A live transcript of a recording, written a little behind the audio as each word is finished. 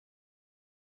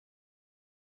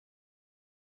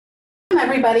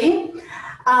everybody.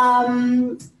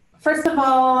 First of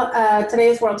all, today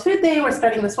is World Food Day. We're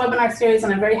starting this webinar series,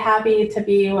 and I'm very happy to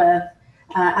be with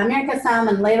Amir Kassam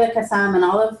and Laila Kassam and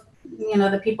all of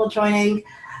the people joining.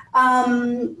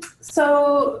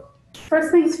 So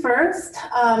first things first,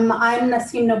 I'm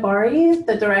Naseem Nobari,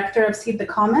 the director of Seed the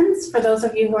Commons. For those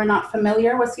of you who are not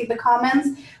familiar with Seed the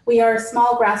Commons, we are a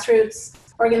small grassroots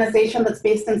organization that's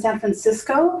based in San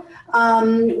Francisco.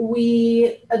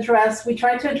 We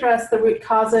try to address the root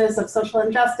causes of social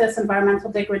injustice,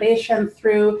 environmental degradation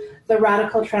through the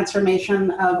radical transformation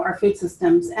of our food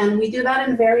systems. And we do that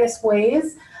in various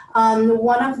ways.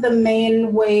 One of the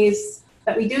main ways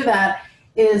that we do that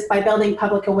is by building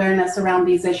public awareness around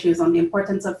these issues on the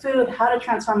importance of food, how to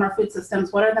transform our food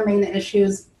systems, what are the main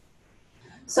issues.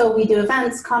 So we do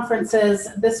events, conferences,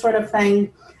 this sort of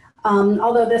thing.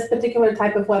 Although this particular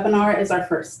type of webinar is our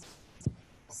first.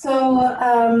 So,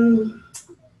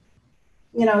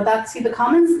 that's Seed the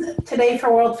Commons. Today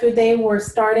for World Food Day, we're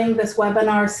starting this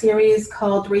webinar series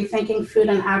called Rethinking Food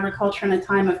and Agriculture in a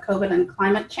Time of COVID and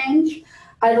Climate Change.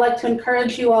 I'd like to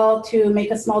encourage you all to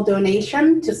make a small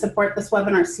donation to support this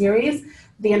webinar series.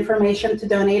 The information to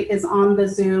donate is on the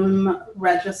Zoom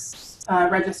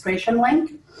registration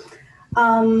link.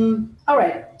 All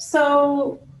right,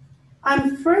 so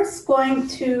I'm first going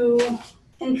to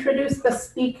introduce the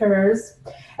speakers,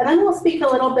 and then we'll speak a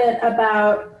little bit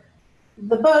about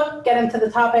the book, get into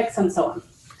the topics, and so on.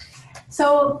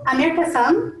 So Amir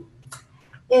Kassam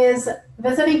is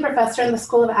visiting professor in the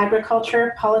School of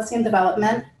Agriculture, Policy and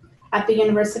Development at the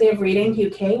University of Reading,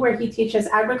 UK, where he teaches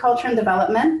agriculture and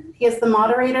development. He is the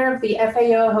moderator of the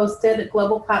FAO-hosted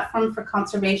Global Platform for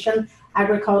Conservation,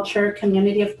 Agriculture,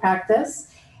 Community of Practice,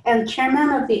 and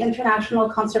chairman of the International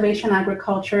Conservation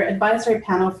Agriculture Advisory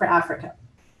Panel for Africa.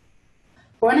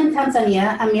 Born in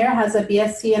Tanzania, Amir has a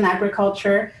BSc in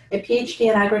agriculture, a PhD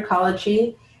in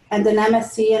agroecology, and an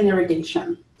MSc in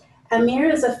irrigation. Amir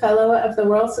is a fellow of the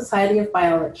Royal Society of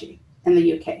Biology in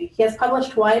the UK. He has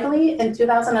published widely. In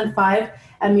 2005,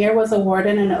 Amir was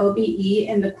awarded an OBE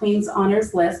in the Queen's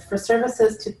Honours List for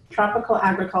services to tropical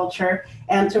agriculture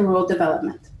and to rural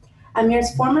development.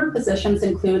 Amir's former positions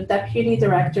include Deputy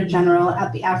Director General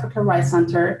at the Africa Rice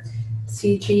Center,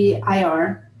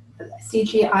 CGIAR,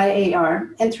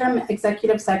 Interim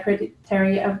Executive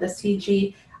Secretary of the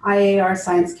CGIAR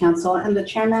Science Council, and the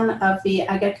Chairman of the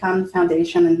Aga Khan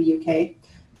Foundation in the UK,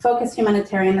 Focus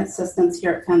Humanitarian Assistance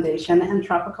Europe Foundation, and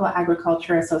Tropical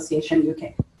Agriculture Association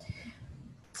UK.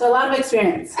 So a lot of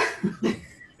experience, a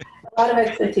lot of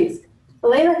expertise.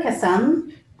 Laila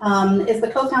Kassam is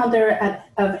the co-founder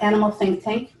of Animal Think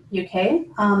Tank UK.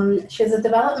 She's a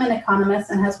development economist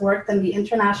and has worked in the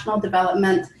international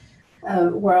development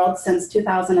world since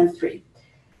 2003.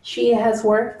 She has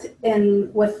worked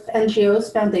with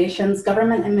NGOs, foundations,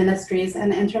 government and ministries,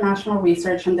 and international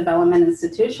research and development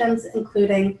institutions,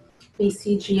 including the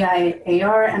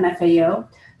CGIAR and FAO,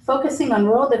 focusing on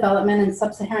rural development in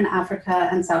sub-Saharan Africa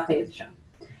and South Asia.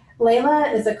 Laila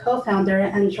is a co-founder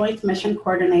and joint mission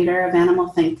coordinator of Animal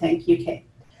Think Tank UK.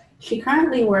 She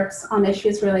currently works on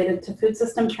issues related to food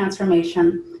system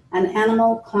transformation and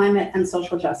animal, climate, and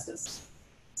social justice.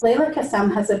 Laila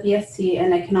Kassam has a BSc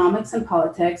in economics and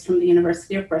politics from the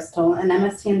University of Bristol, an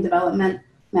MSc in development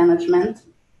management,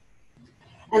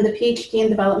 and a PhD in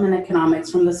development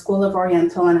economics from the School of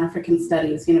Oriental and African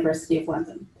Studies, University of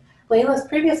London. Laila's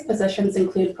previous positions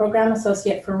include Program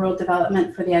Associate for Rural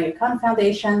Development for the Aga Khan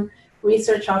Foundation,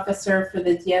 Research Officer for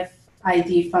the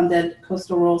DFID-funded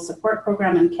Coastal Rural Support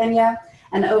Program in Kenya,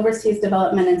 and Overseas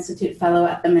Development Institute Fellow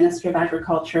at the Ministry of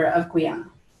Agriculture of Guyana.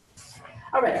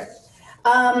 All right.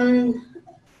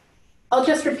 I'll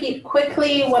just repeat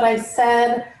quickly what I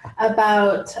said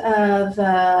about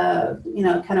the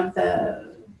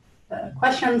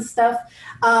question stuff.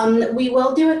 We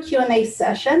will do a Q&A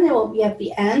session. It will be at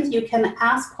the end. You can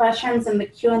ask questions in the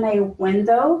Q&A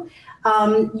window.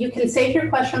 You can save your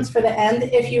questions for the end.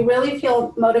 If you really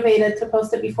feel motivated to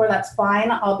post it before, that's fine.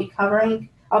 I'll be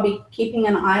keeping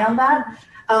an eye on that.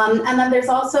 And then there's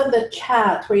also the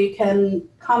chat where you can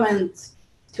comment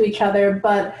to each other,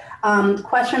 but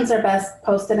questions are best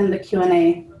posted in the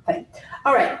Q&A thing.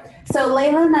 All right, so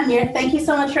Laila and Amir, thank you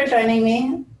so much for joining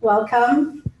me.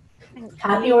 Welcome.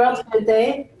 Happy World Food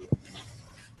Day.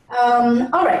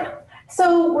 All right,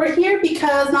 so we're here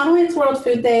because not only it's World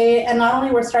Food Day and not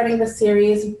only we're starting this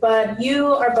series, but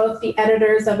you are both the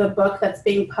editors of a book that's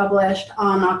being published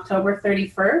on October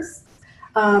 31st.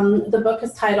 The book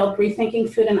is titled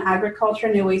Rethinking Food and Agriculture,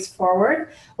 New Ways Forward.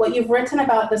 What you've written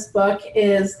about this book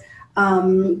is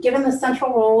Given the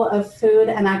central role of food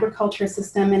and agriculture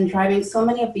system in driving so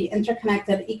many of the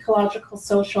interconnected ecological,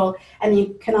 social, and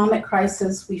economic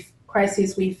crises we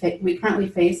currently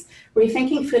face,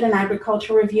 Rethinking Food and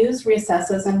Agriculture reviews,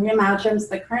 reassesses, and reimagines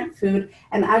the current food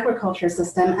and agriculture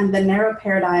system and the narrow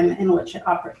paradigm in which it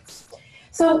operates.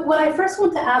 So what I first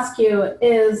want to ask you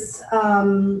is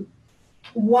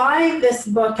why this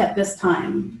book at this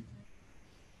time?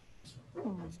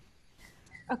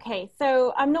 Okay,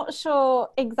 so I'm not sure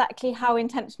exactly how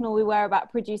intentional we were about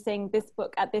producing this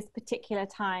book at this particular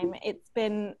time. It's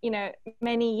been,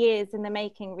 many years in the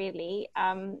making, really.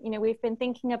 We've been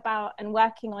thinking about and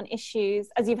working on issues,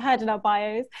 as you've heard in our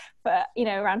bios, for,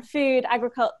 around food,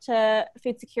 agriculture,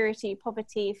 food security,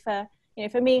 poverty, for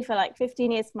me, for like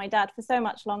 15 years, for my dad, for so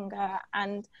much longer.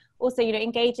 And also,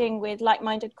 engaging with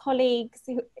like-minded colleagues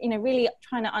who, really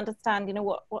trying to understand,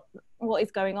 what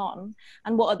is going on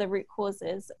and what are the root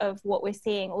causes of what we're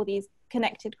seeing, all these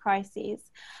connected crises.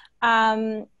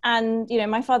 And,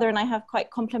 my father and I have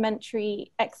quite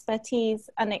complementary expertise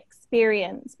and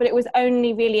experience, but it was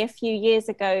only really a few years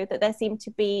ago that there seemed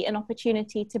to be an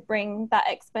opportunity to bring that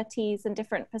expertise and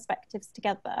different perspectives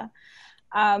together.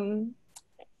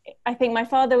 I think my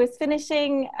father was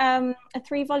finishing a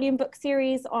 3-volume book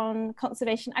series on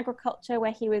conservation agriculture,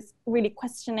 where he was really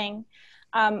questioning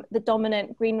the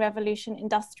dominant green revolution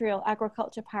industrial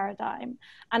agriculture paradigm.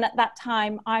 And at that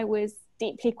time, I was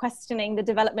deeply questioning the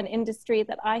development industry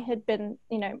that I had been,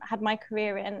 had my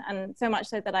career in, and so much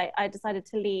so that I decided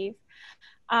to leave.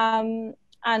 And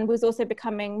was also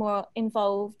becoming more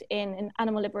involved in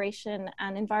animal liberation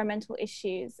and environmental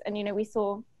issues. And, we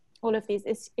saw all of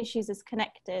these issues as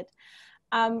connected.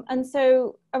 And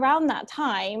so around that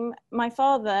time, my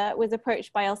father was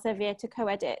approached by Elsevier to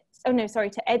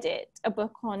edit a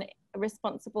book on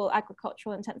responsible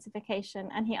agricultural intensification.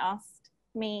 And he asked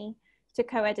me to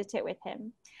co-edit it with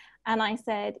him. And I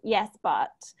said, yes,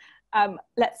 but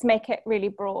let's make it really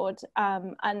broad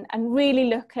and really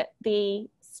look at the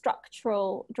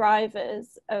structural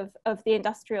drivers of the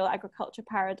industrial agriculture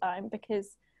paradigm,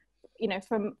 because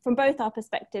from both our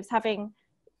perspectives, having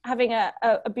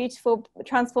a beautiful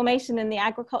transformation in the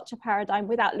agriculture paradigm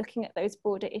without looking at those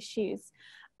broader issues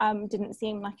didn't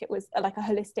seem like it was like a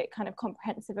holistic kind of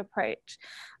comprehensive approach.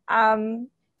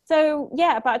 So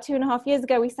yeah, about 2.5 years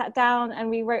ago, we sat down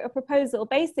and we wrote a proposal,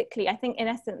 basically, I think in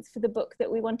essence, for the book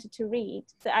that we wanted to read,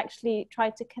 that actually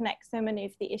tried to connect so many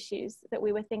of the issues that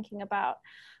we were thinking about,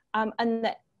 and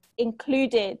that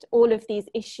included all of these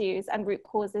issues and root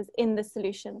causes in the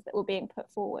solutions that were being put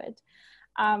forward.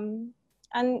 And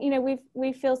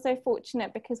we feel so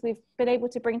fortunate because we've been able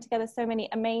to bring together so many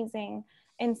amazing,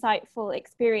 insightful,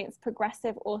 experienced,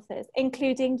 progressive authors,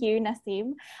 including you,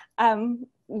 Naseem.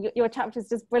 Your chapter is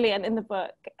just brilliant in the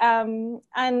book. The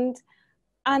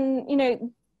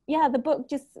book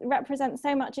just represents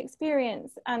so much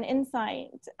experience and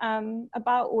insight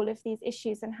about all of these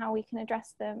issues and how we can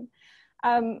address them.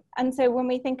 And so when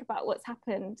we think about what's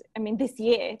happened, this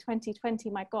year, 2020,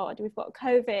 my God, we've got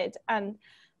COVID and,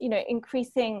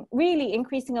 increasing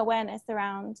awareness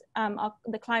around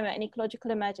the climate and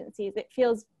ecological emergencies. It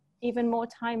feels even more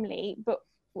timely, but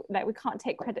we can't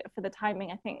take credit for the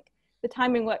timing. I think the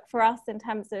timing worked for us in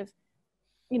terms of,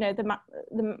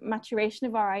 the maturation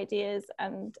of our ideas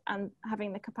and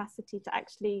having the capacity to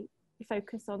actually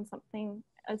focus on something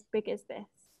as big as this.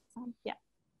 So, yeah.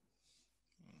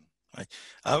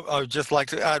 I would just like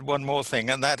to add one more thing,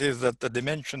 and that is that the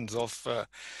dimensions of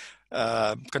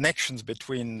connections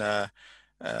between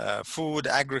food,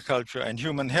 agriculture, and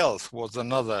human health was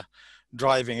another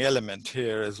driving element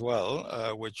here as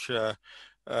well, which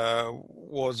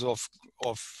was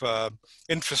of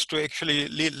interest to actually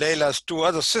Laila's 2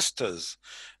 other sisters,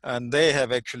 and they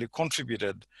have actually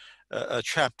contributed a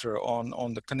chapter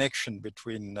on the connection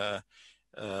between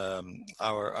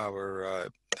our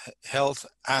health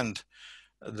and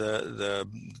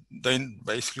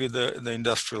basically the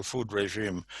industrial food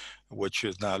regime, which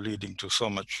is now leading to so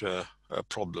much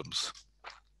problems.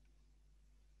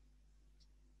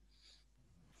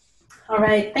 All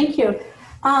right, thank you.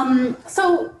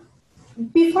 So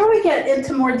before we get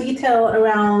into more detail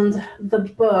around the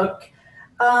book,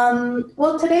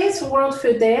 well, today's World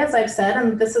Food Day, as I've said,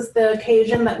 and this is the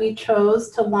occasion that we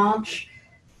chose to launch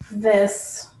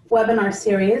this webinar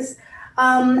series.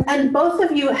 And both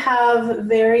of you have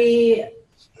very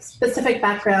specific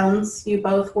backgrounds. You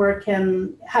both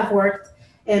have worked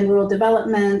in rural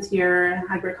development, you're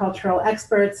agricultural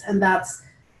experts, and that's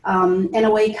in a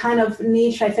way kind of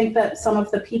niche. I think that some of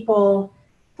the people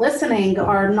listening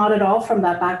are not at all from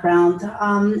that background.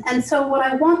 And so what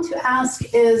I want to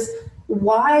ask is,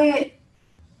 why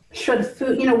should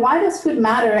food, why does food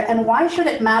matter, and why should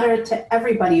it matter to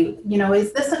everybody?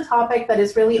 Is this a topic that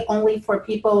is really only for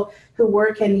people who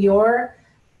work in your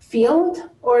field,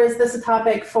 or is this a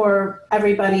topic for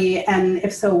everybody, and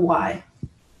if so, why?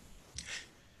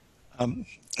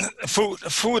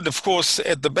 Food, of course,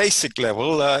 at the basic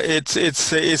level,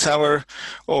 it's our,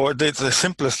 or the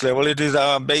simplest level, it is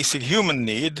our basic human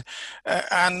need,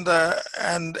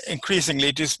 and increasingly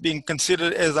it is being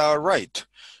considered as our right,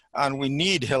 and we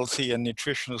need healthy and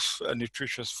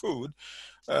nutritious food,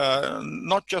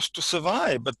 not just to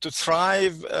survive, but to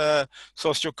thrive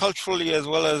socioculturally as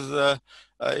well as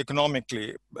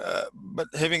economically. But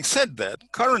having said that,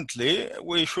 currently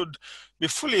we should be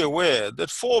fully aware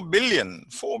that 4 billion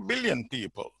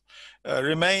people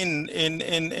remain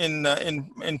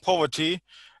in poverty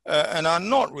and are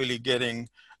not really getting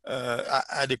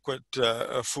adequate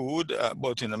food,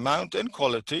 both in amount and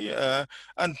quality,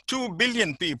 and 2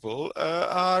 billion people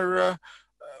are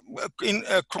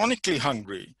chronically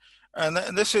hungry. And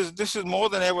this is more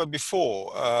than ever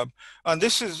before, and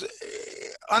this is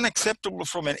unacceptable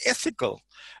from an ethical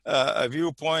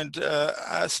viewpoint,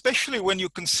 especially when you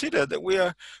consider that we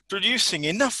are producing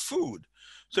enough food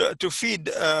to feed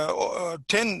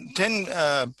 10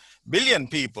 billion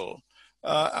people.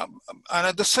 And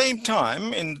at the same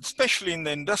time, especially in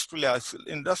the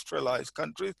industrialized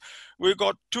countries, we've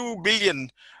got 2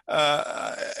 billion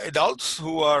adults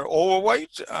who are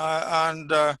overweight,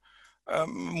 and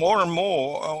more and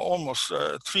more, almost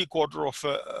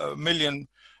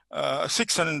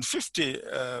 750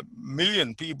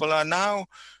 million people are now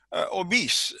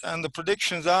obese, and the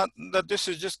predictions are that this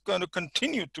is just going to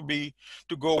continue to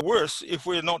go worse if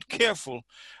we're not careful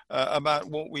about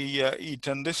what we eat.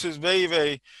 And this is very,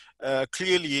 very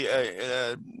clearly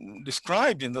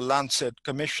described in the Lancet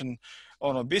Commission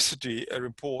on Obesity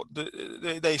report.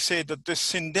 They say that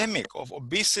this endemic of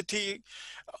obesity,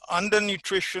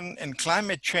 undernutrition, and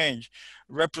climate change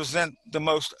represent the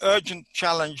most urgent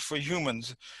challenge for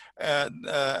humans,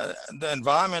 the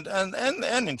environment, and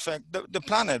in fact the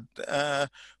planet.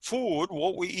 Food,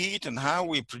 what we eat and how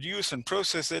we produce and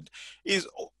process it, is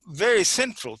very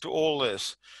central to all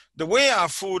this. The way our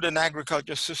food and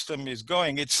agriculture system is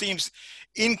going, it seems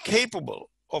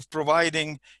incapable of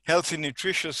providing healthy,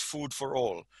 nutritious food for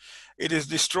all. It is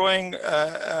destroying,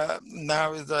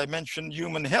 now, as I mentioned,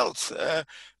 human health,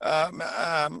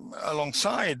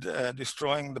 alongside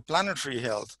destroying the planetary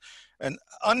health. An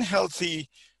unhealthy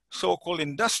so-called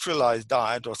industrialized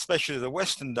diet, or especially the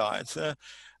Western diets,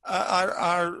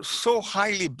 are so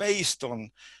highly based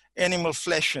on animal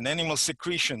flesh and animal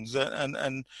secretions,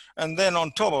 and then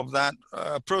on top of that,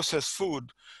 processed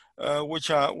food,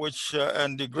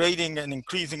 and degrading and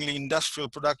increasingly industrial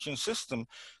production system,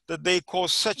 that they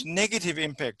cause such negative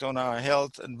impact on our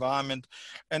health, environment,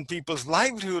 and people's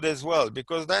livelihood as well,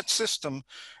 because that system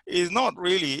is not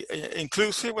really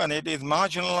inclusive, and it is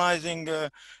marginalizing,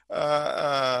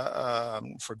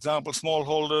 for example,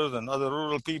 smallholders and other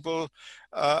rural people,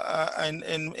 and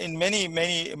in many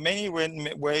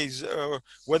ways,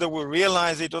 whether we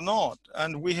realize it or not.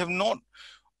 And we have not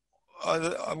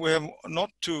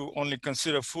to only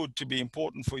consider food to be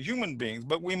important for human beings,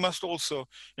 but we must also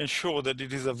ensure that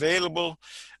it is available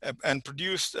and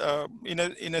produced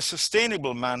in a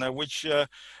sustainable manner, which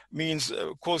means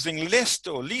causing less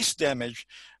or least damage.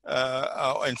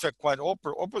 In fact, quite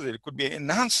opposite. It could be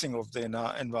enhancing of the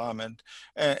environment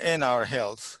and our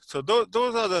health. So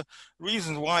those are the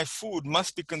reasons why food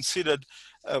must be considered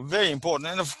very important.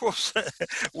 And of course,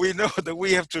 we know that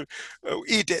we have to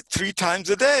eat it 3 times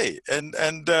a day, and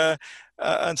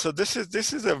so this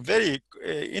is a very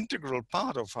integral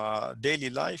part of our daily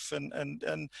life, and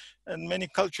many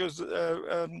cultures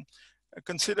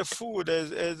consider food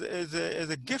as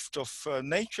a gift of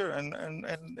nature and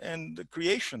the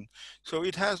creation. So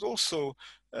it has also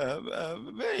a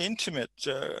very intimate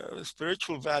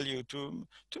spiritual value to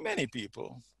many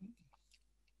people.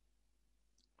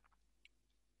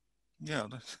 Yeah.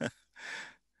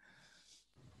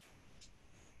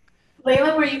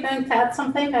 Laila, were you going to add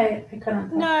something? I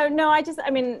couldn't. No. I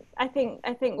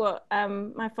think what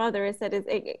my father has said is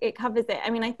it covers it. I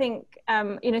mean, I think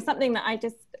something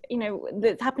that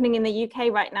that's happening in the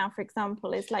UK right now, for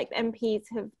example, is like the MPs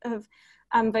have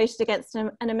voted against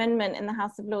an amendment in the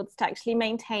House of Lords to actually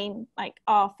maintain like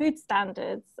our food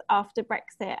standards after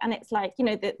Brexit. And it's like,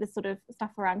 the sort of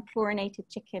stuff around chlorinated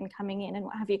chicken coming in and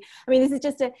what have you. I mean, this is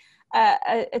just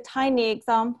a tiny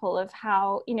example of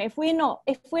how, if we're not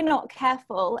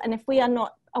careful, and if we are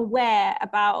not aware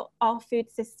about our food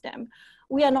system,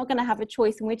 we are not going to have a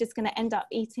choice, and we're just going to end up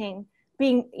eating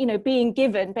being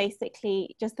given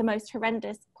basically just the most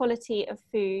horrendous quality of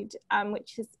food,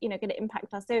 which is, going to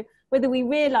impact us. So whether we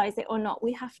realize it or not,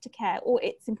 we have to care, or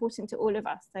it's important to all of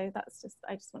us. So that's just,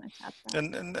 I just wanted to add that.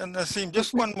 And Naseem,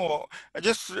 just one more. I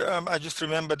just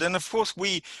remembered. And of course,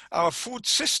 our food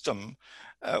system,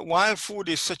 while food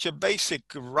is such a basic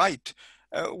right,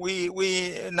 we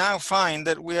now find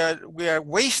that we are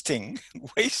wasting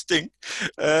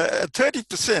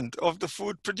 30% of the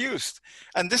food produced,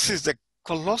 and this is a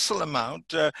colossal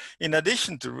amount, in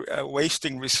addition to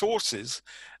wasting resources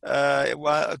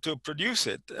to produce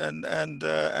it, and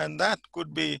that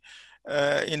could be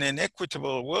in an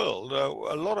equitable world.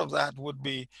 A lot of that would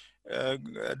be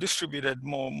distributed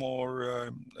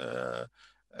more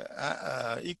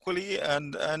equally,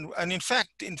 and in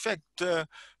fact,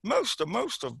 most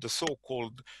of the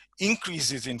so-called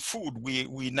increases in food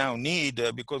we now need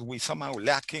because we somehow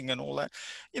lacking and all that.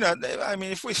 I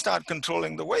mean, if we start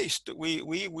controlling the waste, we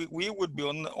would be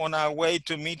on our way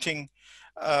to meeting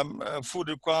food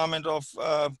requirement of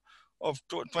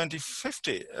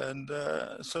 2050, and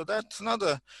so that's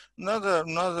another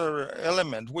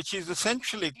element, which is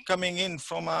essentially coming in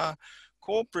from our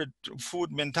corporate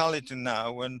food mentality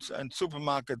now, and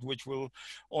supermarket, which will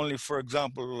only, for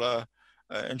example,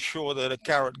 ensure that a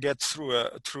carrot gets through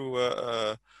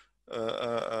a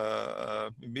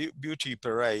beauty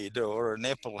parade, or an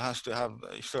apple has to have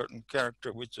a certain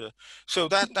character, which so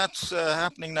that's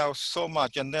happening now so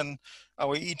much. And then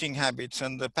our eating habits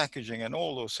and the packaging and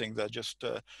all those things are just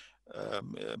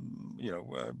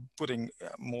putting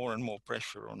more and more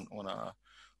pressure on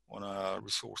our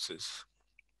resources.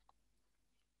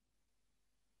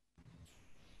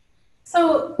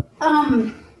 So,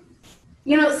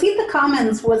 Seed the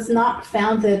Commons was not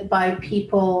founded by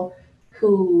people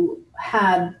who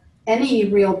had any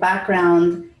real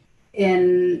background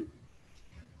in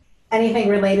anything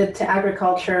related to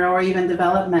agriculture or even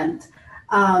development.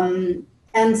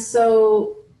 And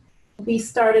so we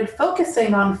started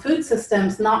focusing on food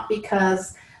systems, not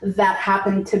because that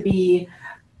happened to be,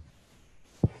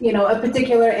 a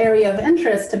particular area of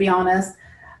interest, to be honest,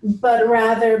 but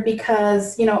rather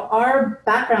because, our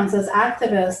backgrounds as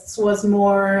activists was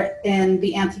more in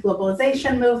the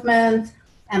anti-globalization movement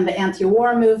and the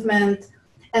anti-war movement.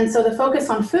 And so the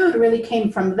focus on food really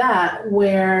came from that,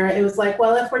 where it was like,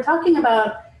 well, if we're talking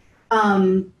about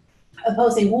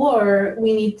opposing war,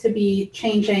 we need to be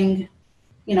changing,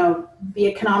 the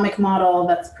economic model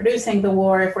that's producing the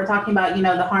war. If we're talking about,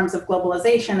 the harms of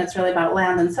globalization, it's really about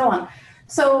land and so on.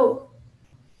 So,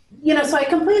 so I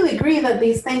completely agree that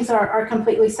these things are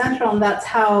completely central, and that's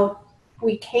how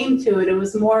we came to it. It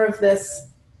was more of this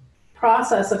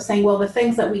process of saying, well, the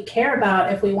things that we care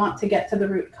about, if we want to get to the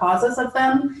root causes of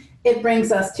them, it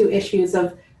brings us to issues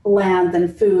of land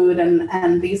and food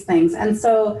and these things. And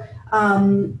so,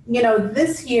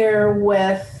 this year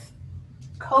with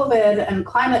COVID and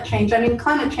climate change,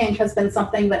 climate change has been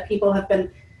something that people have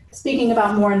been speaking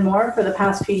about more and more for the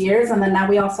past few years, and then now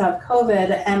we also have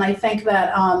COVID. And I think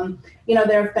that,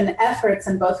 there have been efforts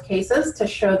in both cases to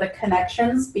show the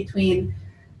connections between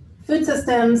food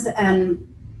systems and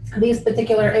these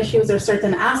particular issues, or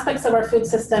certain aspects of our food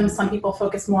system. Some people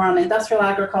focus more on industrial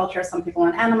agriculture, some people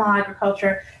on animal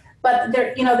agriculture, but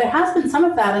there has been some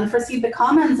of that. And for Seed the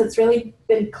Commons, it's really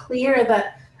been clear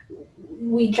that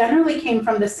we generally came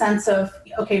from the sense of,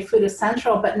 okay, food is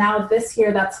central, but now this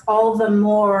year that's all the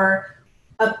more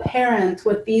apparent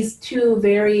with these two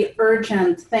very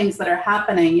urgent things that are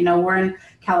happening. We're in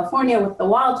California with the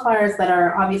wildfires that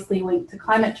are obviously linked to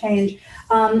climate change.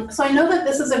 So I know that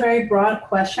this is a very broad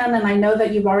question, and I know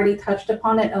that you've already touched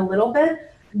upon it a little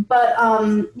bit, but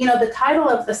the title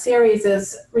of the series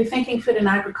is Rethinking Food and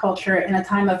Agriculture in a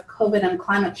Time of COVID and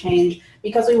Climate Change,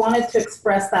 because we wanted to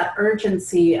express that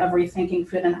urgency of rethinking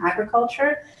food and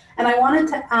agriculture. And I wanted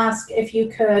to ask if you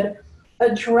could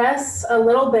address a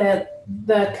little bit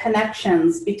the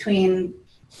connections between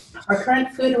our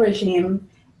current food regime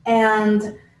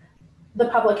and the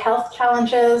public health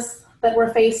challenges that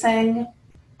we're facing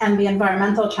and the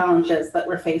environmental challenges that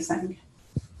we're facing.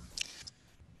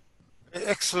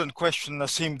 Excellent question,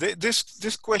 Naseem.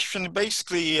 This question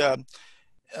basically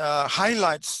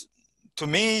highlights to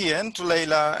me and to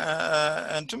Laila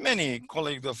and to many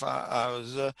colleagues of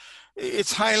ours,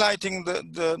 it's highlighting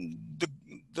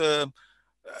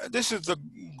this is the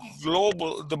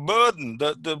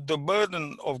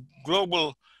burden of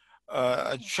global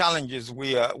challenges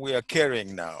we are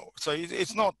carrying now. So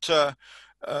it's not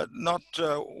not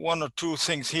one or two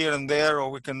things here and there, or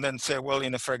we can then say, well,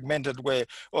 in a fragmented way,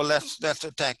 or let's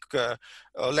attack,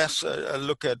 or let's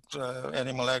look at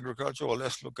animal agriculture, or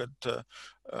let's look at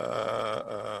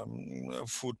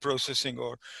food processing,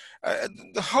 or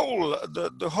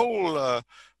the whole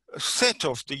set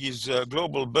of these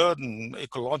global burden,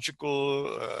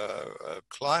 ecological,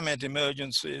 climate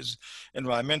emergencies,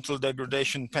 environmental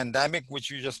degradation, pandemic, which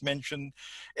you just mentioned,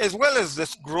 as well as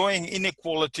this growing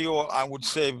inequality, or I would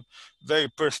say very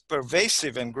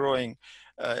pervasive and growing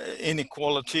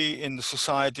inequality in the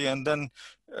society, and then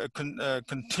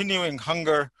continuing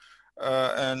hunger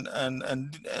and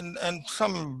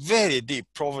some very deep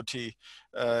poverty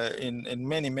in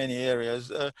many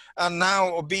areas, and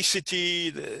now obesity,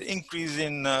 the increase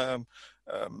in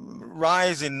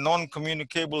rise in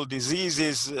non-communicable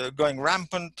diseases going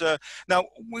rampant. Now,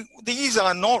 these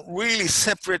are not really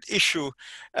separate issue,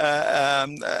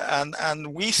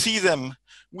 and we see them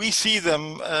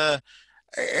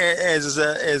as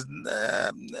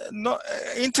not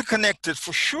interconnected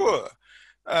for sure.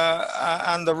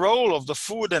 And the role of the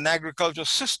food and agriculture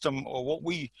system, or what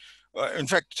we, in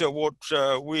fact, what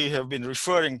we have been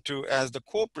referring to as the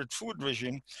corporate food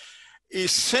regime,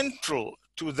 is central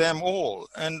to them all.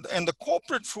 And the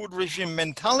corporate food regime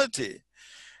mentality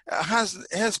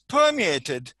has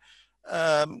permeated,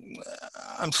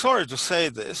 I'm sorry to say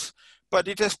this, but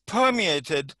it has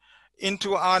permeated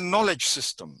into our knowledge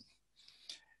system,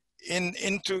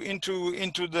 into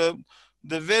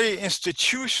the very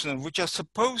institutions which are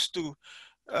supposed to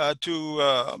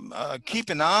keep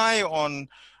an eye on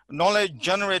knowledge,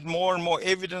 generate more and more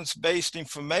evidence-based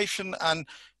information, and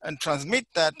transmit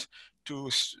that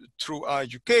through our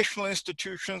educational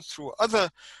institutions, through other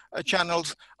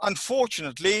channels.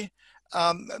 Unfortunately,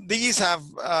 these have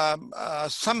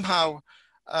somehow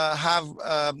have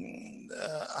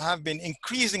been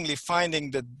increasingly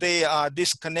finding that they are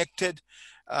disconnected.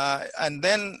 And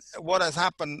then what has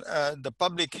happened, the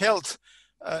public health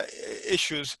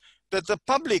issues, that the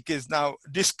public is now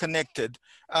disconnected.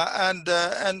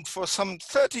 And for some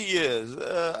 30 years,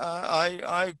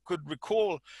 I could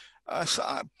recall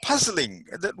puzzling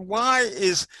that why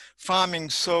is farming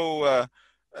so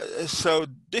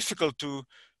difficult to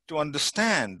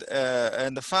understand,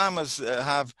 and the farmers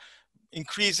have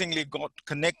increasingly got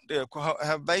connected,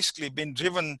 have basically been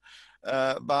driven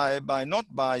not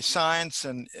by science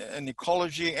and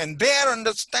ecology and their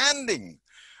understanding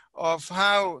of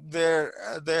how their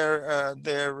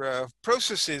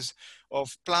processes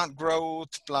of plant growth,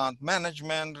 plant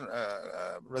management,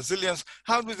 resilience,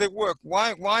 how do they work?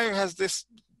 Why has this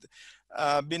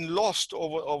been lost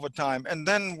over time? And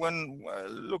then when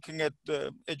looking at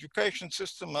the education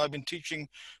system, I've been teaching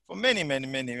for many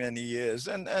years,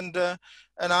 and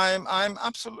I'm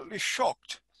absolutely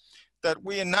shocked that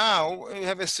we now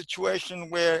have a situation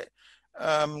where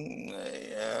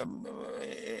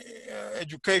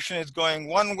education is going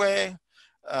one way,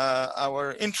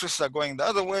 our interests are going the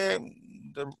other way,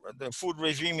 the food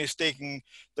regime is taking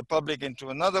the public into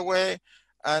another way,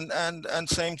 and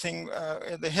same thing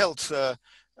the health,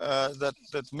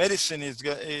 that medicine is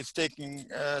taking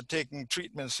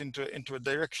treatments into a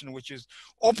direction which is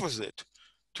opposite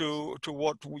to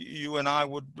what you and I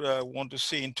would want to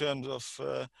see in terms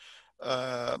of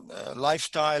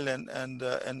lifestyle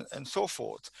and so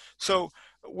forth. So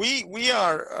we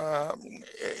are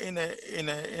in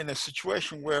a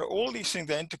situation where all these things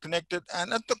are interconnected,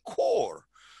 and at the core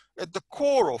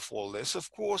of all this, of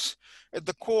course, at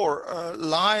the core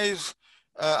lies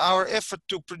our effort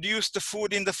to produce the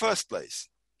food in the first place.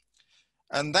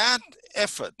 And that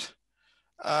effort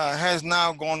has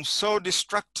now gone so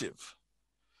destructive,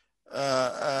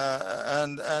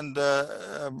 and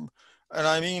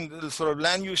I mean, the sort of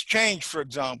land use change, for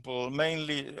example,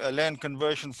 mainly land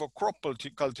conversion for crop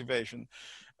cultivation.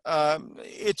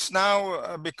 It's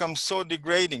now become so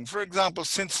degrading. For example,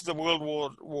 since the World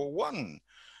War I,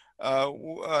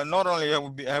 not only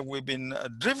have we been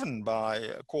driven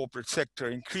by corporate sector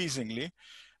increasingly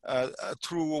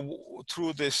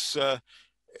through this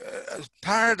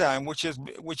paradigm, which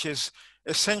is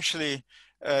essentially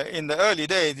in the early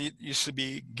days, it used to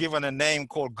be given a name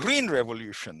called Green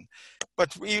Revolution,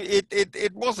 but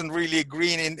it wasn't really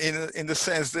green in the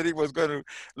sense that it was going to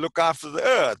look after the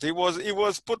earth. It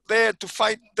was put there to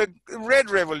fight the Red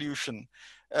Revolution,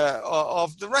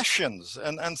 of the Russians,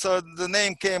 and so the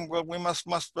name came. Well, we must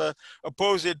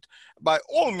oppose it by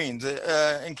all means,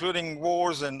 including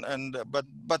wars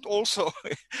but also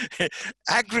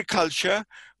agriculture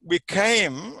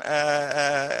became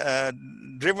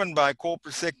driven by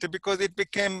corporate sector because it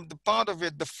became the part of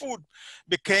it. The food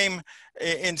became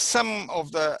in some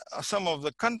of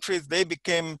the countries, they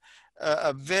became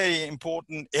a very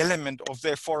important element of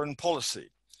their foreign policy.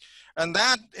 And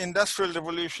that industrial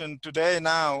revolution today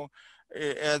now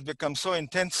has become so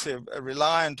intensive,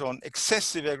 reliant on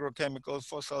excessive agrochemicals,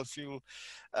 fossil fuel,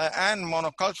 and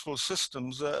monocultural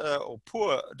systems or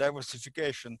poor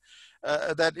diversification,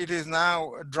 that it is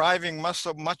now driving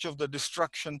much of the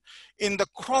destruction in the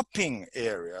cropping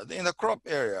area,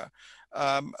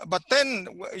 but then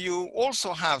you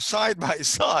also have side by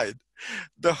side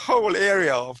the whole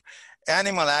area of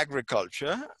animal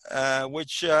agriculture,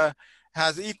 which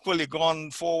has equally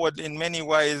gone forward in many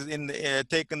ways,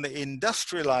 taken the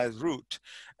industrialized route.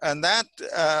 And that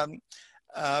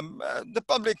the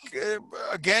public,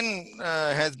 again,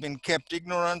 has been kept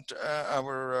ignorant.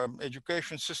 Our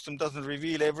education system doesn't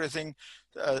reveal everything.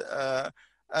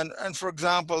 And for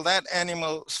example, that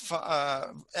animal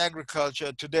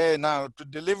agriculture today now to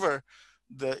deliver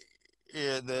the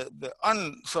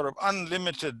sort of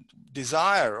unlimited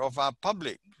desire of our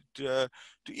public to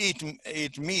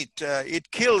eat meat, it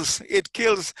kills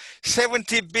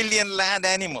 70 billion land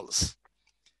animals,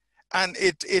 and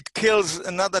it kills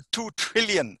another 2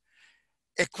 trillion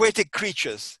aquatic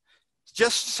creatures,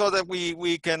 just so that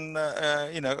we can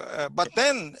but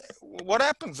then what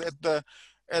happens at the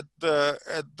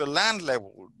land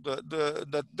level,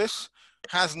 that this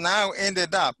has now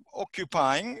ended up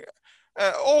occupying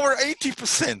over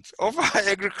 80% of our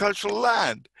agricultural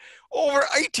land. Over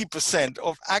 80%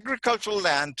 of agricultural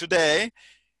land today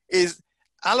is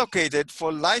allocated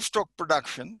for livestock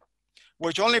production,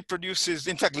 which only produces,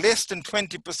 in fact, less than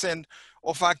 20%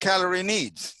 of our calorie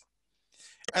needs.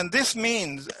 And this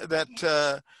means that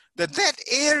that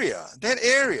area,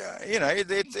 you know,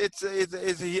 it's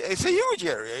a huge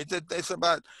area. It's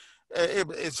about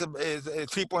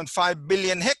 3.5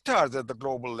 billion hectares at the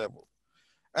global level,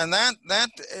 and that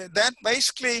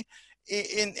basically,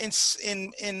 in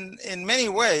many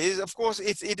ways, of course,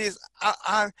 it is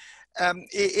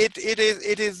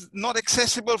not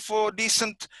accessible for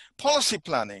decent policy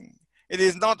planning. It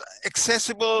is not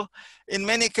accessible in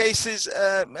many cases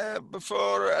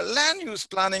for land use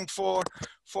planning for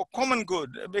common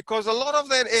good, because a lot of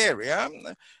that area,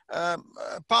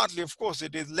 partly, of course,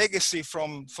 it is legacy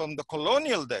from the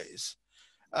colonial days,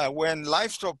 when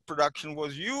livestock production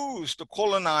was used to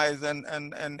colonize and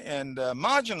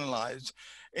marginalize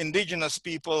indigenous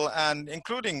people, and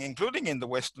including in the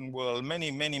Western world,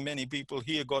 many people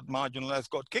here got marginalized,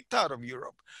 got kicked out of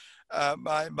Europe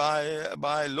by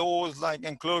laws like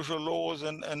enclosure laws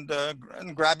and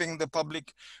grabbing the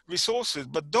public resources.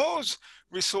 But those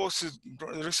resource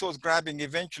grabbing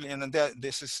eventually, and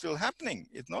this is still happening.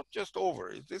 It's not just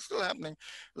over. It's still happening,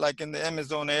 like in the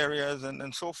Amazon areas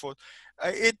and so forth.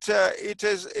 It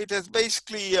has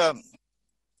basically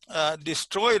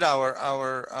destroyed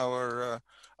our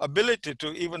ability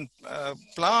to even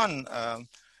plan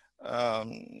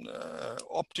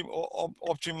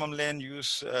optimum land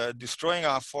use, destroying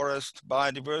our forest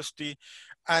biodiversity,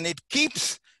 and it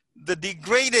keeps the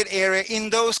degraded area in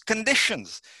those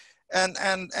conditions. And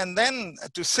then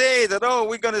to say that, oh,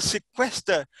 we're going to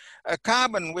sequester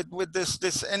carbon with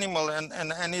this animal,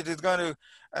 and it is going to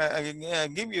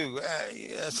give you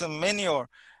some manure.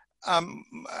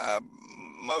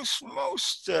 Most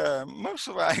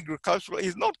of our agriculture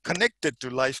is not connected to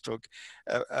livestock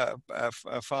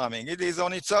farming. It is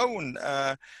on its own,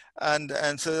 and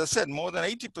so as I said, more than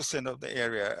 80% of the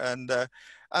area, and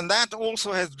that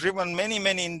also has driven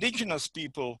many indigenous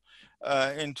people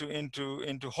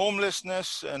into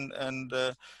homelessness and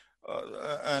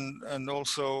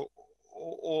also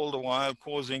all the while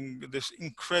causing this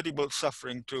incredible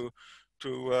suffering to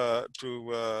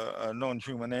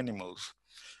non-human animals.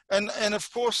 And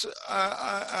of course,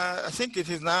 I think it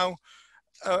is now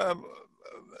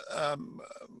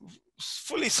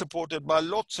fully supported by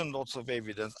lots and lots of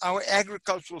evidence. Our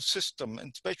agricultural system,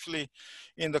 and especially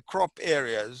in the crop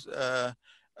areas, the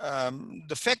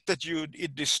fact that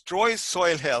it destroys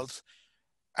soil health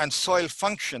and soil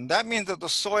function, that means that the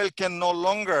soil can no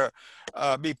longer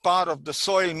be part of the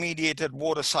soil-mediated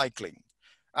water cycling.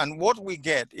 And what we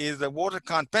get is the water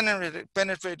can't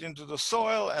penetrate into the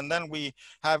soil, and then we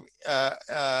have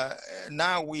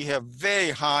now we have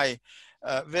very high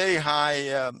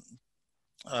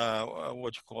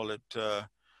what you call it,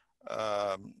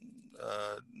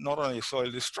 not only soil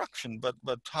destruction but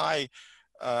high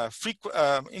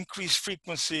increased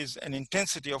frequencies and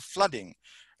intensity of flooding,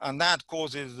 and that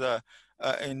causes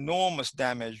enormous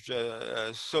damage,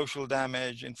 social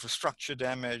damage, infrastructure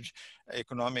damage,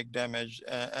 economic damage,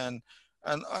 and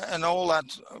all that,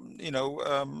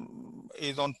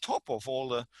 is on top of all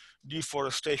the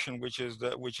deforestation which is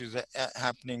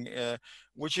happening,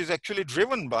 which is actually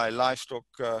driven by livestock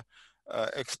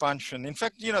expansion. In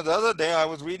fact, the other day I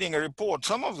was reading a report.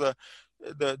 Some of the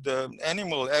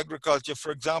animal agriculture,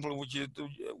 for example, which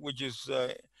is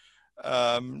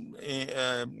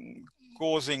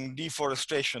causing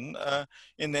deforestation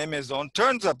in the Amazon,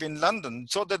 turns up in London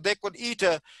so that they could eat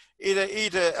a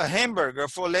hamburger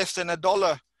for less than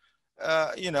 $1,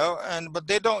 but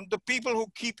they don't. The people who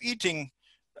keep eating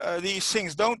these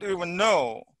things don't even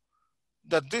know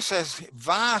that this has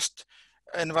vast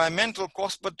environmental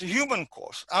costs, but the human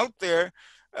costs. Out there,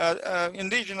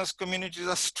 indigenous communities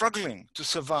are struggling to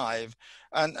survive.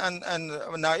 And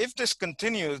now if this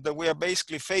continues, that we are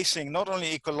basically facing not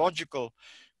only ecological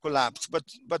collapse, but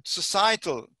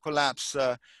societal collapse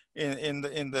in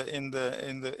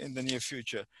the near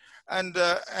future. And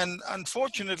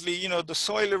unfortunately, the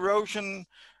soil erosion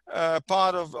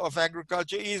part of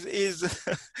agriculture is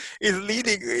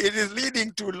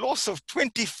leading to loss of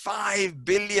 25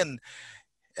 billion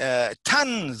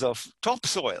tons of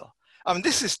topsoil. I mean,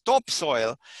 this is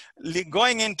topsoil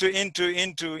going into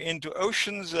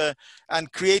oceans and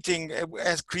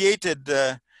has created,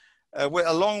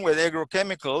 along with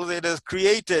agrochemicals, it has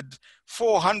created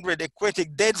 400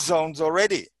 aquatic dead zones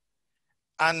already,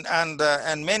 and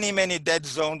many dead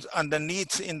zones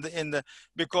underneath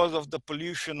because of the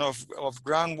pollution of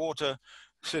groundwater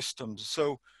systems.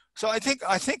 So I think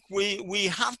we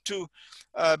have to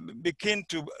begin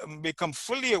to become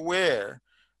fully aware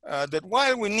that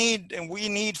while we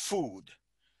need food,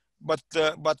 but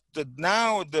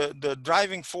now the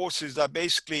driving forces are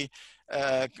basically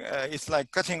it's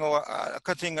like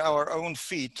cutting our own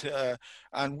feet,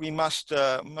 and we must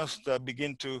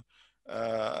begin to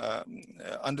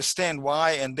understand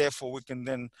why, and therefore we can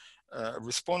then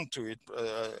respond to it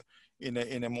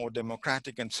in a more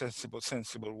democratic and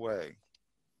sensible way.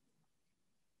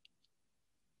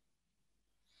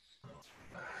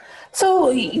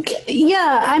 So,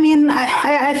 yeah, I mean,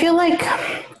 I feel like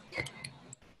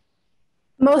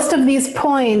most of these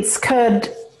points could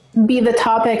be the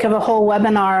topic of a whole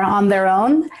webinar on their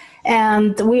own.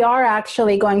 And we are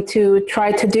actually going to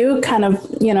try to do kind of,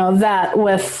 that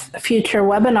with future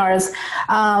webinars,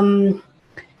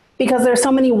 because there's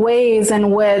so many ways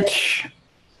in which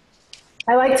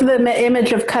I liked the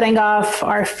image of cutting off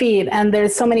our feet. And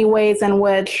there's so many ways in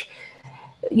which,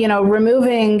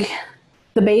 removing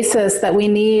the basis that we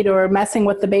need or messing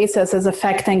with the basis is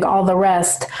affecting all the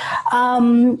rest.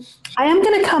 I am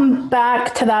going to come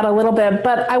back to that a little bit,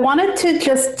 but I wanted to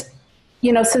just,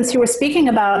 since you were speaking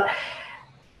about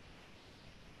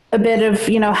a bit of,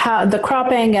 how the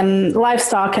cropping and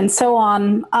livestock and so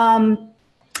on,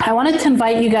 I wanted to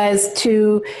invite you guys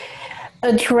to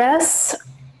address,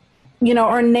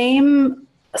 or name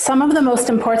some of the most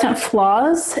important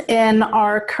flaws in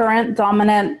our current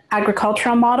dominant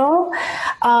agricultural model,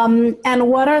 and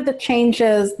what are the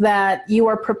changes that you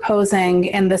are proposing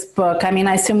in this book? I mean,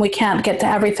 I assume we can't get to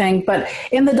everything, but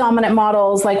in the dominant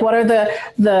models, like what are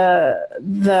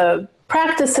the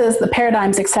practices, the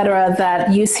paradigms, et cetera,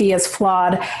 that you see as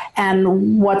flawed,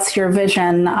 and what's your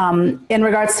vision in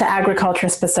regards to agriculture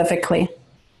specifically?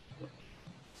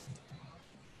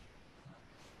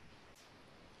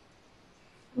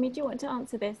 Do you want to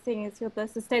answer this, seeing as you're the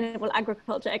sustainable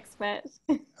agriculture expert?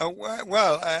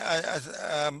 Well,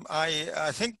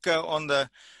 I think on the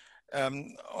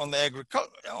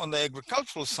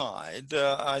agricultural side,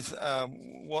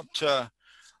 what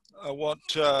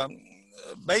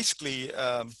basically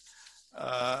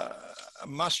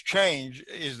must change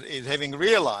is having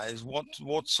realized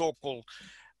what so-called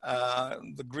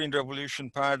the green revolution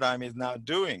paradigm is now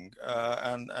doing,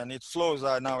 and its flows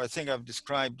are now, I think I've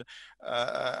described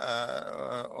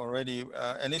already,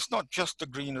 and it's not just the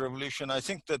green revolution. I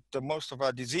think that most of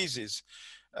our diseases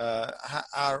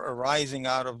are arising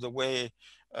out of the way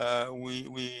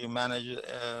we manage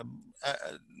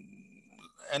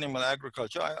animal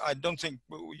agriculture. I don't think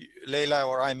Laila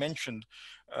or I mentioned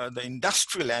the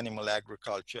industrial animal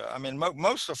agriculture. I mean,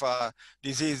 most of our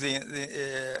diseases,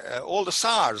 all the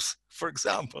SARS, for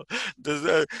example,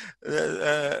 the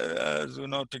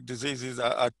zoonotic diseases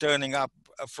are turning up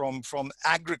from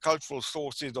agricultural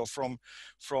sources, or from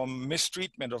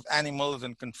mistreatment of animals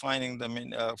and confining them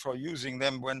in for using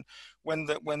them when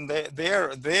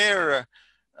their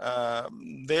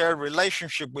their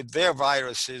relationship with their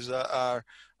viruses are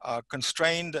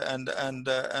constrained, and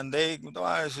the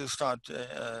viruses start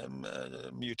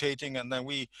mutating, and then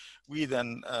we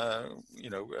then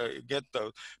get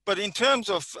those. But in terms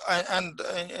of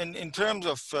in terms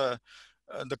of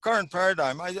the current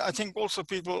paradigm, I think also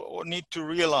people need to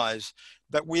realize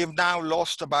that we have now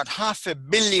lost about 500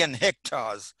 million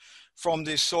hectares from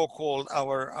this so-called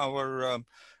our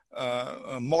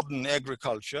modern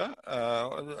agriculture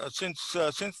since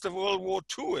the World War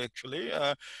II, actually,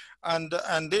 and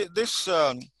this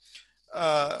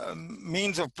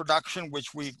means of production,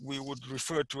 which we would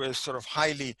refer to as sort of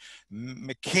highly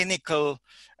mechanical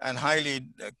and highly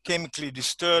chemically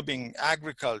disturbing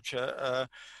agriculture,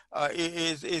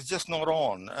 is just not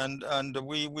on, and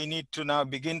we need to now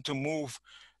begin to move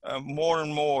more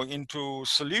and more into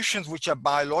solutions which are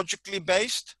biologically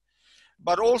based,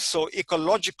 but also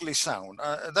ecologically sound.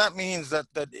 That means that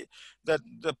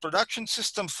the production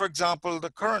systems, for example,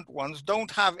 the current ones,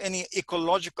 don't have any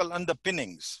ecological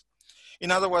underpinnings.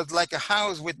 In other words, like a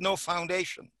house with no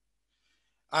foundation,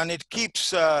 and it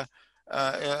keeps the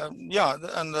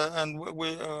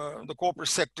corporate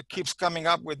sector keeps coming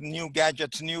up with new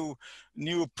gadgets, new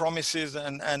promises,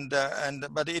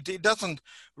 but it doesn't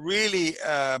really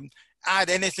add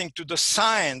anything to the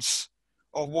science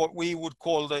of what we would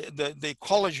call the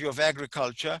ecology of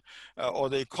agriculture, or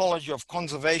the ecology of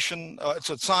conservation. It's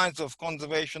a science of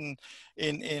conservation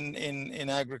in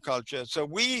agriculture. So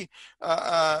we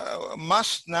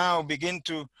must now begin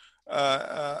to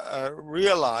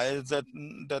realize that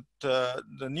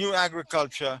the new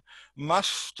agriculture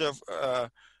must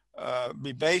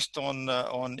be based on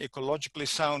ecologically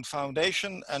sound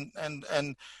foundation,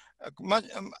 and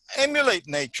emulate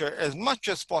nature as much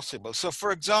as possible. So,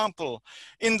 for example,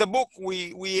 in the book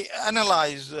we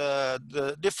analyze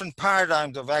the different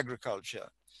paradigms of agriculture,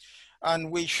 and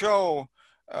we show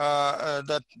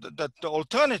that the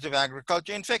alternative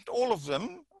agriculture, in fact, all of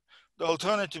them, the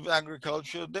alternative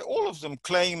agriculture, all of them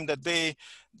claim that they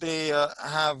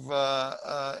have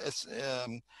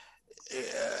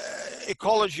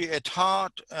ecology at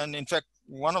heart, and in fact,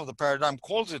 one of the paradigm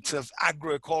calls itself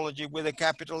agroecology with a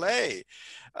capital A.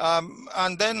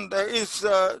 And then there is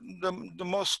the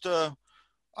most,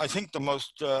 I think, the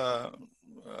most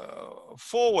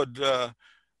forward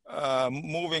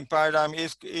moving paradigm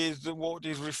is what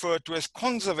is referred to as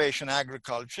conservation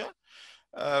agriculture,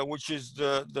 which is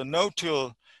the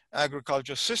no-till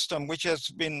agriculture system, which has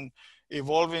been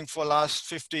evolving for the last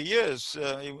 50 years,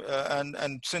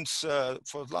 and since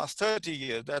for the last 30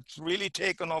 years, that's really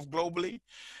taken off globally.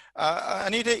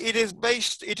 And it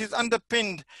is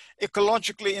underpinned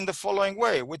ecologically in the following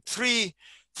way, with three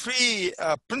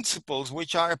principles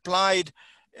which are applied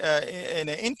in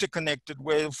an interconnected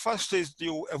way. First is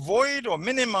to avoid or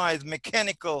minimize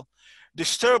mechanical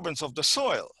disturbance of the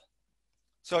soil.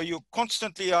 So you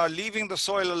constantly are leaving the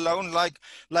soil alone, like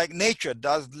nature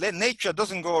does. Nature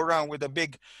doesn't go around with a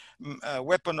big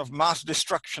weapon of mass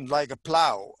destruction like a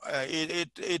plow.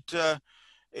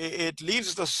 It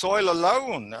leaves the soil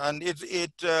alone, and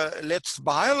it lets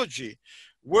biology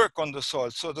work on the soil.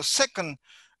 So the second,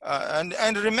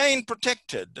 and remain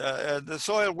protected. The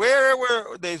soil,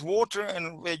 wherever there's water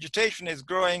and vegetation is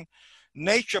growing,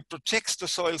 nature protects the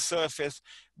soil surface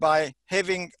by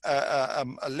having a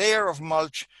layer of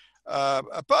mulch,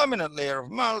 a permanent layer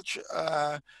of mulch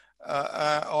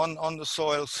on the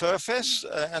soil surface.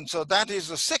 And so that is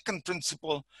the second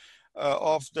principle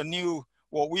of the new,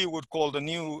 what we would call the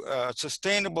new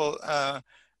sustainable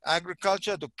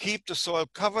agriculture, to keep the soil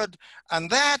covered. And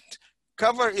that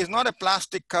cover is not a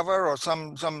plastic cover or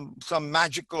some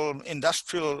magical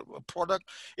industrial product.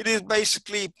 It is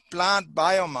basically plant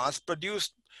biomass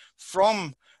produced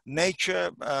from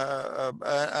nature,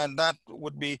 and that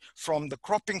would be from the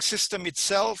cropping system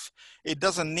itself. It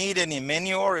doesn't need any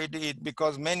manure,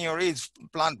 because manure is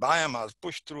plant biomass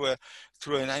pushed through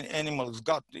an animal's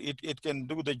gut. It can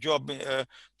do the job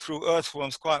through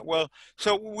earthworms quite well.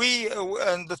 So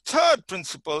and the third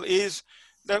principle is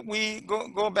that we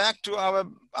go back to our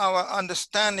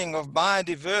understanding of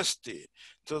biodiversity.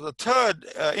 So the third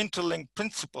interlinked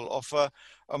principle of a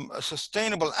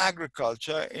sustainable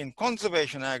agriculture in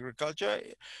conservation agriculture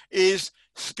is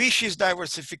species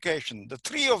diversification. The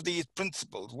three of these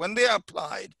principles, when they are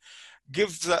applied,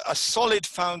 gives a solid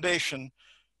foundation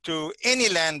to any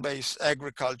land-based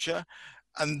agriculture.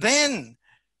 And then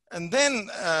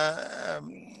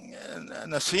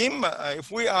Nassim,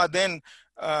 if we are then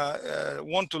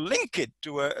want to link it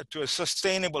to a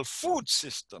sustainable food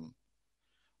system,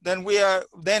 then we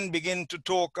begin to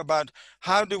talk about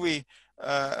how do we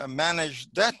manage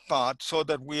that part so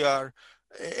that we are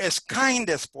as kind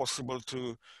as possible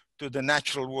to the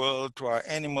natural world, to our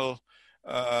animal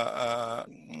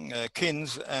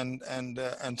kins,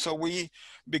 and so we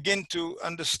begin to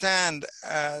understand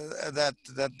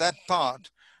that part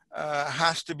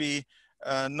has to be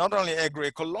not only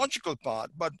agroecological part,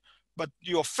 but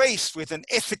you're faced with an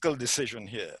ethical decision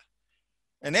here,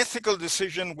 an ethical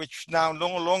decision which now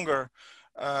no longer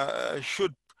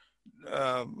should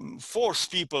force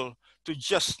people to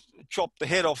just chop the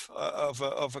head off of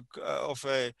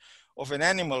an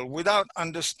animal without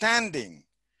understanding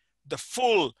the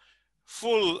full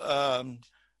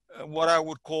what I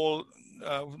would call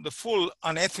the full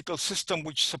unethical system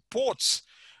which supports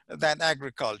that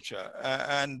agriculture.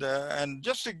 And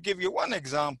just to give you one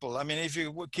example, I mean, if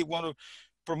you want to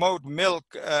promote milk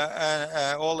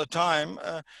all the time,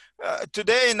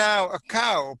 today now a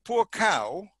cow, poor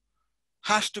cow,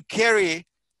 has to carry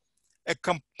a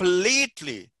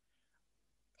completely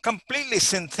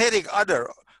synthetic udder,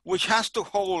 which has to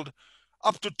hold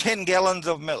up to 10 gallons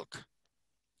of milk.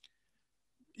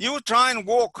 You try and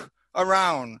walk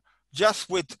around just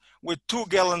with 2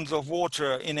 gallons of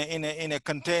water in a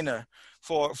container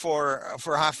for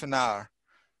half an hour,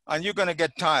 and you're going to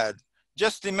get tired.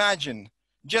 Just imagine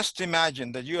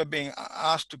that you are being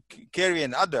asked to carry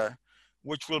an udder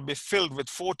which will be filled with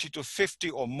 40 to 50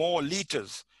 or more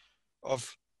liters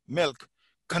of milk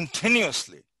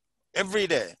continuously every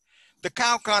day. The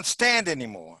cow can't stand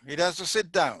anymore. It has to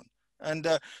sit down. And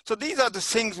so these are the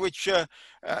things which,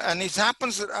 and it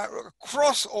happens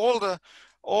across all the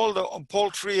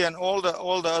poultry and all the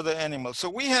other animals. So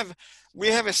we have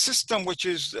a system which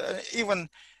is even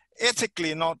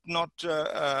ethically not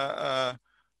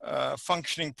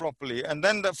functioning properly. And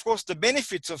then of course the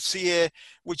benefits of CA,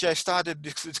 which I started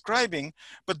describing,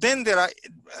 but then there are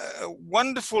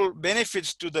wonderful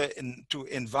benefits to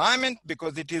environment,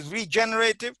 because it is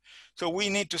regenerative. So we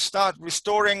need to start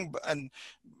restoring and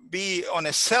be on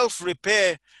a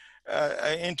self-repair,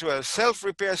 into a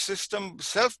self-repair system,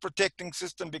 self-protecting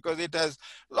system, because it has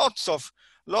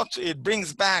it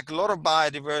brings back a lot of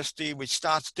biodiversity, which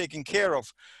starts taking care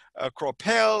of crop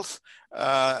health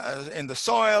in the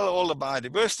soil. All the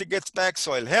biodiversity gets back,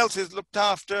 soil health is looked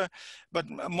after, but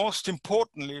most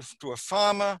importantly to a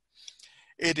farmer,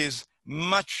 it is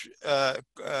much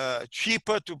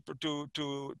cheaper to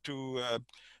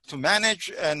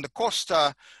manage, and the costs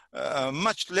are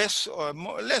much less, or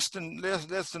less than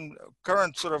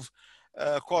current sort of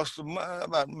cost,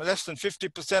 about less than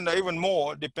 50% or even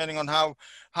more, depending on how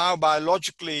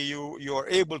biologically you are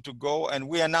able to go. And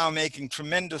we are now making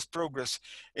tremendous progress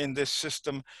in this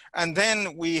system. And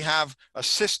then we have a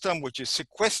system which is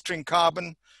sequestering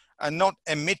carbon and not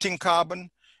emitting carbon.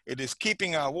 It is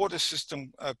keeping our water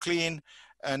system clean.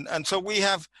 And so we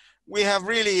have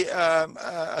really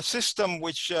a system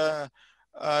which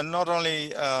not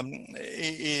only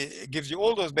gives you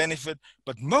all those benefits,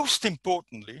 but most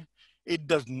importantly, it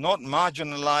does not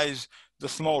marginalize the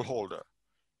smallholder.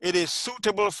 It is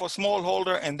suitable for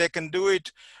smallholder, and they can do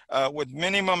it with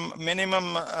minimum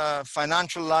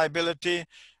financial liability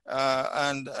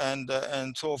and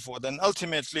so forth. And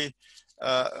ultimately,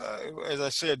 as I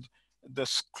said, the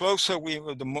closer we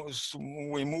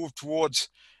move towards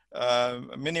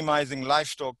minimizing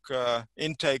livestock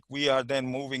intake, we are then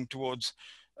moving towards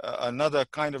another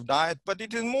kind of diet. But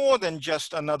it is more than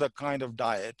just another kind of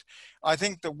diet. I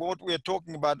think that what we are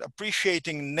talking about,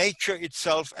 appreciating nature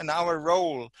itself and our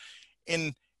role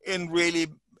in really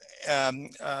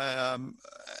acting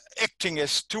as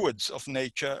stewards of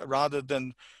nature rather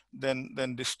than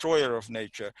destroyer of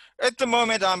nature. At the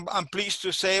moment, I'm pleased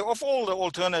to say, of all the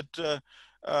alternate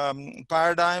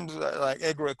paradigms like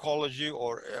agroecology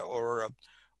or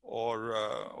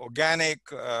organic,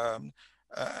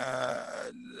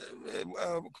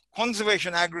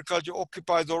 conservation agriculture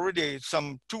occupies already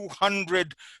some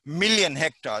 200 million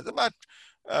hectares, about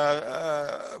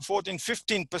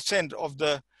 14–15% of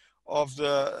the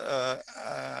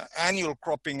annual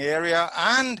cropping area,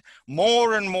 and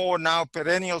more now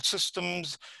perennial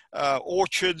systems,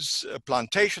 orchards,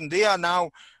 plantation. They are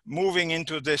now moving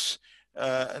into this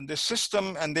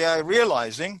system, and they are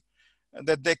realizing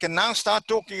that they can now start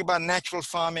talking about natural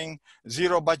farming,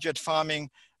 zero budget farming,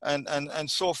 and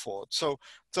so forth. So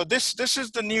this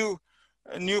is the new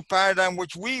paradigm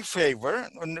which we favor,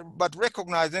 but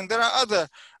recognizing there are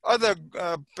other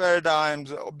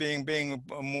paradigms being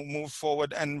moved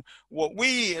forward. And what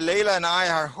Laila and I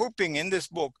are hoping in this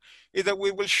book is that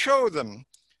we will show them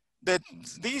that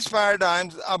these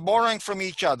paradigms are borrowing from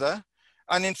each other,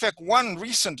 And in fact, one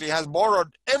recently has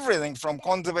borrowed everything from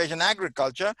conservation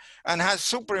agriculture and has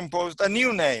superimposed a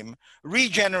new name,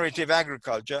 regenerative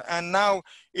agriculture, and now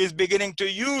is beginning to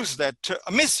use that,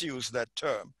 misuse that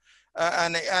term,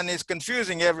 and is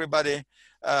confusing everybody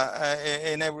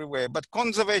in every way. But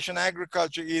conservation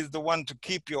agriculture is the one to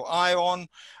keep your eye on,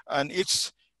 and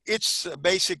its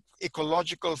basic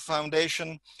ecological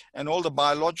foundation and all the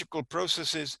biological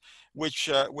processes which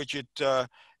it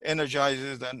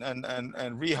energizes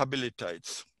and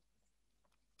rehabilitates.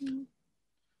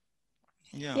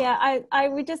 Yeah, I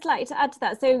would just like to add to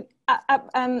that. So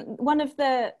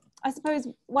I suppose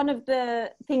one of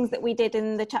the things that we did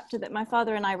in the chapter that my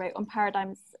father and I wrote on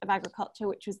paradigms of agriculture,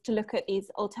 which was to look at these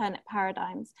alternate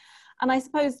paradigms, and I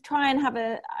suppose try and have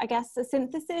a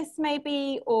synthesis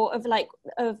maybe, or of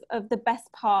the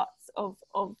best parts of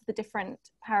the different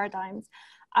paradigms.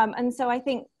 And so I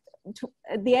think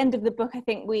at the end of the book, I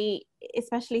think we,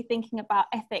 especially thinking about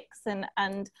ethics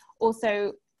and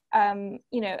also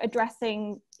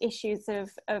addressing issues of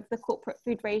the corporate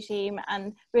food regime,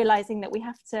 and realizing that we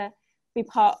have to be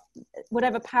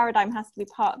whatever paradigm has to be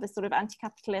part of a sort of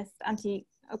anti-capitalist,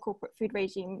 anti-corporate food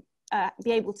regime,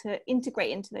 be able to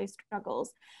integrate into those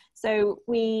struggles. So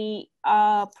we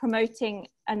are promoting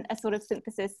a sort of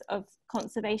synthesis of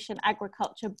conservation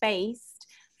agriculture based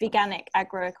veganic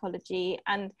agroecology,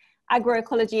 and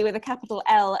agroecology with a capital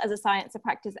L as a science, a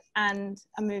practice, and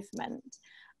a movement.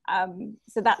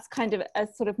 So that's kind of a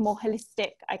sort of more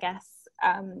holistic, I guess,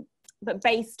 but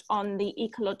based on the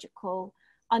ecological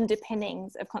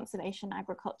underpinnings of conservation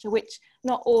agriculture, which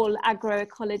not all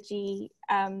agroecology,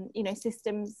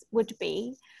 systems would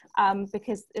be,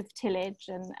 because of tillage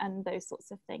and those sorts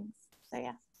of things. So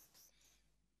yeah.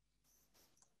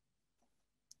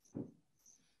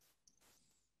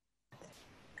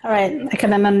 All right, I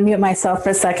can unmute myself for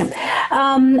a second.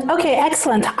 Okay,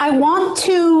 excellent. I want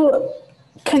to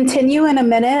continue in a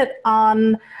minute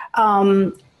on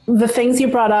the things you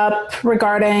brought up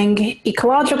regarding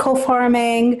ecological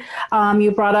farming.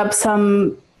 You brought up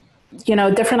some,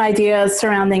 different ideas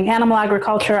surrounding animal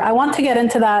agriculture. I want to get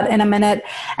into that in a minute.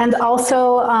 And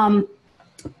also,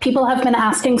 people have been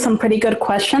asking some pretty good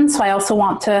questions, so I also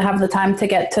want to have the time to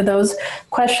get to those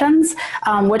questions,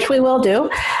 which we will do.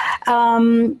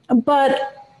 But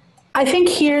I think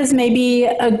here's maybe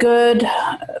a good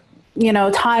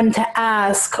time to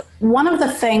ask. One of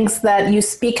the things that you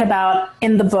speak about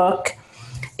in the book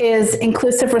is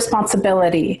inclusive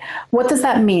responsibility. What does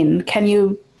that mean? Can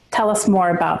you tell us more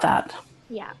about that?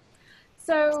 Yeah.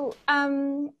 So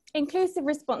inclusive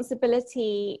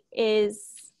responsibility is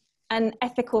an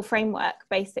ethical framework,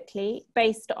 basically,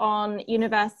 based on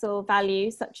universal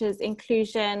values such as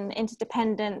inclusion,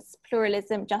 interdependence,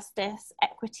 pluralism, justice,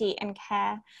 equity, and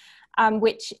care.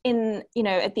 Which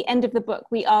at the end of the book,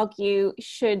 we argue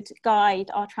should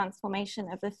guide our transformation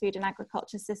of the food and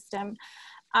agriculture system.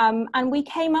 And we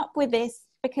came up with this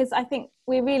because I think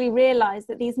we really realized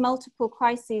that these multiple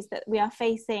crises that we are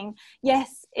facing,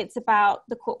 yes, it's about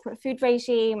the corporate food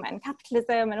regime and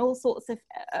capitalism and all sorts of,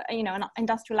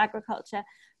 industrial agriculture,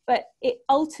 but it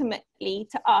ultimately,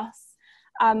 to us,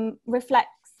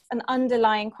 reflects an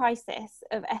underlying crisis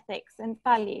of ethics and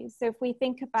values. So if we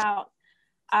think about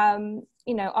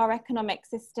our economic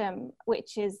system,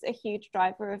 which is a huge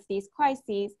driver of these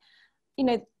crises,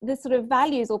 the sort of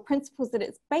values or principles that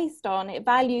it's based on, it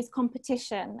values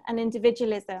competition and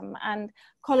individualism and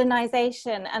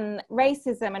colonization and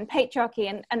racism and patriarchy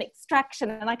and extraction.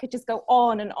 And I could just go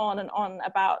on and on and on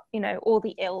about, all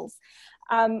the ills.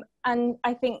 And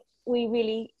I think we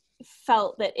really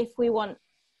felt that if we want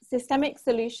systemic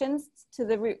solutions to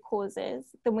the root causes,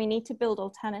 then we need to build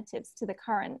alternatives to the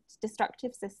current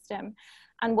destructive system.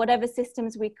 And whatever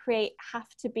systems we create have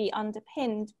to be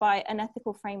underpinned by an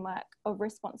ethical framework of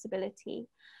responsibility,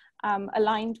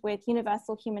 aligned with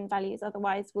universal human values.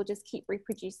 Otherwise, we'll just keep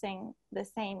reproducing the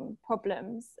same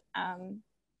problems.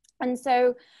 And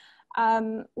so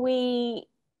we,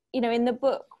 in the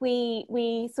book,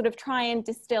 we sort of try and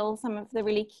distill some of the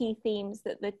really key themes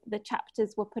that the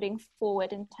chapters were putting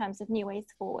forward in terms of new ways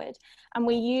forward. And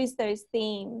we use those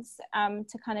themes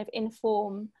to kind of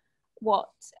inform what,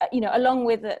 along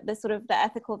with the sort of the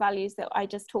ethical values that I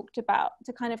just talked about,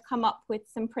 to kind of come up with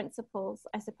some principles,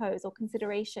 I suppose, or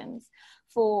considerations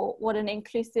for what an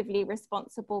inclusively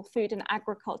responsible food and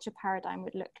agriculture paradigm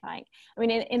would look like. I mean,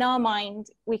 in our mind,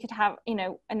 we could have,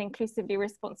 an inclusively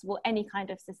responsible any kind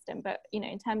of system, but,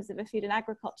 in terms of a food and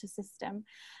agriculture system.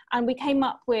 And we came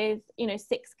up with,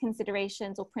 6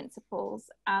 considerations or principles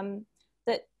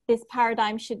that this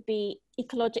paradigm should be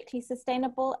ecologically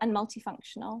sustainable and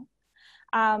multifunctional.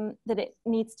 that it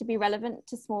needs to be relevant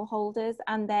to smallholders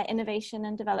and their innovation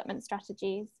and development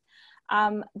strategies,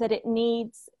 that it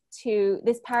needs to,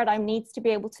 this paradigm needs to be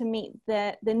able to meet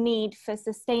the need for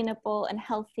sustainable and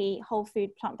healthy whole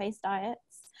food plant-based diets,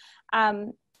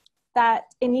 that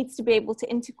it needs to be able to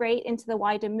integrate into the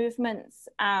wider movements,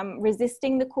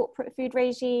 resisting the corporate food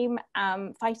regime,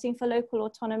 fighting for local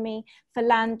autonomy, for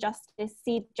land justice,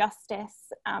 seed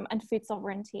justice, and food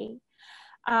sovereignty.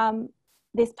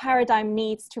 This paradigm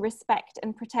needs to respect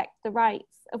and protect the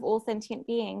rights of all sentient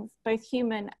beings, both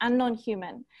human and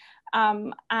non-human,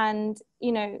 and,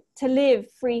 you know, to live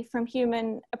free from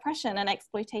human oppression and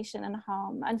exploitation and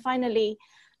harm. And finally,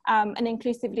 an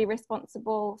inclusively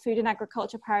responsible food and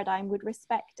agriculture paradigm would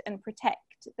respect and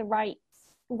protect the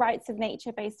rights of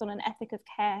nature based on an ethic of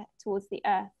care towards the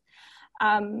earth.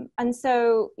 And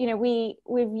so, you know,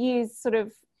 we've used sort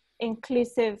of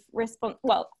inclusive response,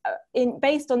 well,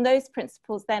 based on those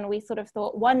principles, then we sort of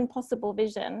thought one possible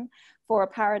vision for a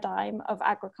paradigm of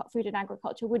food and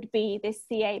agriculture would be this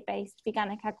CA-based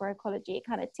veganic agroecology. It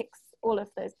kind of ticks all of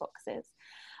those boxes.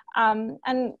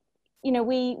 And you know,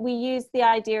 we use the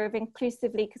idea of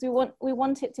inclusively because we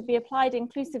want it to be applied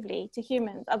inclusively to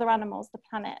humans, other animals, the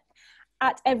planet,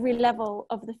 at every level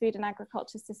of the food and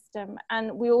agriculture system.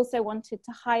 And we also wanted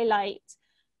to highlight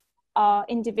our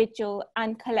individual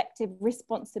and collective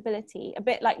responsibility, a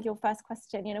bit like your first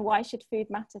question, you know, why should food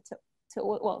matter to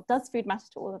all, well, does food matter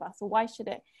to all of us, or why should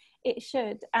it? It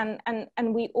should, and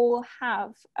we all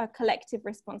have a collective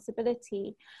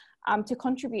responsibility to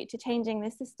contribute to changing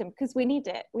this system, because we need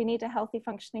it. We need a healthy,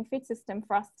 functioning food system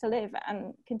for us to live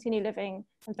and continue living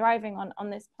and thriving on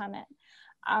this planet.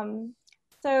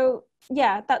 So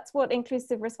yeah, that's what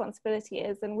inclusive responsibility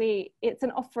is. And it's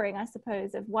an offering, I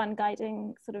suppose, of one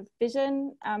guiding sort of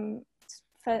vision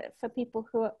for people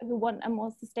who want a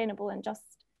more sustainable and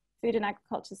just food and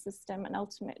agriculture system and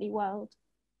ultimately world.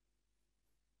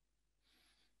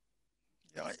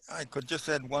 Yeah, I could just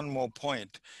add one more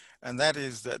point, and that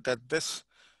is that this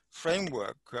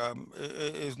framework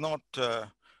is not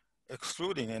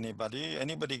excluding anybody.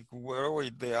 Anybody, wherever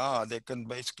they are, they can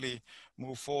basically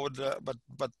move forward.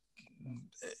 But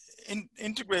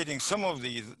integrating some of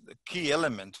these key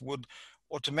elements would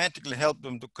automatically help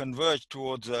them to converge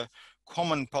towards a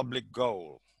common public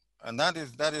goal. And that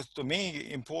is to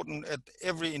me important at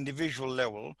every individual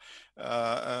level,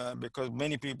 because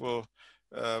many people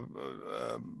are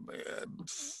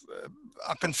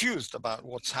confused about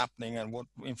what's happening and what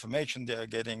information they are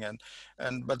getting, and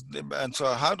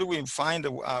so how do we find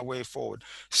our way forward?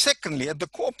 Secondly, at the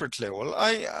corporate level,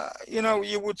 you know,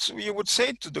 you would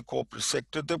say to the corporate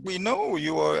sector that we know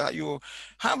you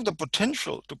have the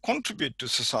potential to contribute to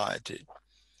society,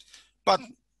 but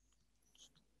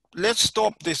let's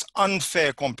stop this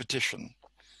unfair competition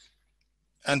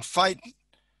and fight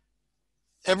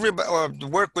everybody, or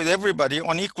work with everybody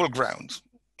on equal grounds.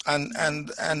 And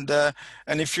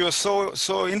if you're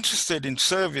so interested in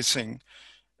servicing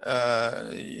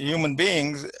human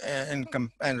beings and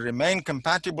remain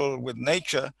compatible with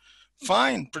nature,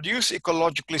 fine, produce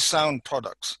ecologically sound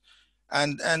products,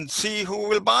 and see who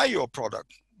will buy your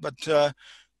product. But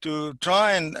to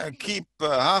try and keep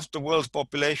half the world's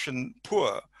population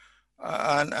poor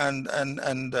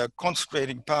and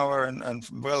concentrating power and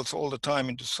wealth all the time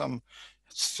into some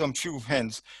few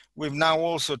hands, we've now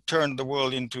also turned the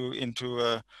world into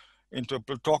a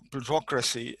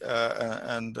plutocracy,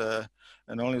 and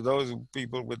only those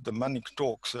people with the money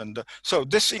talks. And so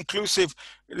this inclusive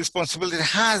responsibility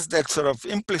has that sort of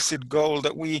implicit goal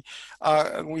that we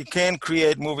can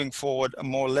create moving forward a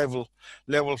more level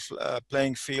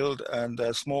playing field, and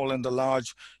the small and the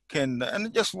large can.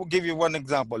 And just will give you one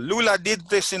example. Lula did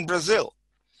this in Brazil.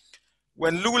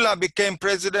 When Lula became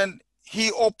president, he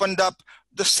opened up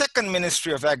the second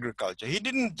Ministry of Agriculture. He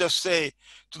didn't just say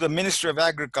to the Ministry of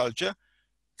Agriculture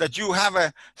that you have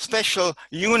a special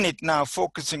unit now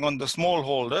focusing on the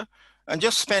smallholder and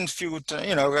just spend few,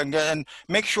 you know, and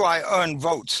make sure I earn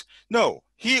votes. No,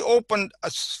 he opened a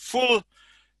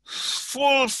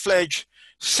full-fledged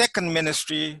second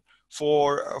ministry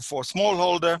for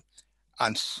smallholder,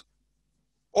 and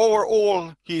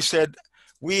overall, he said,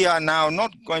 we are now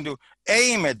not going to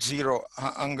aim at zero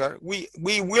hunger. We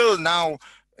will now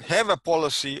have a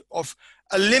policy of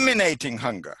eliminating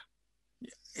hunger,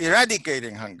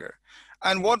 eradicating hunger.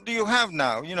 And what do you have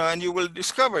now? You know, and you will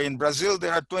discover in Brazil,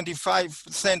 there are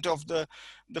 25% of the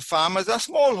farmers are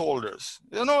smallholders.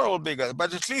 They're not all bigger,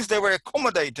 but at least they were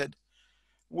accommodated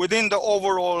within the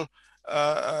overall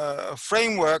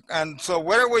framework. And so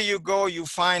wherever you go, you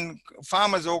find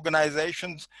farmers'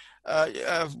 organizations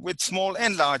with small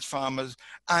and large farmers,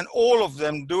 and all of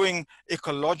them doing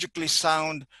ecologically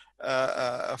sound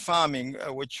farming,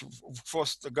 which of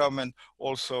course the government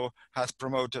also has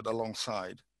promoted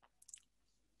alongside.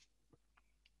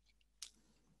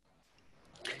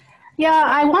 Yeah,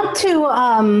 I want to,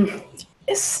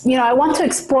 I want to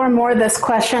explore more this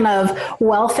question of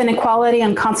wealth inequality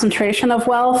and concentration of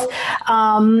wealth.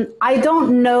 I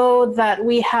don't know that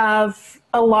we have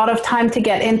a lot of time to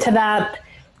get into that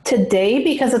today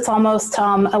because it's almost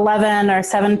 11 or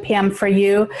 7 p.m. for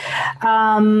you.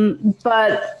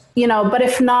 But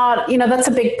if not, that's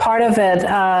a big part of it.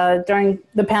 During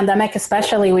the pandemic,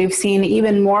 especially, we've seen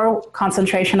even more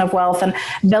concentration of wealth and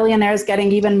billionaires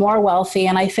getting even more wealthy.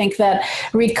 And I think that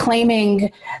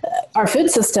reclaiming our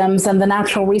food systems and the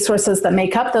natural resources that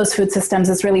make up those food systems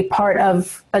is really part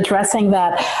of addressing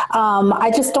that.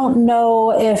 I just don't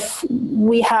know if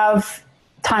we have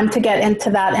time to get into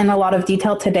that in a lot of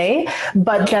detail today,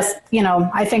 but just,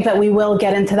 I think that we will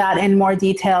get into that in more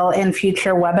detail in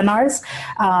future webinars.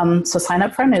 So sign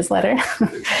up for our newsletter.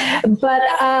 But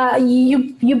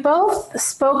you both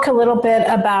spoke a little bit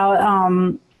about,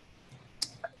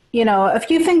 a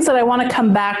few things that I want to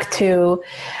come back to,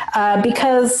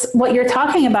 because what you're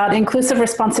talking about, inclusive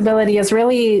responsibility, is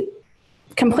really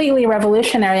completely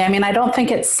revolutionary. I mean, I don't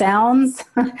think it sounds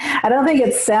like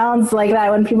that.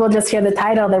 When people just hear the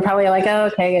title, they're probably like, oh,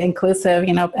 okay, inclusive,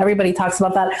 everybody talks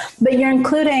about that. But you're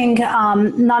including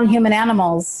non-human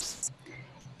animals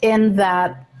in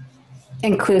that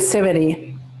inclusivity.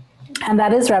 And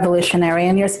that is revolutionary.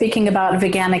 And you're speaking about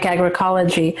veganic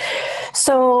agroecology.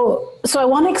 So I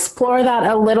want to explore that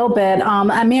a little bit.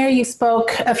 Amir, you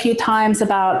spoke a few times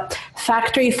about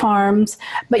factory farms,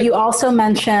 but you also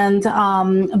mentioned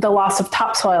the loss of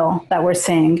topsoil that we're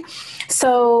seeing.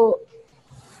 So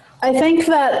I think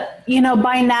that,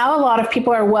 by now a lot of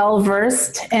people are well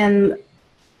versed in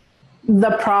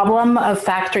the problem of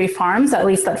factory farms, at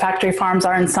least that factory farms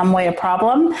are in some way a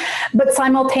problem. But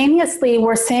simultaneously,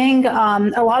 we're seeing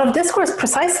a lot of discourse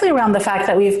precisely around the fact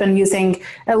that we've been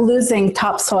losing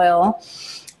topsoil.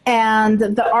 And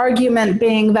the argument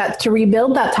being that to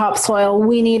rebuild that topsoil,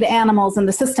 we need animals in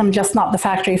the system, just not the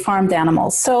factory farmed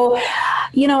animals. So,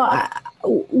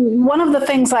 one of the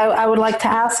things I would like to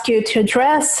ask you to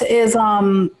address is,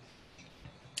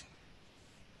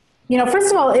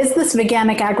 first of all, is this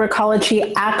veganic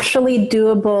agroecology actually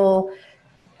doable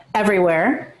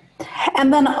everywhere?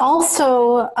 And then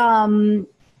also,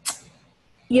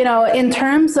 in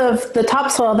terms of the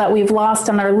topsoil that we've lost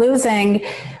and are losing,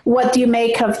 what do you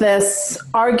make of this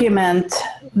argument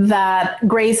that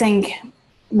grazing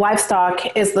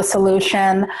livestock is the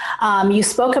solution? You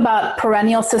spoke about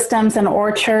perennial systems and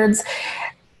orchards.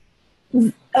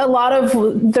 A lot of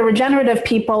the regenerative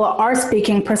people are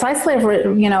speaking precisely of,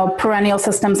 perennial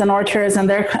systems and orchards, and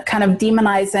they're kind of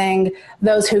demonizing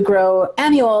those who grow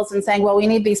annuals and saying, well, we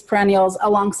need these perennials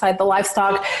alongside the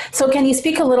livestock. So can you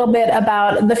speak a little bit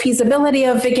about the feasibility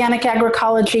of veganic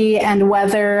agroecology and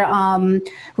whether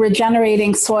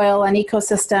regenerating soil and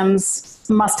ecosystems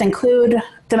must include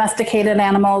domesticated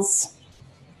animals?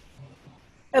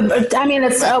 I mean,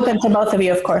 it's open to both of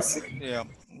you, of course.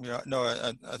 Yeah, no,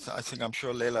 I think I'm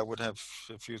sure Laila would have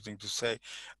a few things to say.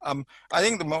 I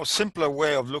think the most simpler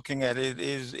way of looking at it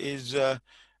is that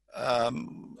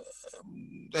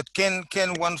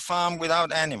can one farm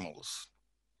without animals?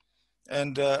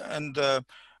 And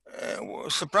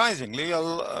surprisingly,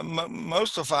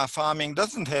 most of our farming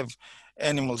doesn't have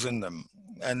animals in them,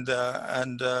 and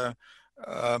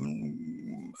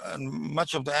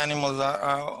much of the animals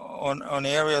are on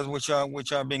areas which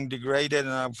are being degraded,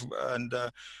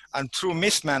 and through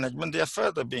mismanagement they are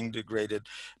further being degraded.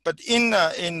 But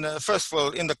first of all,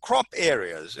 in the crop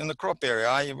area,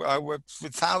 I work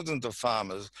with thousands of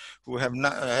farmers who have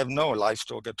no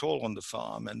livestock at all on the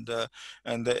farm,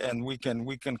 and we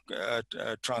can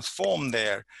transform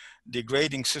their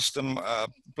degrading system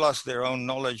plus their own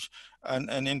knowledge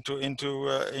and into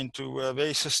a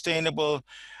very sustainable,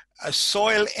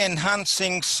 soil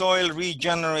enhancing, soil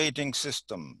regenerating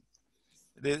system.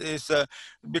 It is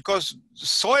because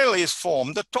soil is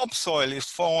formed, the topsoil is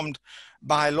formed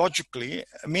biologically,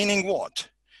 meaning what?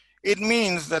 It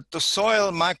means that the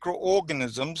soil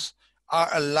microorganisms are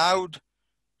allowed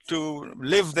to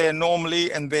live there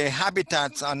normally and their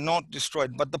habitats are not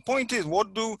destroyed. But the point is,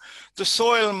 what do the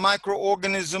soil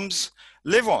microorganisms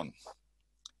live on?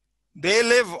 They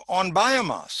live on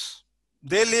biomass.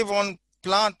 They live on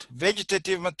plant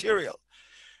vegetative material.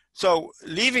 So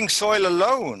leaving soil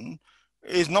alone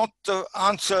is not the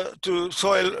answer to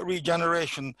soil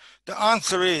regeneration. The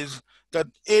answer is that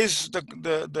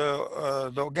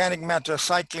the organic matter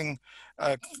cycling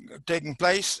taking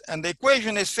place, and the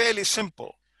equation is fairly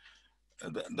simple.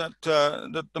 That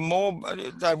the more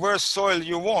diverse soil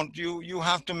you want, you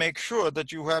have to make sure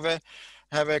that you have a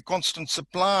constant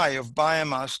supply of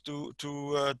biomass to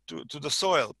the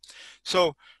soil.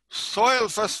 So soil,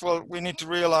 first of all, we need to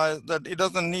realize that it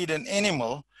doesn't need an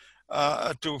animal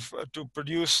to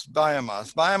produce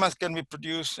biomass. Biomass can be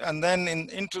produced, and then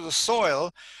into the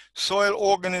soil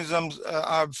organisms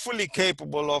are fully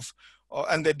capable of,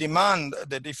 and they demand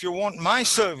that if you want my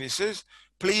services,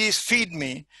 please feed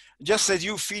me, just as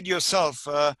you feed yourself.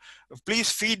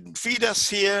 Please feed us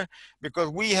here, because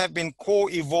we have been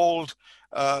co-evolved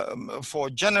for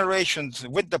generations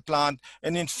with the plant,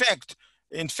 and in fact,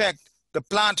 the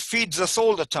plant feeds us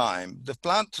all the time. The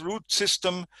plant root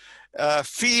system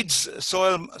feeds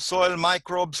soil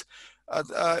microbes.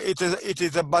 It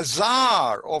is a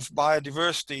bazaar of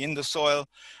biodiversity in the soil,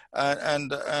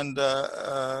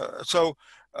 so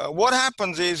what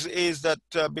happens is that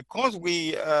because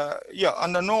we,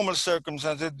 under normal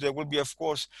circumstances, there will be, of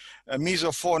course,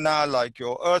 mesofauna like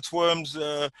your earthworms.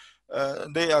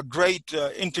 They are great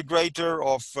integrator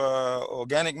of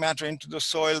organic matter into the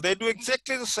soil. They do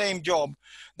exactly the same job.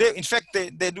 In fact, they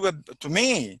do, to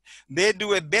me, they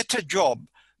do a better job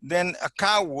than a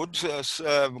cow would,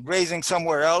 grazing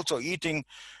somewhere else or eating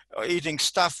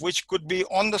stuff which could be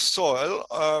on the soil,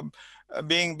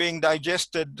 being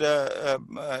digested by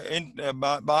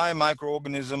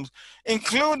microorganisms,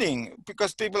 including,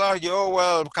 because people argue, oh,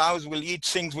 well, cows will eat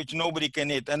things which nobody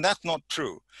can eat, and that's not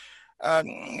true.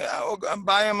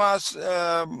 Biomass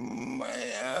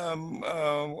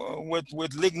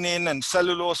with lignin and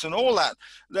cellulose and all that,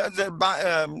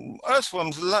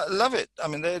 earthworms love it. I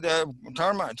mean, the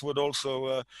termites would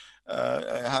also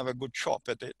have a good chop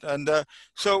at it. And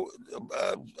so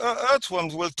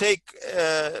earthworms will take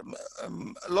a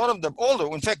lot of them,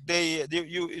 although in fact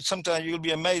sometimes you'll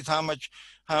be amazed how much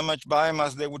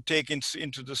biomass they would take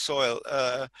into the soil.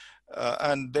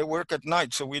 And they work at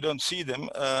night, so we don't see them.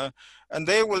 And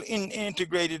they will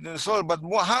integrate it in the soil. But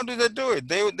how do they do it?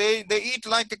 They eat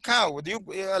like a cow,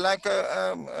 like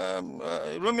a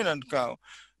ruminant cow.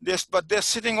 But they're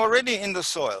sitting already in the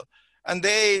soil, and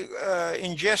they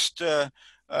ingest the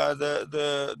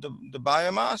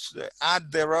biomass. They add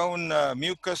their own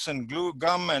mucus and glue,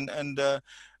 gum, and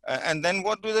then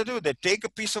what do? They take a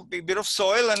bit of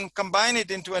soil and combine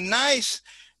it into a nice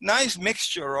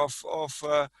mixture of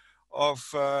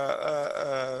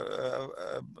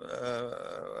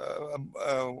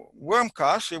worm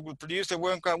cast. It will produce a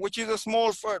worm cast, which is a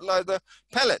small fertilizer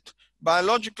pellet,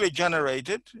 biologically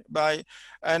generated by,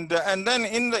 and then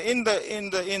in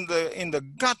the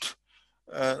gut,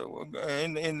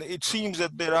 it seems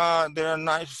that there are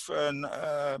nice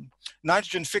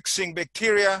nitrogen fixing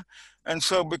bacteria, and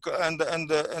so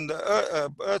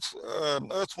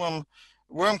earthworm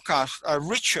worm casts are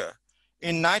richer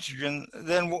in nitrogen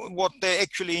than what they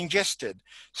actually ingested.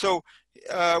 So,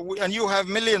 and you have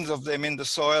millions of them in the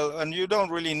soil, and you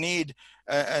don't really need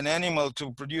an animal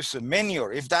to produce a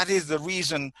manure, if that is the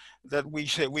reason that we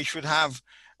should have.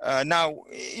 Now,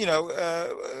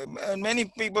 and many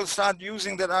people start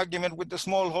using that argument with the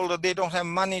smallholder. They don't have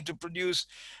money to produce,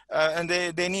 and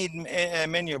they need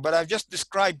manure. But I've just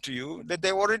described to you that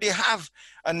they already have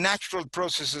a natural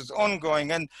processes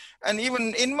ongoing, and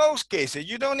even in most cases,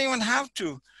 you don't even have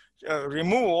to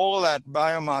remove all that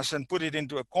biomass and put it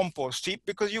into a compost heap,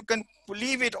 because you can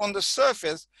leave it on the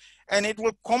surface, and it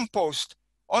will compost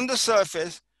on the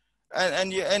surface.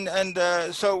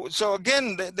 So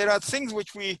again, there are things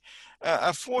which we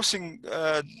are forcing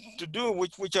to do,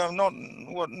 which are not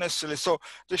what necessarily. So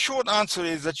the short answer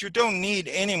is that you don't need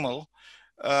animal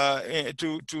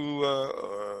to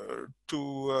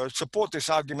support this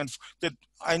argument that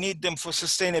I need them for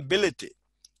sustainability.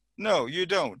 No, you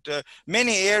don't.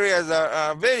 Many areas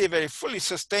are very, very fully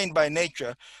sustained by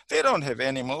nature. They don't have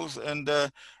animals, and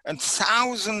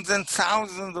thousands and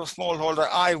thousands of smallholder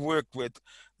I work with,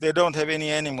 they don't have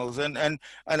any animals, and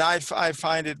I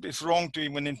find it's wrong to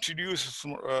even introduce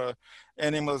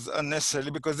animals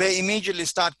unnecessarily, because they immediately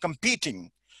start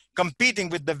competing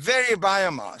with the very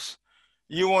biomass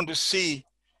you want to see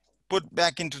put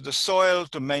back into the soil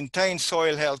to maintain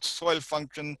soil health, soil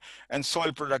function, and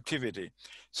soil productivity.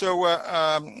 So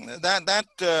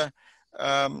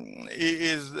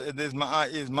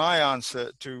is my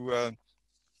answer to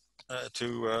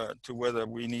whether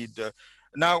we need.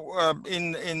 Now,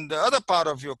 in the other part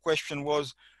of your question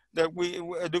was that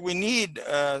do we need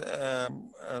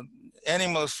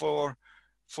animals for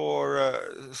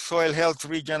soil health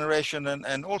regeneration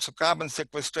and also carbon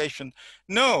sequestration.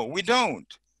 No, we don't.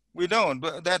 We don't.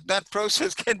 But that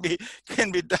process can be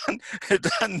done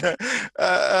and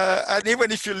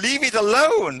even if you leave it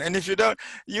alone, and if you don't,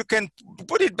 you can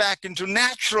put it back into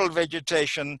natural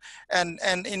vegetation and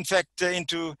in fact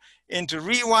into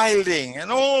rewilding,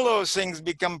 and all those things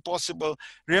become possible.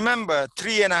 Remember,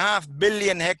 3.5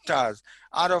 billion hectares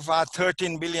out of our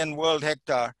 13 billion world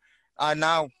hectare are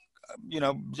now,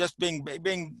 just being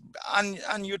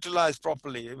unutilized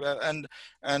properly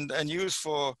and used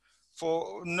for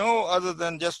no other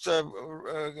than just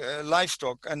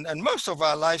livestock, and most of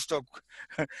our livestock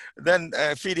then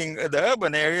feeding the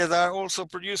urban areas are also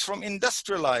produced from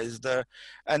industrialized,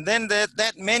 and then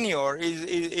that manure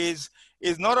is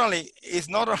not only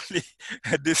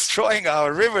destroying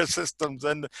our river systems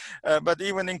but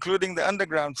even including the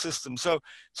underground system. So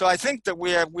I think that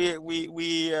we are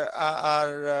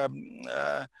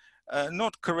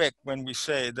not correct when we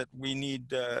say that we need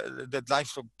that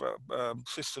livestock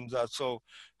systems are so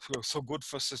good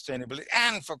for sustainability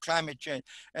and for climate change.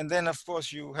 And then of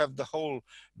course you have the whole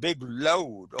big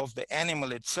load of the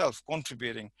animal itself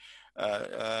contributing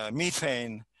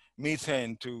methane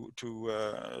to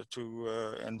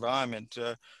environment,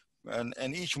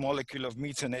 and each molecule of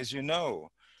methane, as you know,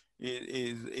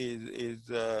 is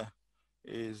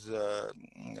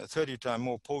 30 times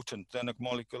more potent than a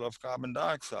molecule of carbon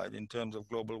dioxide in terms of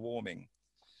global warming.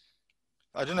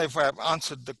 I don't know if I have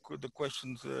answered the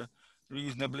questions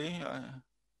reasonably.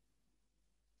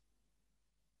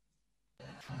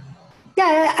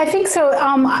 Yeah, I think so.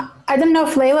 I didn't know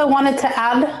if Laila wanted to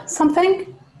add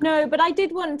something. No, but I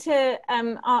did want to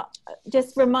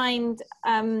just remind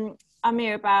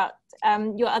Amir about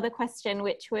your other question,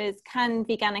 which was, can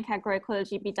veganic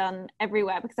agroecology be done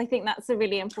everywhere? Because I think that's a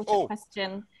really important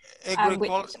question, which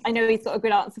I know he's got a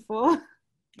good answer for.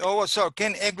 Oh, so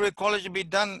can agroecology be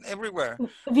done everywhere?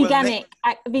 Veganic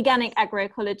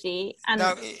agroecology. And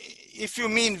now, if you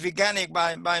mean veganic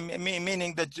by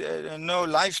meaning that no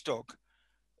livestock,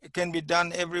 it can be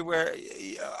done everywhere.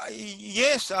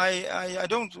 Yes, I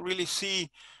don't really see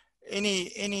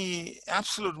any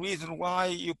absolute reason why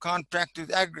you can't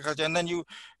practice agriculture. And then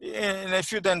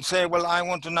if you then say, well, I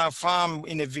want to now farm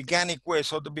in a veganic way,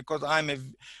 so that because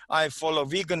I follow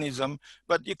veganism,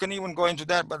 but you can even go into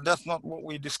that, but that's not what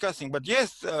we're discussing. But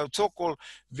yes, so-called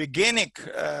veganic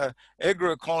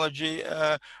agroecology.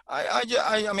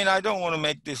 I mean, I don't want to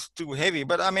make this too heavy,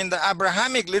 but I mean, the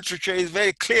Abrahamic literature is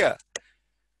very clear.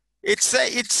 It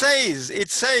says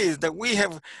that we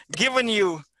have given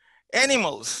you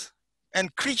animals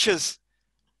and creatures,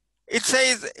 it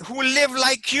says, who live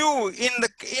like you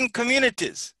in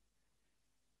communities,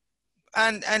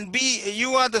 and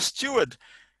you are the steward,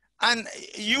 and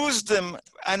use them,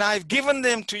 and I've given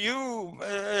them to you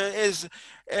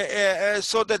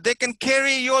so that they can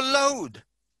carry your load.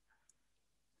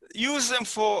 Use them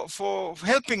for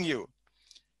helping you.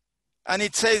 And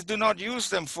it says, do not use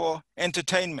them for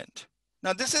entertainment.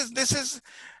 Now this is the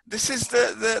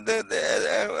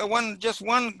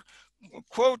one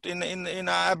quote in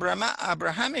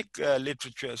Abrahamic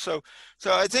literature. So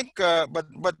I think, but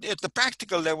at the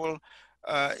practical level,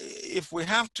 if we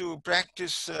have to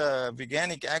practice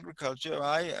veganic agriculture,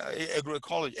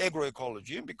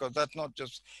 agroecology, because that's not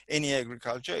just any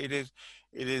agriculture. It is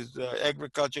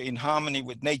agriculture in harmony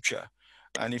with nature.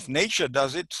 And if nature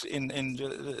does it in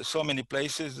so many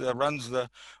places, runs the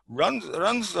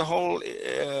whole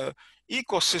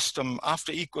ecosystem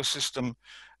after ecosystem,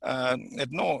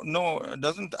 it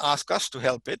doesn't ask us to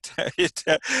help it.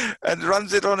 And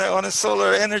runs it on a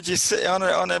solar energy,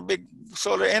 on a big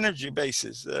solar energy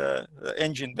basis,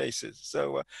 engine basis.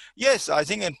 So yes, I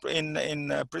think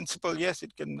in principle, yes,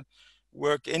 it can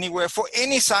work anywhere for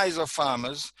any size of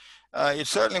farmers. It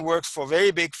certainly works for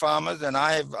very big farmers, and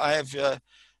I have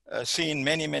seen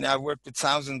many. I've worked with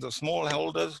thousands of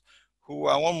smallholders who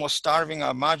are almost starving,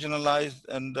 are marginalized,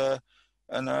 and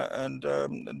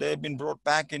they've been brought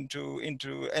back into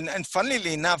and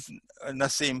funnily enough,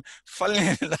 Nassim,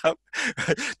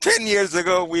 10 years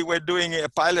ago we were doing a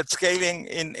pilot scaling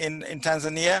in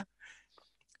Tanzania.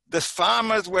 The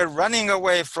farmers were running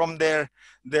away from their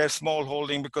small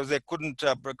holding because they couldn't,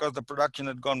 because the production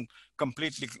had gone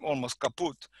completely almost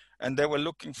kaput, and they were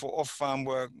looking for off-farm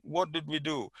work. What did we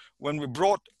do? When we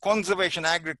brought conservation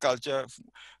agriculture,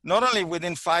 not only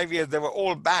within 5 years, they were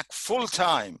all back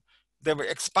full-time. They were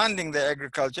expanding their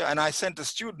agriculture, and I sent a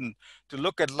student to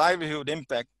look at livelihood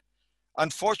impact.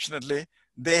 Unfortunately,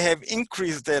 they have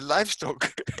increased their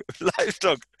livestock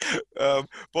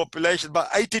population by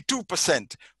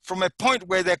 82%, from a point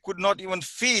where they could not even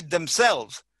feed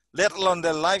themselves, let alone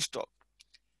their livestock.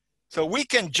 So we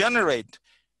can generate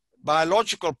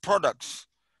biological products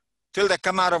till they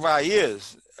come out of our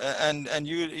ears. And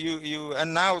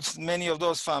now many of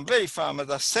those farmers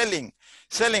are selling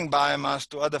biomass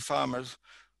to other farmers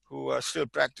who are still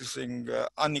practicing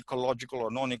unecological or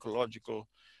non-ecological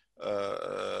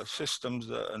systems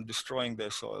and destroying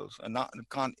their soils and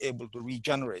can't able to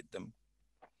regenerate them.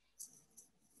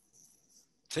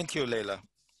 Thank you, Laila.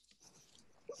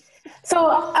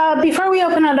 So before we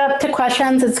open it up to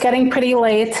questions, it's getting pretty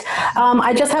late.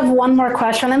 I just have one more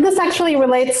question, and this actually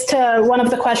relates to one of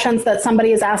the questions that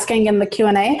somebody is asking in the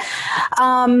Q&A.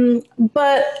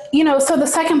 But, you know, so the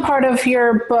second part of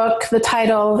your book, the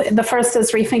title, the first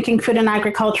is Rethinking Food and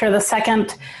Agriculture. The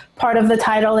second part of the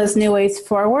title is New Ways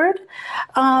Forward.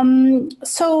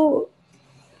 So,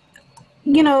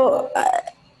 you know,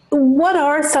 what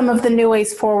are some of the new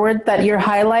ways forward that you're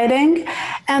highlighting?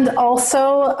 And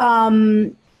also,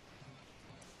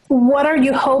 what are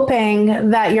you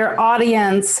hoping that your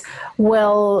audience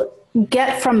will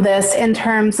get from this in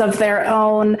terms of their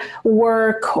own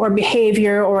work or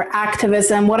behavior or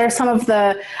activism? What are some of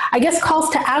the, I guess, calls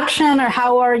to action, or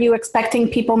how are you expecting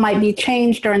people might be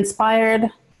changed or inspired?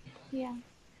 Yeah.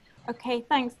 Okay,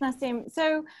 thanks, Nassim.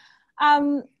 So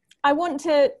I want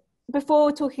to,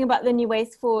 before talking about the new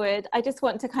ways forward, I just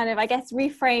want to kind of, I guess,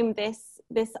 reframe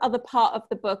this other part of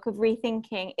the book of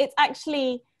rethinking. It's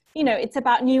actually, you know, it's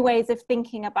about new ways of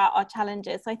thinking about our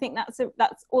challenges. So I think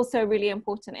that's also really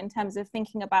important in terms of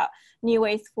thinking about new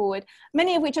ways forward,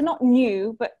 many of which are not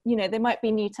new, but, you know, they might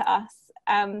be new to us.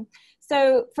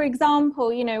 So, for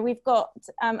example, you know, we've got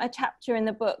a chapter in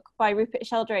the book by Rupert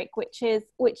Sheldrake, which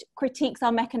critiques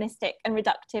our mechanistic and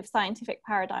reductive scientific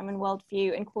paradigm and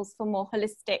worldview and calls for more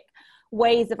holistic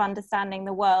ways of understanding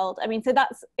the world. I mean, so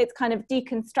it's kind of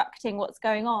deconstructing what's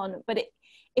going on, but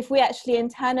if we actually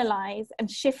internalize and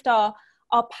shift our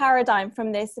paradigm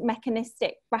from this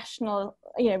mechanistic, rational,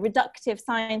 you know, reductive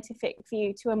scientific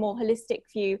view to a more holistic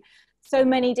view, so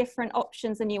many different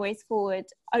options and new ways forward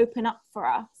open up for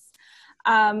us.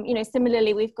 You know,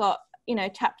 similarly, we've got, you know, a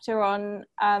chapter on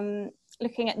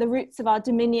looking at the roots of our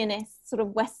dominionist sort of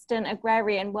Western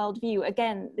agrarian worldview.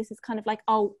 Again, this is kind of like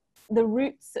the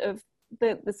roots of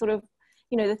the sort of,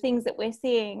 you know, the things that we're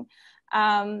seeing.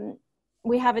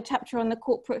 We have a chapter on the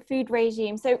corporate food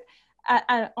regime. So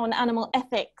on animal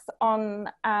ethics, on,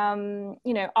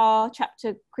 you know, our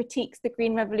chapter critiques the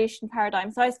green revolution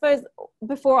paradigm. So I suppose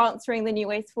before answering the new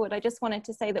ways forward, I just wanted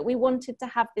to say that we wanted to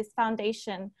have this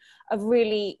foundation of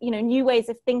really, you know, new ways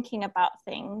of thinking about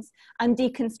things and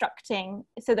deconstructing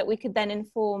so that we could then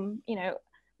inform, you know,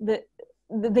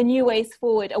 the new ways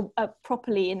forward are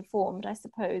properly informed, I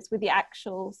suppose, with the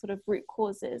actual sort of root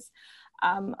causes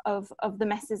of the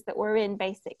messes that we're in,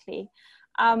 basically.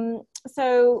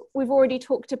 So we've already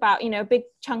talked about, you know, a big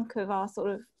chunk of our sort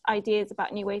of ideas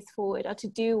about new ways forward are to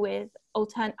do with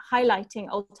highlighting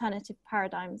alternative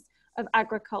paradigms of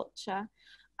agriculture.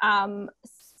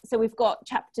 So we've got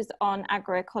chapters on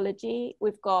agroecology.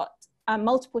 We've got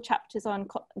multiple chapters on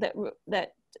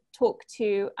that talk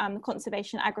to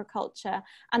conservation agriculture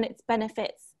and its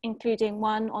benefits, including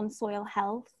one on soil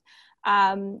health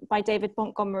by David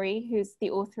Montgomery, who's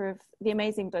the author of the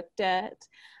amazing book Dirt,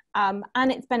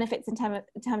 and its benefits in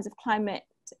terms of climate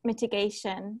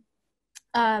mitigation.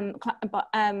 And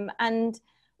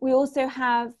we also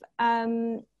have,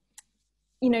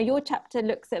 you know, your chapter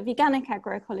looks at veganic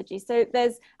agroecology. So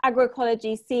there's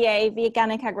agroecology, CA,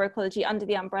 veganic agroecology under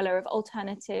the umbrella of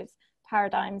alternative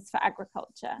paradigms for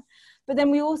agriculture. But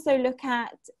then we also look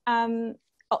at an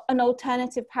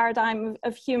alternative paradigm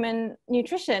of human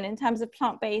nutrition in terms of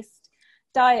plant-based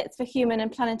diets for human and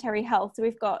planetary health. So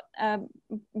we've got a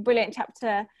brilliant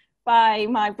chapter by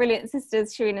my brilliant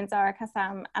sisters, Shireen and Zara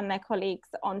Kassam, and their colleagues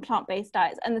on plant-based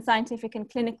diets and the scientific and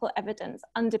clinical evidence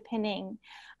underpinning,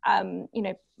 you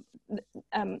know,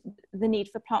 the need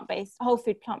for whole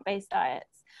food plant-based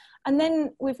diets. And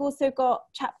then we've also got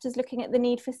chapters looking at the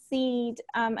need for seed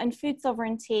and food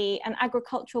sovereignty and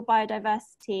agricultural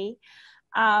biodiversity,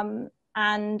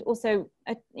 and also,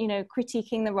 you know,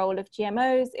 critiquing the role of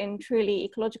GMOs in truly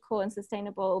ecological and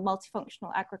sustainable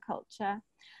multifunctional agriculture.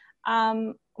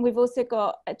 We've also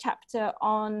got a chapter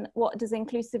on what does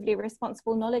inclusively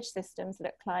responsible knowledge systems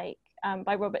look like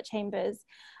by Robert Chambers.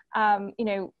 You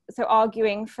know, so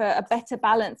arguing for a better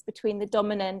balance between the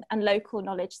dominant and local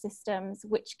knowledge systems,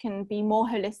 which can be more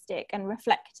holistic and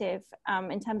reflective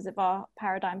in terms of our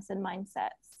paradigms and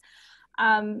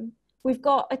mindsets. we've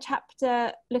got a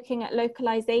chapter looking at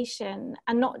localization,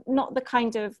 and not the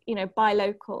kind of, you know, buy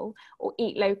local or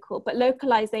eat local, but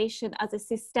localization as a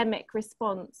systemic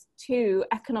response to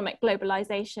economic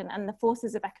globalization and the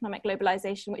forces of economic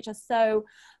globalization, which are so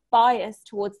biased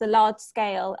towards the large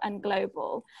scale and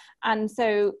global. And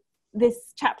so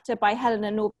this chapter by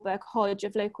Helena Norberg-Hodge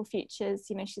of Local Futures,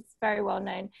 you know, she's very well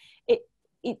known, it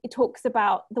talks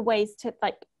about the ways to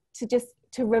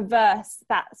to reverse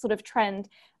that sort of trend.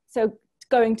 So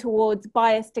going towards,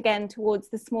 biased again towards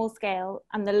the small scale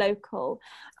and the local,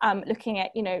 looking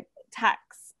at, you know,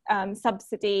 tax,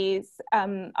 subsidies,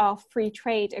 our free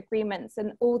trade agreements,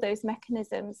 and all those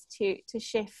mechanisms to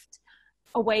shift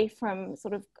away from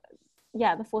sort of,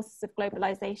 yeah, the forces of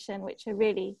globalization, which are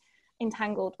really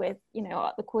entangled with, you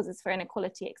know, the causes for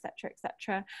inequality, etc.,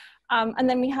 etc. And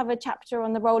then we have a chapter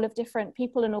on the role of different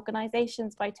people and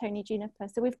organizations by Tony Juniper.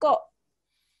 So we've got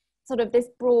sort of this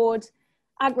broad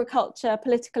agriculture,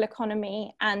 political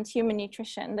economy, and human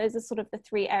nutrition. Those are sort of the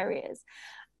three areas.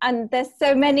 And there's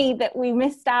so many that we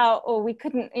missed out, or we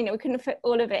couldn't, you know, we couldn't fit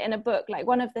all of it in a book. Like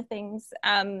one of the things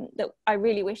that I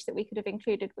really wish that we could have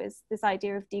included was this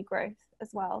idea of degrowth as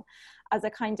well, as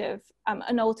a kind of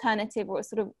an alternative, or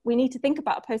sort of, we need to think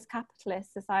about a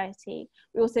post-capitalist society.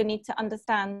 We also need to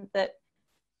understand that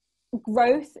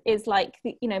growth is like,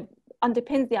 you know,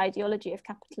 underpins the ideology of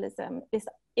capitalism, this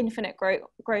infinite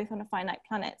growth on a finite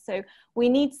planet. So we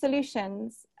need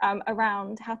solutions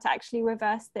around how to actually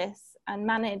reverse this and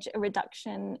manage a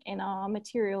reduction in our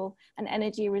material and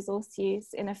energy resource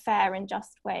use in a fair and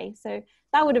just way. So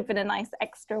that would have been a nice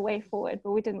extra way forward,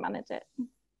 but we didn't manage it.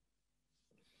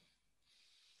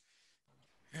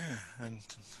 Yeah, and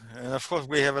of course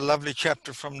we have a lovely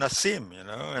chapter from Nassim, you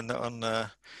know, and on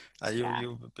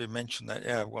you mentioned that,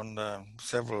 yeah, on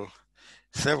several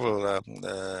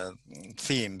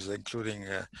themes, including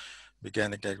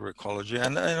organic agroecology,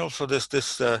 and also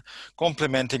this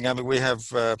complementing. I mean, we have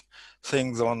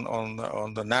things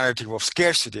on the narrative of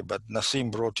scarcity, but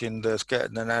Nassim brought in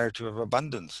the narrative of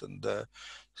abundance, and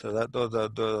so that those are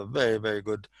the very, very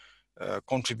good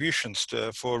contributions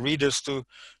for readers to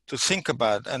think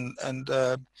about. And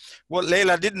what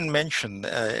Laila didn't mention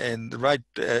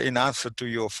in answer to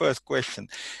your first question,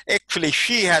 actually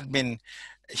she had been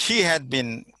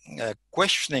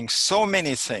questioning so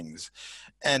many things,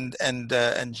 and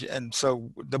so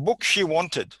the book she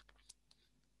wanted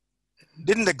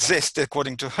didn't exist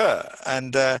according to her,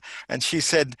 and she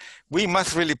said, we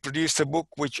must really produce a book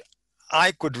which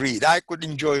I could read, I could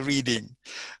enjoy reading,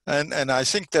 and I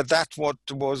think that what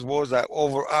was our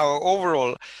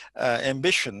overall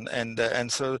ambition,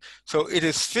 and so it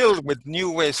is filled with new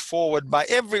ways forward by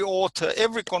every author.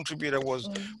 Every contributor was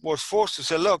forced to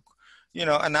say, look, you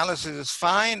know, analysis is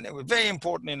fine, it was very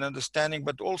important in understanding,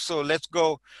 but also let's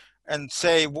go and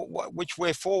say which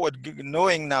way forward,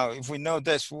 knowing now, if we know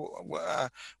this,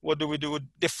 what do we do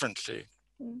differently?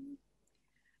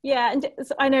 Yeah, and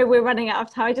I know we're running out of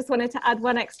time. I just wanted to add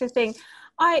one extra thing.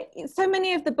 So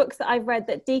many of the books that I've read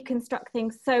that deconstruct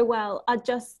things so well are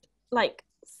just like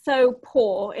so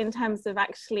poor in terms of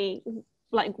actually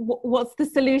like what's the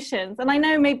solutions. And I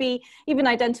know maybe even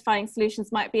identifying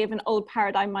solutions might be of an old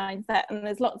paradigm mindset, and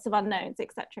there's lots of unknowns,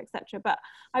 etc., etc. But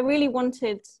I really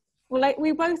wanted, well, like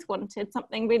we both wanted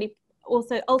something really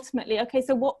also ultimately, okay,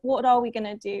 so what are we going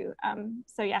to do?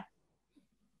 So yeah.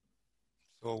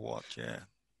 So what, yeah.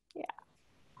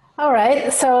 All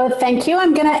right, so thank you.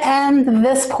 I'm going to end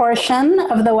this portion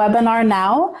of the webinar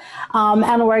now,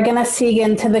 and we're going to see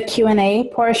into the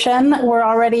Q&A portion. We're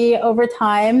already over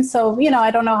time, so you know, I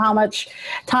don't know how much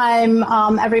time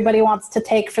everybody wants to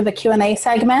take for the Q&A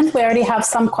segment. We already have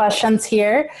some questions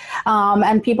here,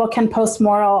 and people can post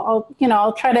more.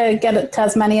 I'll try to get it to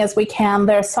as many as we can.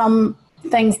 There's some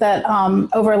things that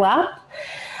overlap.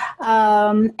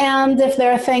 And if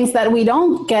there are things that we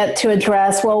don't get to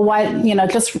address, well,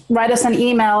 just write us an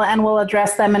email and we'll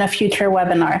address them in a future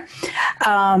webinar.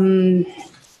 All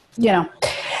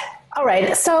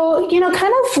right. So,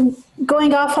 kind of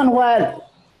going off on what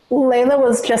Laila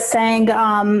was just saying,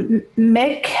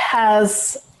 Mick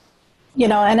has,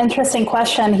 an interesting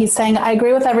question. He's saying, I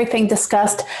agree with everything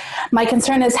discussed. My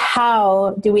concern is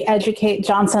how do we educate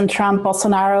Johnson, Trump,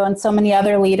 Bolsonaro, and so many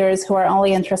other leaders who are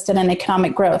only interested in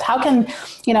economic growth? How can,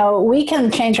 we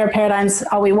can change our paradigms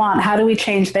all we want. How do we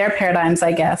change their paradigms,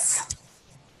 I guess?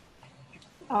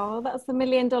 Oh, that's $1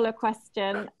 million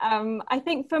question. I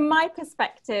think from my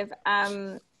perspective,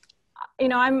 I'm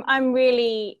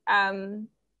really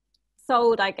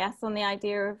sold, I guess, on the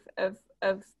idea of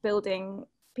building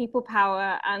people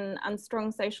power and strong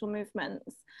social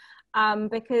movements,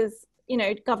 because you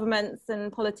know, governments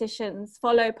and politicians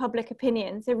follow public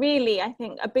opinion. So really, I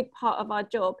think a big part of our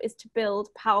job is to build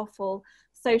powerful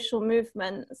social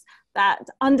movements that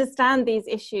understand these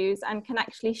issues and can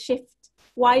actually shift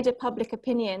wider public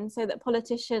opinion so that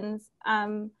politicians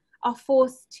are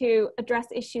forced to address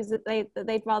issues that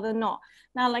they'd rather not.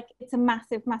 Now, like, it's a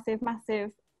massive, massive,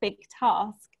 massive big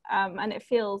task, and it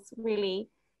feels really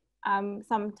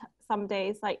some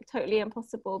days like totally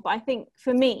impossible. But I think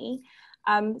for me,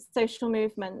 social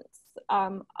movements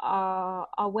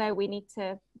are where we need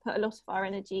to put a lot of our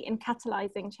energy in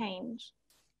catalyzing change.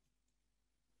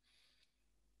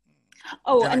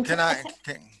 Oh,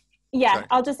 yeah, sorry.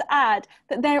 I'll just add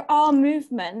that there are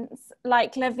movements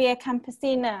like La Via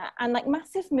Campesina and like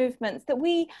massive movements that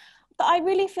I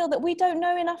really feel that we don't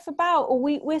know enough about, or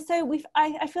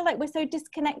I feel like we're so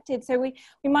disconnected. So we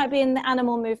might be in the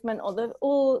animal movement or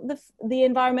the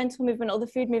environmental movement or the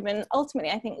food movement. And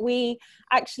ultimately, I think we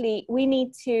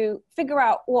need to figure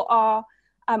out what are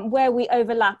where we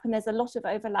overlap, and there's a lot of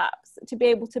overlaps, to be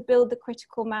able to build the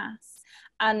critical mass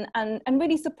and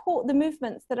really support the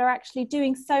movements that are actually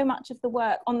doing so much of the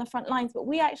work on the front lines, but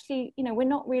we actually, you know,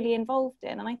 we're not really involved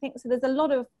in. And I think so there's a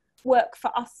lot of work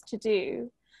for us to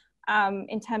do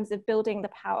in terms of building the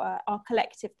power, our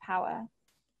collective power.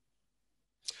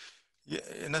 Yeah,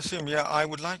 Nassim, yeah, I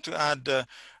would like to add,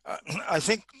 I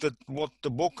think that what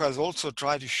the book has also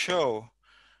tried to show,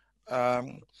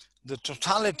 the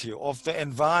totality of the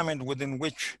environment within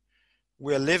which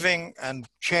we're living, and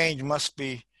change must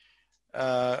be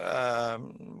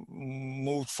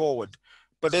moved forward.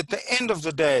 But at the end of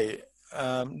the day,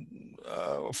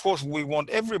 of course, we want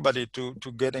everybody to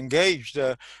get engaged,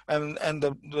 and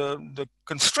the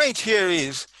constraint here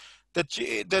is that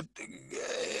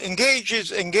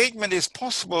engagement is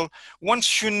possible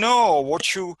once you know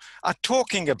what you are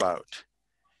talking about.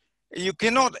 You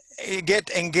cannot get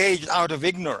engaged out of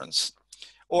ignorance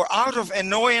or out of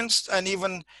annoyance and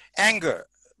even anger.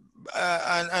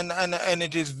 And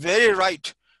it is very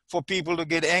right for people to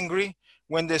get angry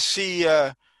when they see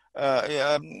a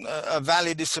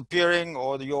valley disappearing,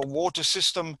 or your water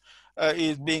system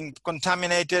is being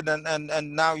contaminated,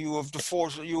 and now you have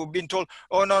been told,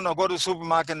 oh no, go to the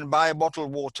supermarket and buy a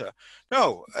bottled water.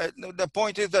 No, the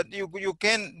point is that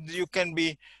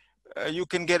you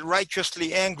can get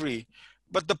righteously angry,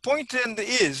 but the point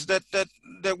is that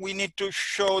we need to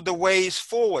show the ways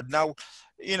forward. Now,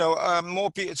 you know,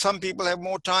 some people have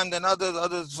more time than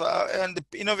others, and the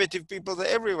innovative people are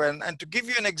everywhere. And to give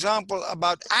you an example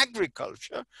about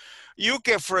agriculture,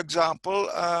 UK, for example,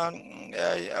 I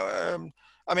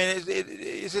mean,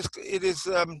 it is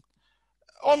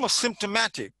almost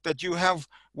symptomatic that you have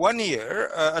 1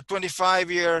 year, a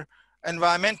 25-year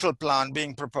environmental plan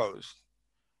being proposed.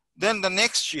 Then the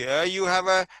next year you have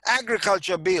an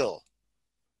agriculture bill.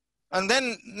 And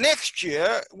then next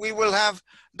year we will have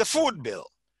the food bill.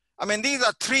 I mean, these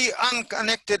are three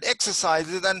unconnected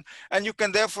exercises, and you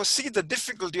can therefore see the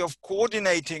difficulty of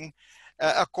coordinating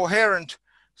a coherent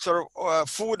sort of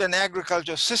food and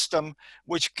agriculture system,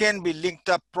 which can be linked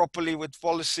up properly with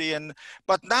policy.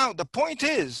 But now the point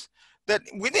is that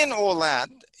within all that,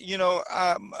 you know,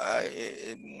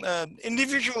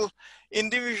 individual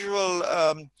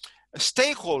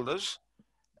stakeholders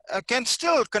can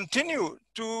still continue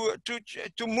to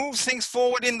move things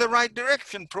forward in the right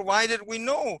direction, provided we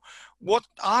know what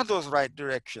are those right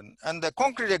directions. And the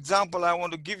concrete example I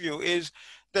want to give you is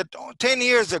that 10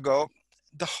 years ago,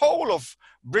 the whole of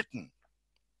Britain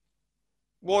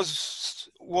was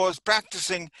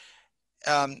practicing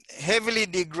heavily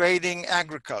degrading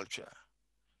agriculture.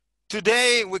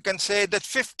 Today, we can say that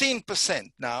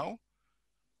 15% now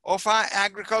of our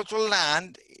agricultural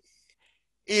land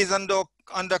is under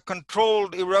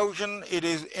controlled erosion. It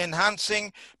is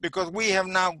enhancing because we have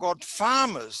now got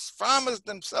farmers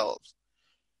themselves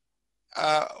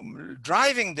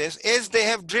driving this, as they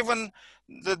have driven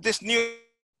this new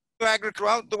agriculture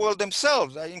throughout the world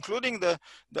themselves, including the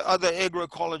other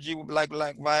agroecology like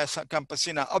via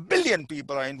Campesina. 1 billion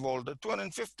people are involved.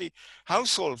 250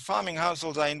 farming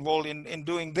households are involved in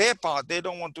doing their part. They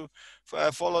don't want to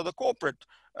follow the corporate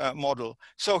model.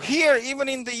 So here, even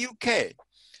in the UK,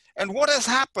 and what has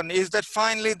happened is that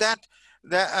finally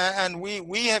and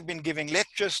we have been giving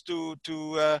lectures to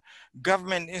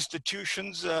government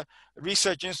institutions,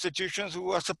 research institutions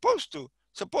who are supposed to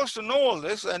know all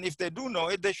this, and if they do know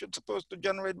it, they should supposed to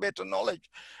generate better knowledge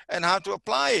and how to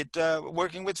apply it,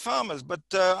 working with farmers. But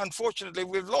unfortunately,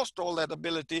 we've lost all that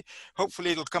ability.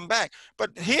 Hopefully it'll come back.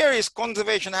 But here is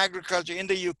conservation agriculture in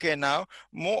the UK now,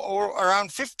 around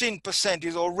 15%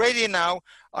 is already now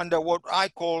under what I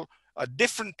call a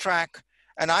different track,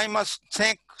 And I must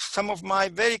thank some of my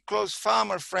very close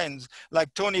farmer friends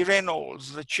like Tony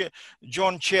Reynolds,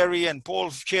 John Cherry and Paul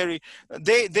Cherry.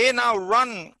 They now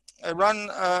run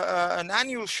an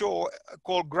annual show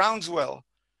called Groundswell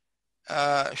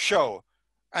show.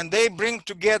 And they bring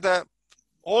together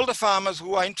all the farmers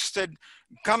who are interested.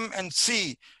 Come and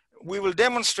see. We will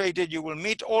demonstrate it. You will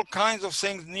meet all kinds of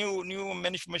things, new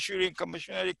machinery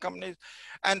companies.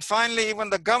 And finally, even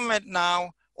the government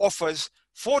now offers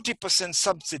 40%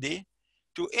 subsidy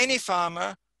to any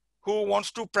farmer who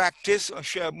wants to practice or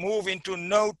move into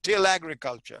no-till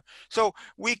agriculture. So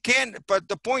we can, but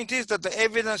the point is that the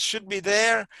evidence should be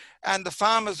there, and the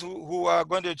farmers who are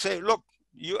going to say, look,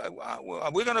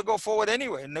 we're going to go forward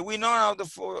anyway. And we know how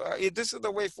this is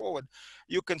the way forward.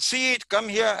 You can see it, come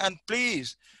here, and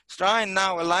please try and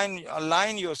now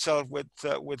align yourself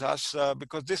with us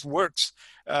because this works.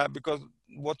 Because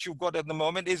what you've got at the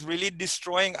moment is really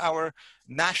destroying our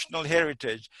national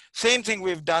heritage. Same thing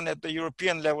we've done at the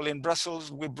European level in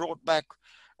Brussels. We brought back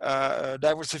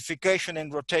diversification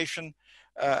and rotation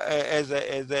as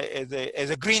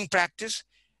a green practice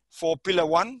for Pillar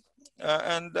 1.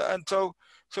 And so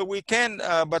we can,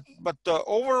 but the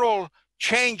overall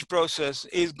change process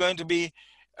is going to be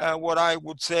what I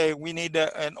would say we need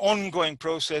an ongoing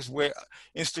process where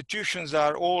institutions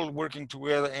are all working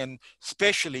together, and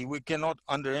especially we cannot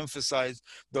underemphasize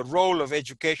the role of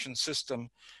education system,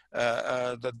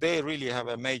 that they really have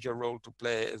a major role to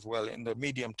play as well in the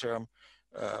medium term.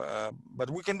 But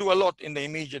we can do a lot in the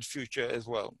immediate future as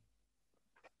well.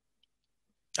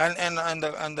 And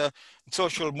the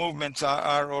social movements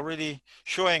are already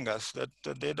showing us that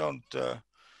they don't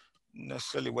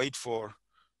necessarily wait for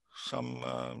some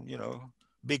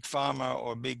big pharma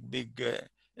or big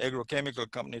agrochemical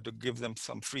company to give them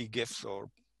some free gifts or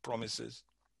promises.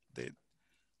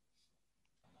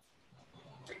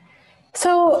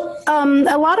 So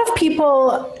a lot of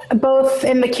people, both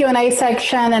in the Q&A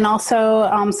section and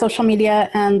also social media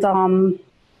and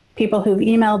people who've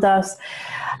emailed us,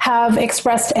 have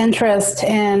expressed interest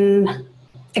in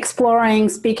exploring,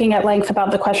 speaking at length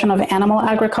about the question of animal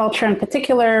agriculture, in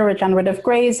particular, regenerative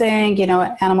grazing,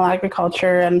 animal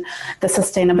agriculture and the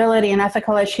sustainability and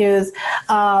ethical issues.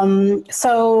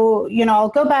 So, I'll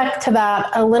go back to that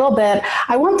a little bit.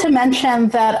 I want to mention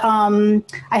that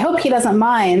I hope he doesn't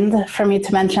mind for me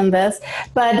to mention this,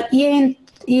 but Ian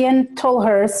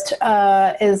Tolhurst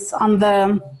is on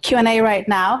the Q&A right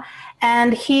now.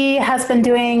 And he has been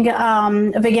doing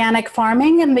veganic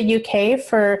farming in the UK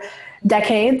for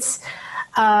decades.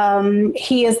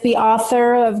 He is the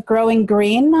author of Growing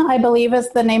Green, I believe is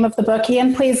the name of the book.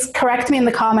 Ian, please correct me in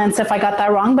the comments if I got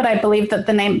that wrong, but I believe that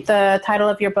the title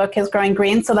of your book is Growing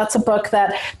Green. So that's a book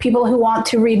that people who want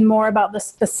to read more about the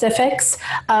specifics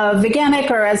of veganic,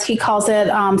 or as he calls it,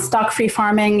 stock-free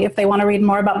farming, if they want to read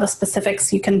more about the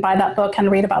specifics, you can buy that book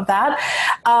and read about that.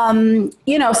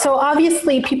 So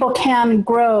obviously people can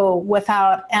grow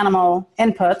without animal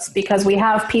inputs because we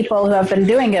have people who have been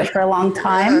doing it for a long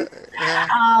time.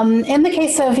 In the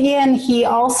case of Ian, he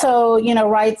also,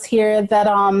 writes here that,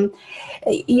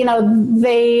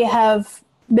 they have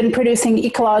been producing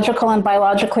ecological and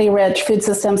biologically rich food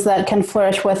systems that can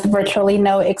flourish with virtually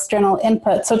no external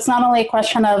input. So it's not only a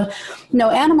question of no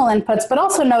animal inputs, but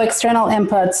also no external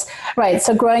inputs. Right,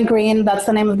 so Growing Green, that's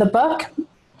the name of the book.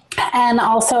 And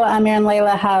also Amir and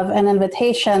Laila have an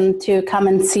invitation to come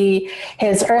and see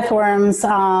his earthworms.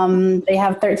 They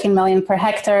have 13 million per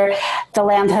hectare. The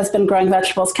land has been growing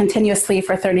vegetables continuously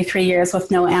for 33 years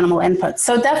with no animal input.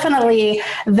 So definitely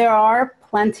there are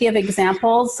plenty of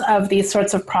examples of these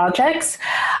sorts of projects.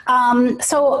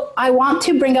 So I want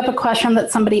to bring up a question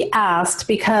that somebody asked,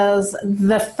 because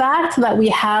the fact that we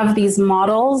have these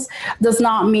models does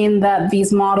not mean that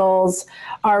these models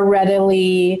are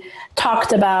readily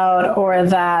talked about, or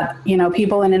that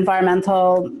people in the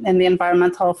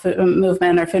environmental food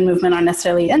movement or food movement are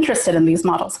necessarily interested in these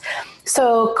models.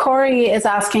 So Corey is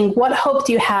asking, what hope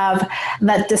do you have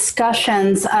that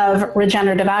discussions of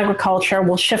regenerative agriculture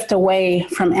will shift away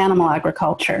from animal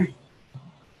agriculture?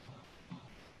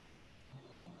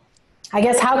 I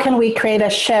guess, how can we create a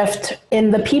shift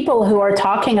in the people who are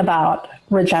talking about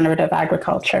regenerative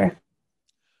agriculture?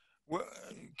 Well,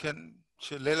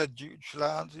 Laila, shall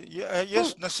I answer?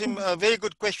 Yes, Nassim, a very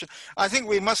good question. I think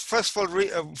we must first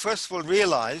of all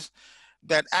realize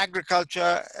that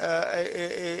agriculture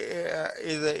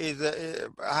is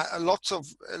lots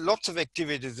of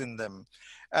activities in them,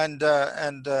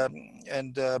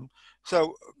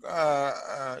 so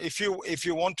if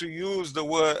you want to use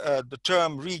the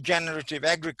term regenerative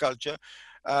agriculture,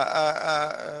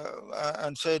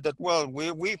 and say that, well,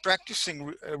 we're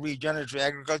practicing regenerative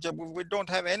agriculture, but we don't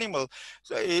have animals.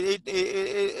 So to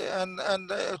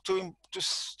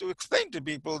explain to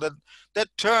people that that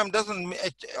term doesn't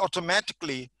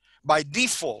automatically, by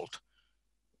default,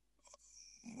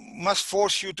 must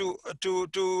force you to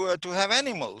have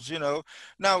animals, you know.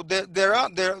 Now there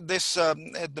at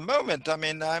the moment, I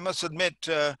mean, I must admit,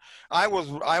 I was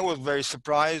very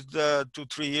surprised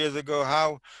 2-3 years ago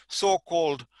how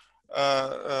so-called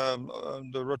the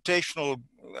rotational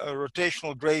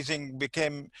grazing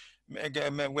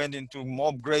went into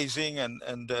mob grazing, and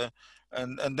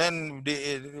then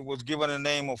it was given a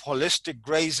name of holistic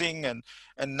grazing, and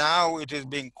now it is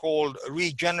being called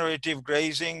regenerative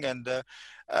grazing, and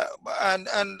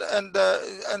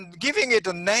giving it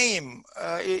a name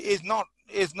is not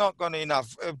going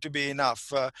to be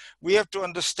enough. We have to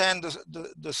understand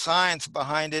the science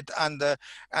behind it, and the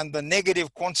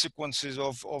negative consequences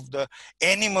of the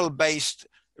animal-based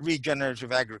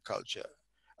regenerative agriculture.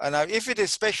 And if it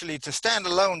is especially to stand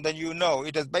alone, then you know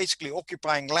it is basically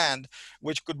occupying land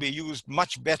which could be used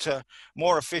much better,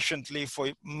 more efficiently,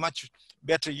 for much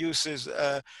better uses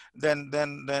than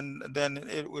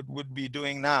it would be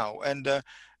doing now. And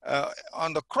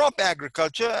on the crop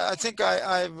agriculture, I think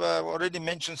I've already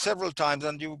mentioned several times,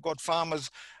 and you've got farmers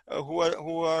who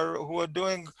are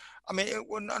doing, I mean,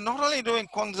 not only doing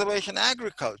conservation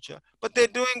agriculture, but they're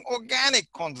doing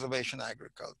organic conservation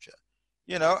agriculture.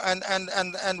 You know,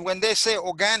 and when they say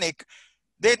organic,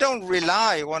 they don't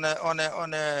rely on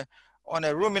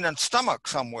a ruminant stomach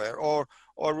somewhere, or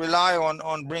rely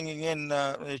on bringing in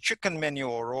chicken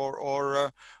manure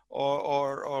or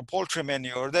poultry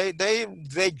manure. They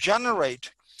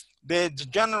generate the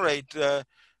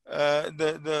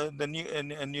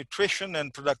nutrition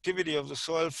and productivity of the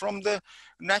soil from the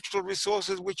natural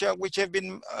resources which are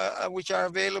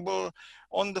available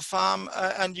on the farm,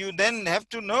 and you then have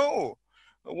to know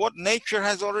what nature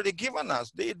has already given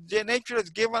us. The nature has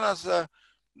given us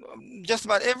just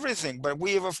about everything, but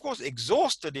we have, of course,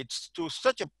 exhausted it to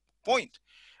such a point,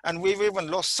 and we've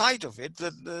even lost sight of it,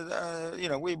 that you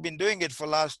know, we've been doing it for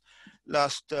last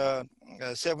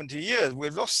 70 years.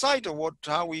 We've lost sight of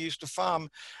how we used to farm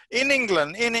in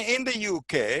England, in the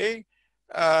UK.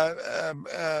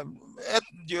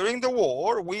 During the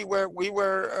war, we were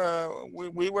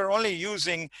only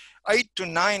using 8 to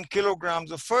 9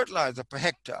 kilograms of fertilizer per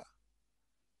hectare.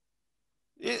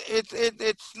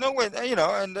 It's nowhere, you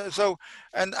know, and so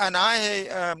I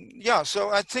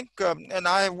think, and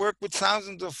I have worked with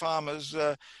thousands of farmers,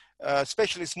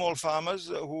 especially small farmers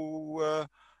who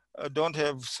don't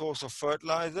have source of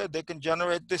fertilizer. They can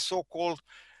generate this so-called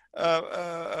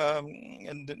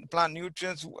and plant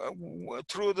nutrients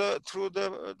through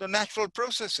the natural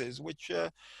processes, which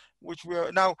we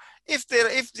are now. If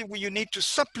you need to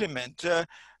supplement,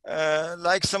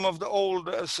 like some of the old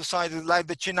societies, like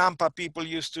the Chinampa people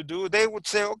used to do, they would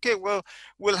say, okay, well,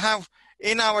 we'll have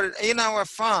in our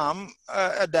farm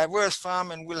a diverse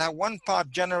farm, and we'll have one part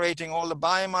generating all the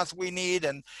biomass we need,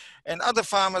 and other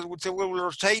farmers would say, well, we'll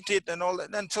rotate it and all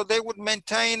that. And so they would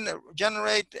maintain,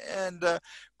 generate, and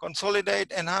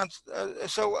consolidate, enhance.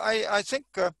 So I think,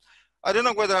 I don't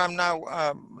know whether I'm now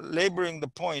laboring the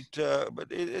point,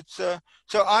 but it's so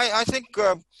I think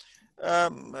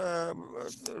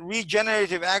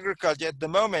regenerative agriculture at the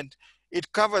moment,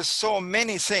 it covers so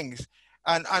many things,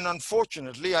 and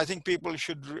unfortunately, I think people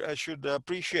should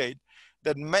appreciate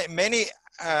that many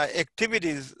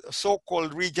activities,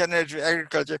 so-called regenerative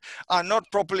agriculture, are not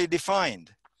properly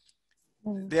defined.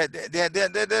 They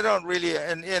don't really,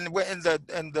 and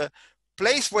the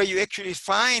place where you actually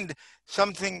find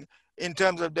something in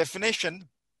terms of definition,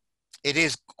 it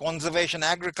is conservation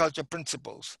agriculture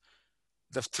principles.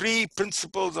 The 3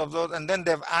 principles of those, and then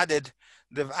they've added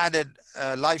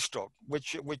livestock,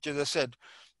 which, as I said,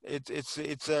 it's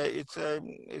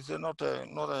not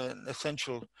an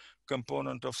essential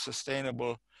component of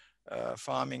sustainable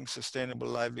farming, sustainable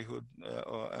livelihood,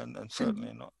 and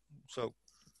certainly not. So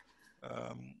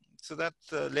so that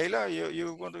Laila,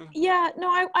 you want to? Yeah, no,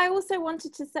 I also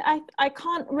wanted to say, I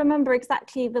can't remember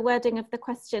exactly the wording of the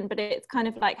question, but it's kind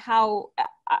of like how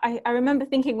I remember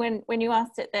thinking when you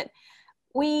asked it, that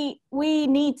we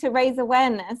need to raise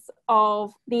awareness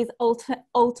of these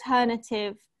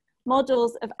alternative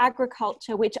models of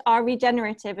agriculture which are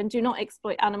regenerative and do not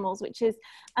exploit animals, which is,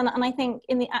 and I think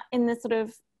in the sort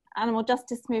of animal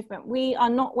justice movement, we are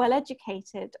not well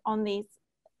educated on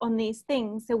these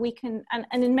things. So we can,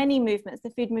 and in many movements,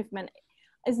 the food movement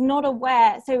is not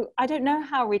aware. So I don't know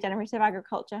how regenerative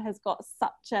agriculture has got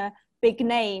such a big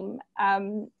name.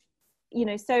 You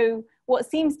know, so what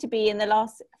seems to be in the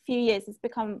last few years has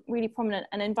become really prominent,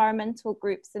 and environmental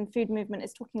groups and food movement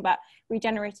is talking about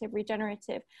regenerative.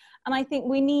 And I think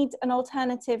we need an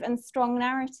alternative and strong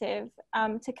narrative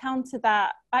to counter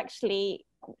that. Actually,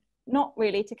 not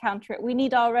really to counter it. We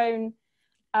need our own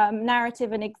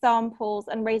narrative and examples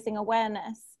and raising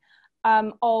awareness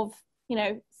of, you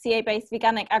know, CA-based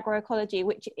veganic agroecology,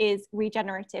 which is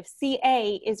regenerative.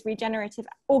 CA is regenerative.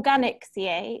 Organic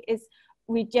CA is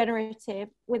regenerative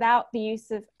without the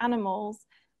use of animals.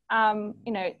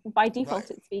 You know, by default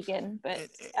it's vegan, but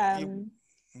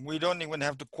we don't even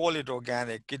have to call it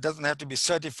organic. It doesn't have to be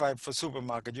certified for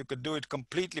supermarket. You could do it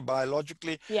completely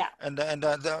biologically. Yeah. And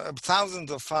there are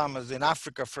thousands of farmers in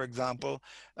Africa, for example,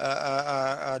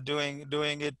 are doing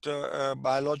it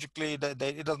biologically.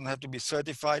 It doesn't have to be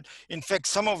certified. In fact,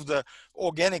 some of the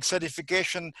organic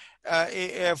certification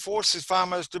forces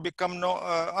farmers to become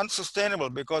unsustainable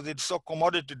because it's so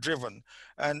commodity driven.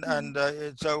 And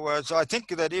so I think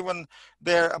that even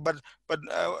there, but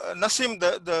Nassim,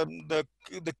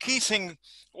 the key thing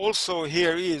also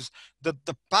here is that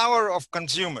the power of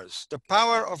consumers,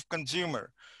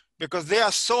 because they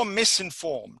are so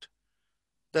misinformed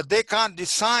that they can't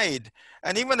decide,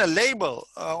 and even a label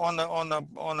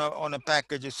on a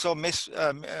package is so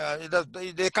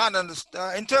they can't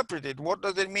interpret it. What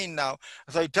does it mean now?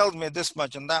 So it tells me this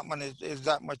much, and that one is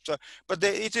that much. But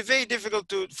it is very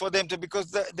difficult for them to,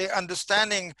 because their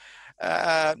understanding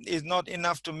is not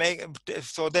enough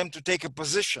for them to take a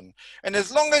position. And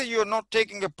as long as you're not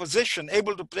taking a position,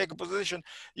 able to take a position,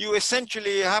 you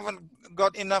essentially haven't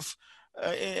got enough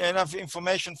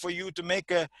information for you to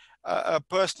make a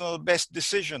personal best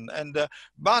decision. And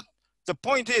but the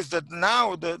point is that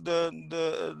now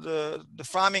the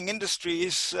farming industry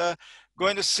is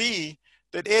going to see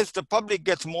that as the public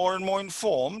gets more and more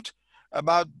informed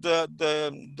about the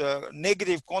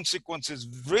negative consequences,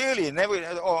 really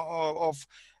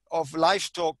of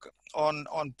livestock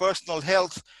on personal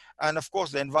health, and of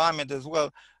course the environment as well,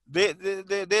 they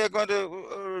are going to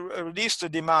reduce the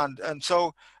demand. And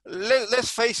so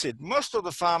let's face it, most of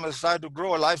the farmers decide to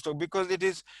grow a livestock because it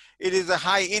is a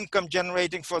high income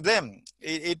generating for them.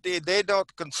 They're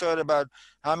not concerned about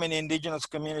how many indigenous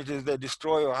communities they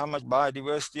destroy or how much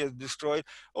biodiversity is destroyed.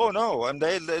 Oh no, and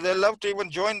they love to even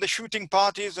join the shooting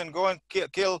parties and go and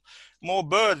kill more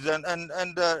birds. And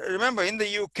remember, in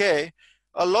the UK,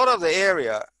 a lot of the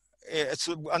area, it's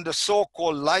under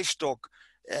so-called livestock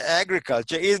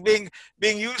agriculture, is being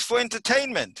used for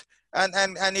entertainment,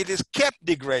 and it is kept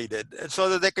degraded so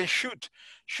that they can shoot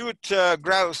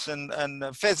grouse and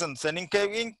pheasants, and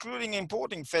including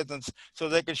importing pheasants, so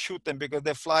they can shoot them because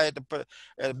they fly at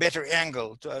a better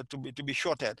angle to be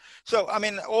shot at. So I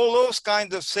mean, all those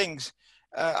kinds of things,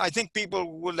 I think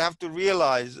people will have to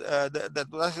realize that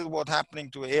this is what's happening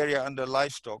to area under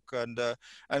livestock, and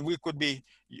we could be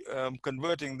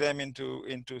converting them into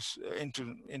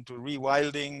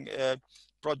rewilding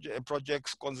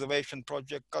projects, conservation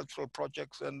projects, cultural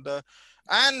projects,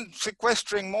 and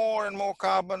sequestering more and more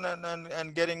carbon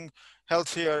and getting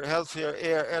healthier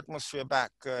air atmosphere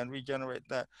back and regenerate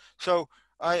that. So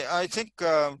I think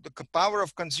the power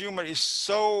of consumer is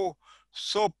so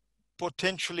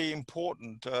potentially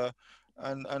important,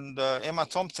 and Emma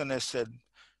Thompson has said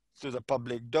to the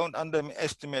public, don't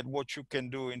underestimate what you can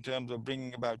do in terms of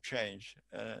bringing about change.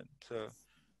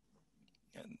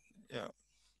 Yeah.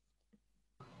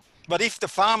 But if the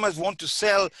farmers want to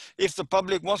sell, if the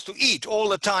public wants to eat all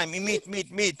the time,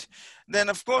 meat, then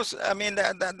of course, I mean,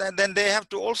 then they have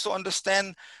to also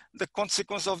understand the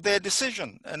consequence of their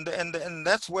decision, and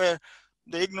that's where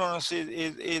the ignorance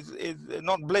is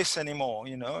not bliss anymore.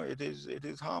 You know, it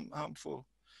is harmful.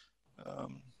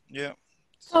 Yeah.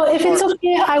 So if it's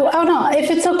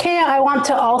okay, I want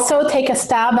to also take a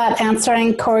stab at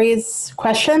answering Corey's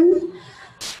question.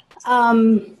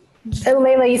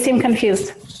 Laila, you seem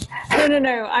confused.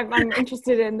 No, I'm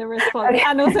interested in the response,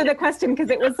 and also the question, because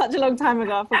it was such a long time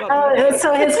ago, I forgot.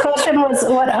 So his question was,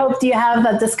 what hope do you have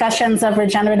that discussions of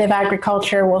regenerative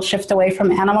agriculture will shift away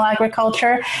from animal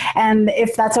agriculture? And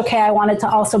if that's okay, I wanted to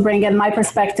also bring in my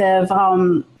perspective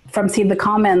from Seed the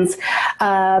Commons,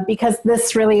 because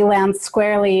this really lands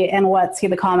squarely in what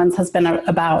Seed the Commons has been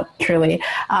about, truly.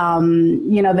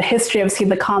 You know, the history of Seed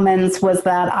the Commons was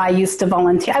that I used to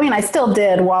volunteer. I mean, I still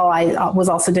did while I was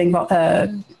also doing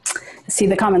Seed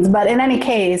the Commons. But in any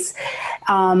case,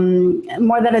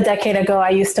 more than a decade ago, I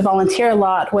used to volunteer a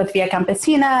lot with Via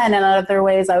Campesina, and in other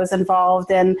ways I was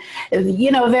involved in,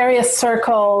 various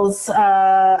circles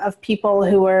of people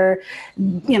who were,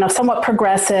 somewhat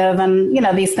progressive and,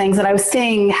 these things. And I was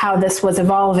seeing how this was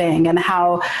evolving and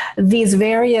how these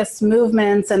various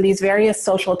movements and these various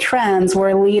social trends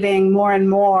were leading more and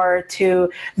more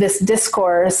to this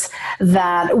discourse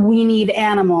that we need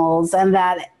animals and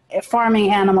that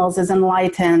farming animals is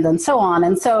enlightened and so on.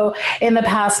 And so in the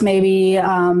past, maybe,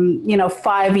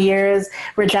 5 years,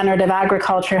 regenerative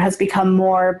agriculture has become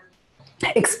more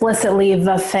explicitly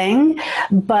the thing.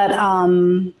 But,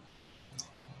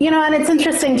 and it's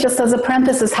interesting, just as a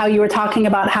parenthesis, how you were talking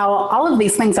about how all of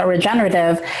these things are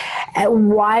regenerative.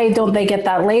 Why don't they get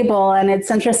that label? And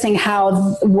it's interesting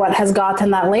how what has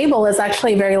gotten that label is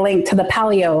actually very linked to the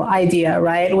paleo idea,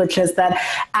 right? Which is that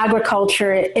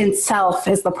agriculture itself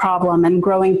is the problem and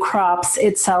growing crops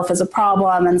itself is a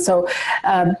problem. And so,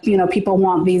 people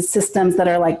want these systems that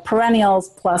are like perennials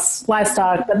plus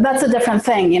livestock, but that's a different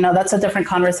thing, that's a different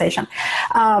conversation.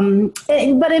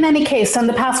 But in any case, in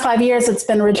the past 5 years, it's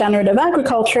been regenerative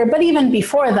agriculture. But even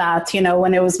before that,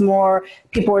 when it was more,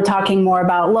 people were talking more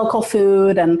about local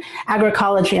food and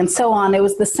agroecology and so on, it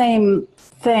was the same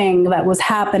thing that was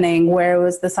happening, where it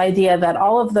was this idea that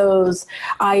all of those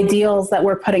ideals that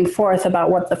we're putting forth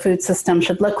about what the food system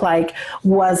should look like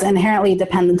was inherently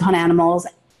dependent on animals.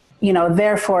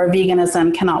 Therefore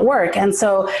veganism cannot work. And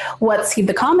so what Seed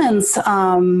the Commons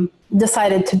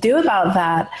decided to do about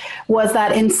that was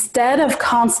that instead of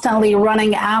constantly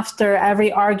running after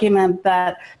every argument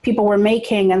that people were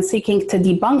making and seeking to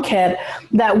debunk it,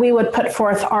 that we would put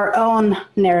forth our own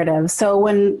narrative. So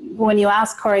when you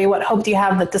ask Corey, what hope do you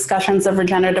have that discussions of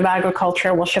regenerative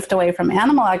agriculture will shift away from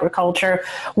animal agriculture?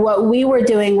 What we were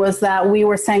doing was that we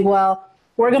were saying, well,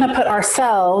 we're going to put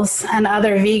ourselves and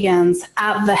other vegans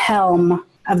at the helm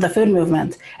of the food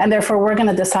movement. And therefore, we're going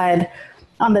to decide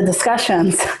on the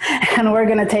discussions and we're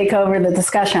going to take over the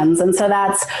discussions. And so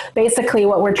that's basically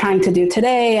what we're trying to do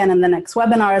today and in the next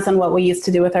webinars and what we used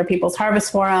to do with our People's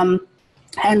Harvest Forum.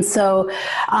 And so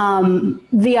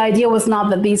the idea was not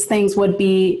that these things would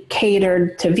be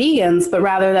catered to vegans, but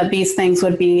rather that these things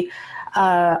would be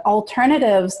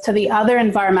alternatives to the other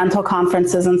environmental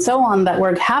conferences and so on that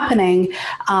were happening,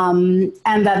 and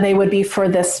that they would be for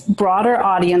this broader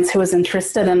audience who is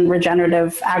interested in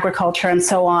regenerative agriculture and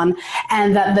so on,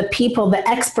 and that the people, the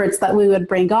experts that we would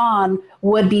bring on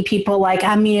would be people like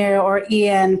Amir or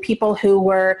Ian, people who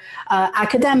were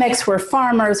academics, who were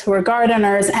farmers, who were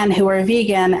gardeners, and who were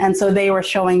vegan. And so they were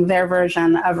showing their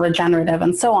version of regenerative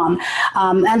and so on.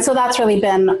 And so that's really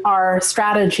been our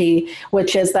strategy,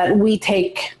 which is that we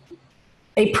take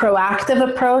a proactive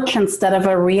approach instead of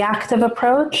a reactive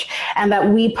approach, and that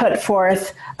we put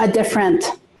forth a different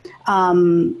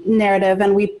narrative,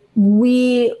 and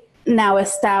we now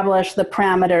establish the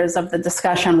parameters of the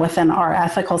discussion within our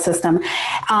ethical system.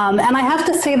 And I have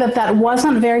to say that that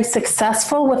wasn't very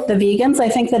successful with the vegans. I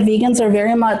think that vegans are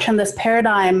very much in this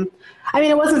paradigm. I mean,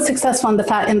 it wasn't successful in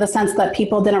the sense that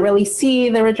people didn't really see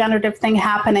the regenerative thing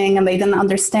happening and they didn't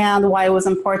understand why it was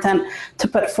important to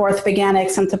put forth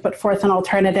veganics and to put forth an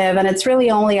alternative. And it's really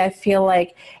only, I feel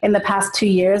like, in the past 2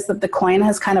 years that the coin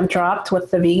has kind of dropped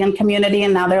with the vegan community.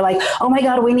 And now they're like, oh my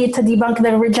God, we need to debunk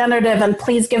the regenerative and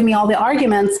please give me all the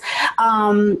arguments.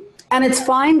 And it's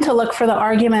fine to look for the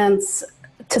arguments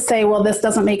to say, well, this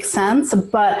doesn't make sense.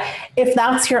 But if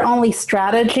that's your only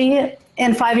strategy,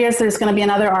 in 5 years, there's going to be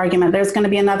another argument. There's going to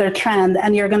be another trend,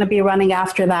 and you're going to be running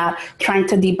after that, trying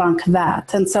to debunk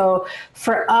that. And so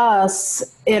for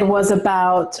us, it was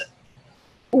about,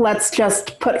 let's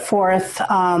just put forth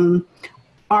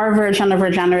our version of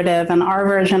regenerative and our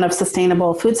version of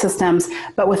sustainable food systems,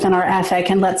 but within our ethic,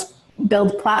 and let's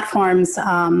build platforms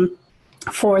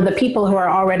for the people who are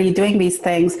already doing these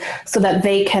things so that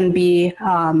they can be,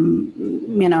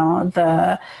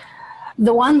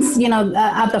 the ones,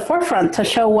 at the forefront to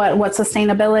show what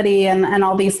sustainability and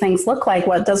all these things look like.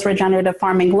 What does regenerative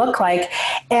farming look like?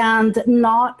 And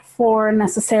not for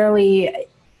necessarily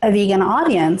a vegan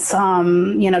audience.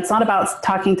 It's not about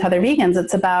talking to other vegans.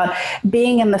 It's about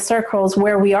being in the circles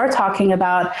where we are talking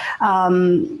about,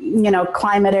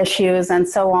 climate issues and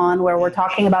so on, where we're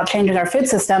talking about changing our food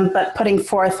system, but putting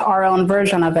forth our own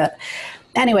version of it.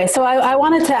 Anyway, so I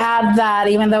wanted to add that,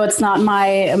 even though it's not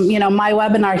my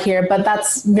webinar here, but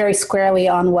that's very squarely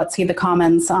on what Seed the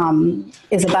Commons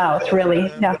is about, really.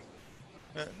 Yeah.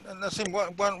 Nassim,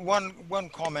 one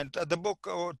comment. The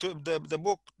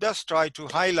book does try to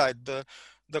highlight the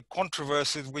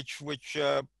controversies which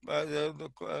the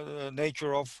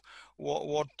nature of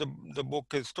what the book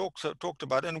has talked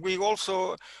about. And we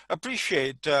also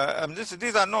appreciate,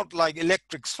 these are not like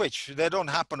electric switch. They don't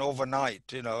happen overnight,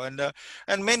 you know,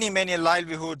 and many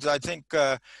livelihoods, I think,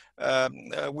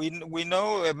 we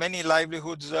know many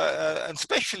livelihoods,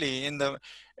 especially in the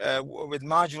with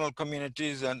marginal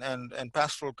communities and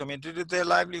pastoral communities, their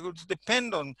livelihoods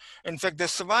depend on, in fact, their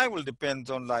survival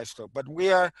depends on livestock. But we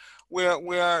are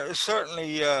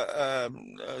certainly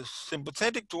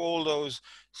sympathetic to all those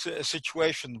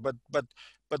situations.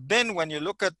 But then when you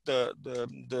look at the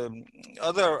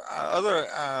other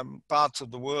parts of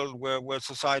the world where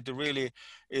society really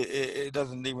it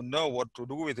doesn't even know what to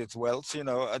do with its wealth, you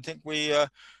know, I think we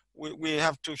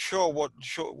have to show what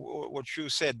you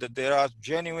said, that there are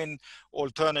genuine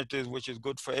alternatives which is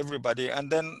good for everybody. And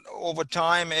then over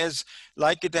time, as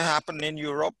like it happened in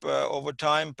Europe, over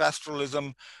time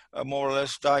pastoralism more or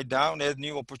less died down as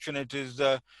new opportunities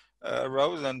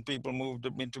arose and people moved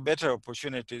into better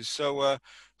opportunities. So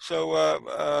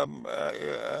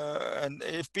and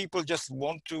if people just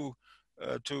want to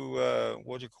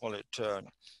what do you call it,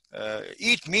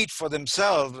 eat meat for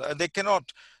themselves, they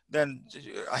cannot then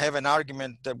have an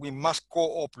argument that we must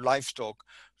co-opt livestock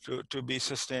to be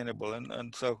sustainable.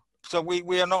 And so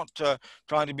we are not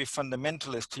trying to be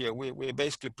fundamentalist here. We're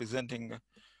basically presenting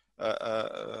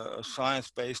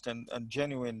science-based and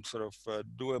genuine sort of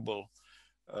doable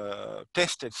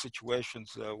tested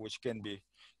situations which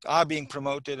are being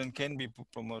promoted and can be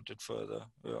promoted further.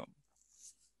 Yeah.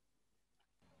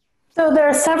 So there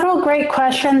are several great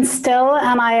questions still,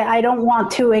 and I don't want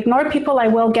to ignore people. I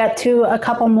will get to a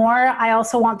couple more. I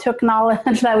also want to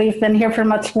acknowledge that we've been here for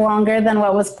much longer than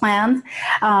what was planned.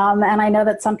 And I know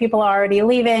that some people are already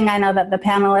leaving. I know that the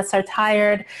panelists are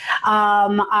tired.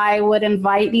 I would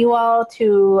invite you all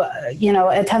to,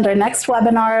 attend our next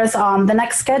webinars. The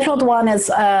next scheduled one is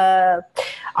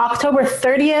October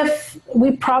 30th.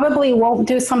 We probably won't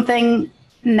do something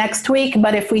next week,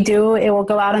 but if we do, it will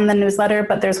go out in the newsletter.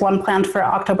 But there's one planned for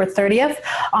October 30th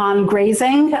on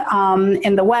grazing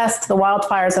in the West, the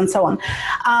wildfires, and so on.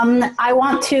 I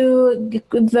want to,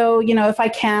 though, if I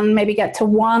can, maybe get to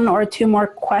one or two more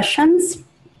questions.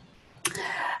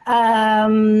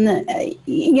 And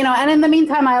in the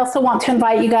meantime, I also want to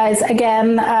invite you guys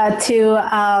again to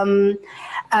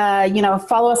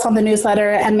follow us on the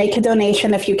newsletter and make a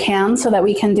donation if you can, so that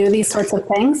we can do these sorts of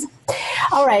things.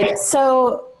 All right,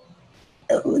 so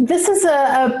this is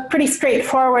a pretty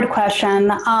straightforward question.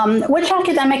 Which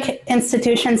academic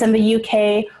institutions in the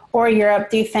UK or Europe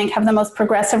do you think have the most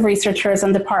progressive researchers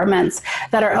and departments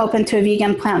that are open to a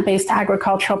vegan plant-based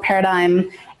agricultural paradigm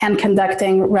and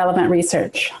conducting relevant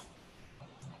research?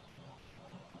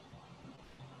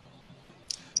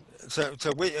 So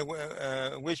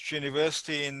which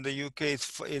university in the UK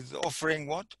is offering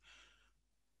what?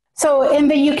 So in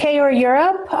the UK or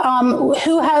Europe,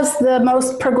 who has the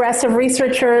most progressive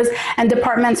researchers and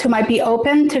departments who might be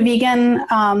open to vegan,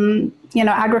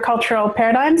 agricultural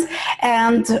paradigms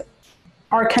and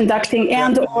are conducting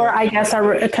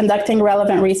are conducting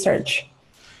relevant research?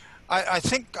 I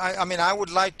think, I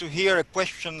would like to hear a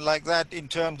question like that in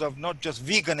terms of not just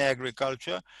vegan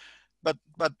agriculture, but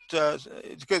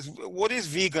because what is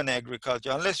vegan agriculture?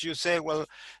 Unless you say, well,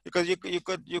 because you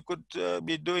could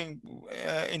be doing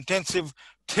intensive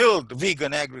tilled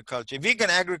vegan agriculture.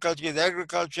 Vegan agriculture is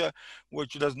agriculture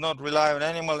which does not rely on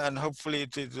animal, and hopefully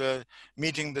it is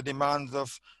meeting the demands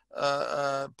of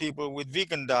people with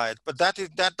vegan diet. But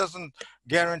that doesn't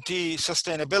guarantee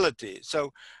sustainability.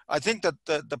 So I think that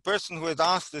the person who has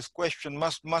asked this question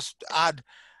must add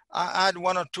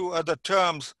one or two other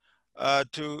terms so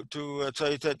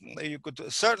that you could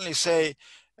certainly say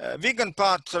vegan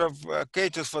part sort of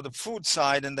caters for the food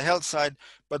side and the health side,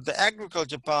 but the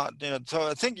agriculture part, so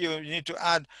I think you need to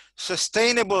add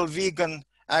sustainable vegan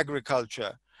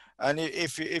agriculture. And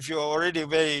if you're already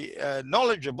very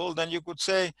knowledgeable, then you could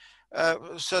say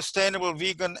sustainable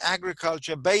vegan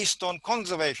agriculture based on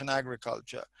conservation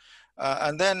agriculture.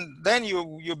 And then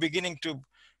you're beginning to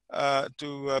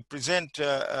present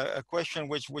a question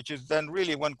which is then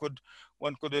really one could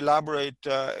elaborate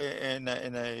in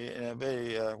a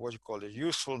very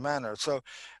useful manner. So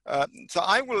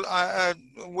I will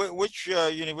which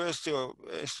university or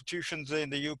institutions in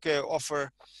the UK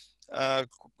offer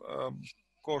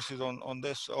courses on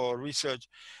this or research?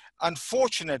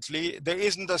 Unfortunately, there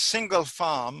isn't a single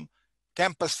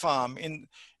campus farm in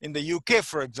the UK,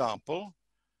 for example,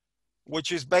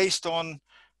 which is based on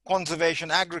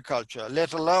conservation agriculture,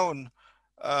 let alone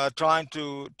trying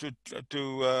to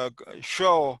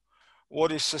show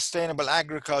what is sustainable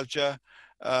agriculture,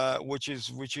 which is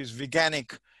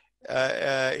veganic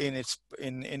in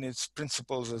its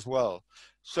principles as well.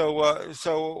 So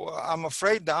I'm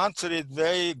afraid the answer is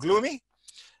very gloomy,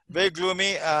 very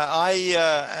gloomy.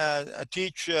 I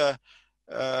teach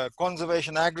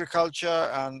conservation agriculture,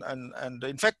 and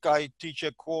in fact I teach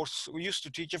a course. We used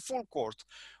to teach a full course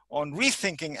on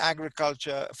rethinking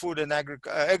agriculture, food and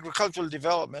agricultural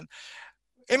development,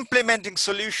 implementing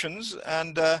solutions,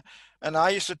 and I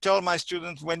used to tell my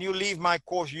students, when you leave my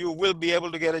course, you will be able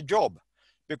to get a job,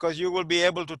 because you will be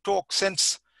able to talk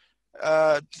sense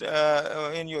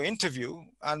in your interview,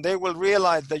 and they will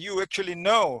realize that you actually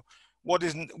know what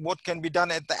can be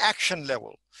done at the action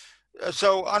level.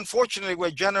 So unfortunately,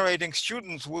 we're generating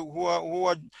students who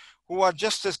are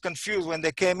just as confused when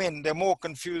they came in. They're more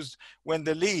confused when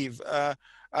they leave.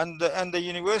 And the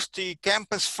university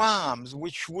campus farms,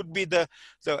 which would be the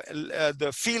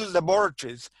field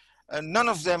laboratories, none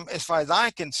of them, as far as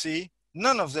I can see,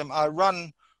 none of them are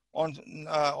run on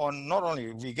not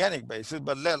only veganic basis,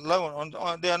 but let alone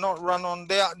they are not run on.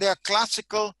 They are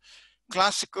classical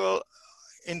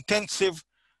intensive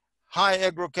high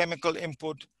agrochemical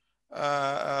input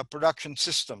production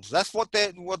systems. That's what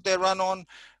they run on.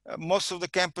 Most of the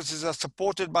campuses are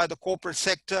supported by the corporate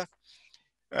sector.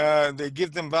 They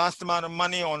give them vast amount of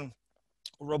money on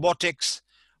robotics,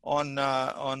 on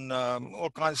all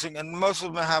kinds of things, and most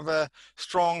of them have a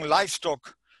strong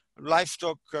livestock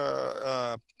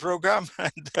program,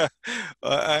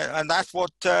 and that's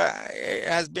what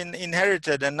has been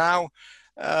inherited. And now,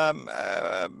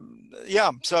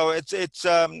 yeah, so it's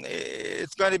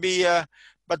going to be.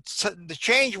 But the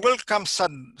change will come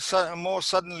more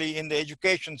suddenly in the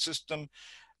education system,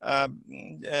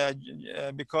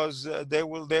 because they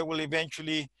will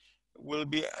eventually will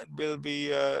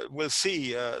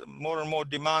see more and more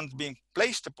demands being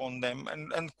placed upon them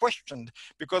and questioned,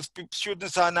 because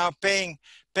students are now paying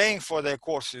for their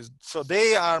courses, so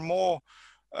they are more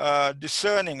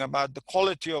discerning about the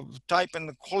quality of type and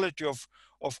the quality of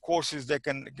courses they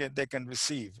can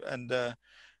receive.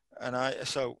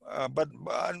 But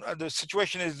the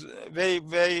situation is very,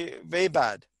 very, very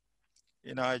bad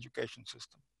in our education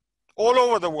system all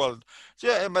over the world.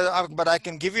 Yeah, but I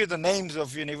can give you the names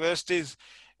of universities,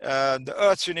 the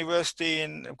Earth's University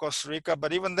in Costa Rica,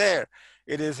 but even there,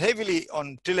 it is heavily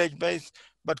on tillage based.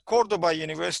 But Cordoba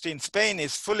University in Spain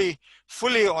is fully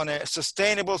on a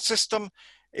sustainable system.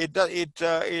 But it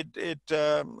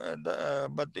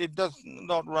does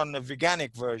not run a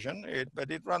veganic version. But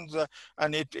it runs,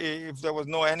 and if there was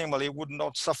no animal, it would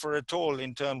not suffer at all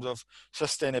in terms of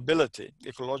sustainability,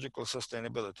 ecological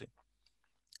sustainability.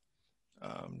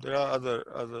 There are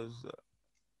others.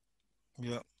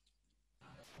 Yeah.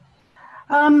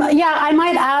 Yeah, I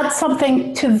might add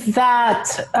something to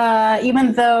that,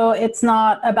 even though it's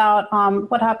not about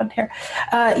what happened here.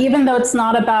 Even though it's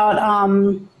not about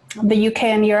the UK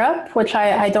and Europe, which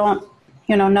I don't,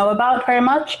 know about very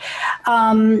much.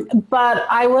 But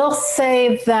I will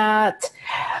say that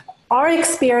our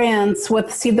experience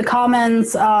with Seed the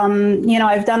Commons,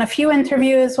 I've done a few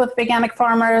interviews with veganic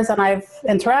farmers, and I've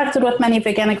interacted with many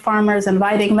veganic farmers,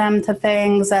 inviting them to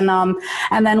things, and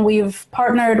then we've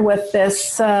partnered with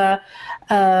this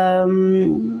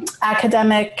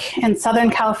academic in Southern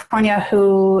California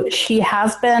she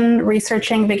has been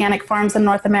researching veganic farms in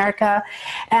North America.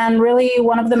 And really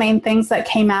one of the main things that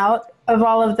came out of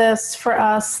all of this for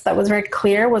us that was very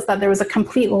clear was that there was a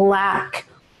complete lack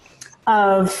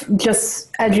of just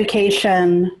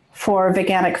education for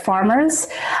veganic farmers.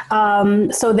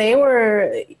 So they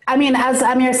were, as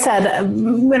Amir said,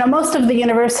 most of the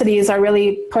universities are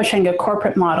really pushing a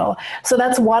corporate model. So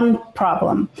that's one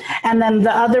problem. And then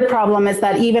the other problem is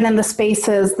that even in the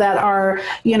spaces that are,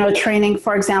 training,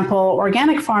 for example,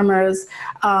 organic farmers,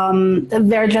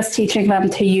 they're just teaching them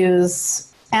to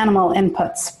use animal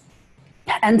inputs.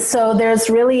 And so there's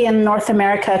really in North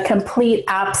America a complete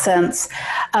absence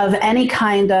of any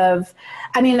kind of,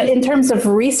 in terms of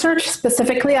research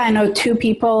specifically, I know 2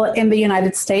 people in the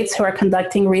United States who are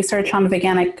conducting research on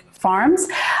veganic farms.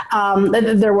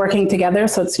 They're working together,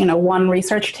 so it's, one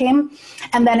research team.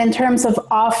 And then in terms of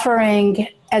offering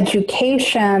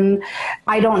education,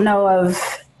 I don't know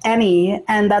of any,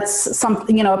 and that's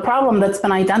something, a problem that's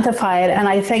been identified. And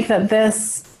I think that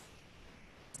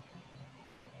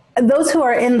those who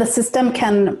are in the system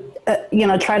can,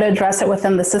 try to address it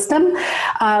within the system.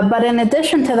 But in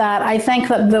addition to that, I think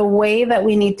that the way that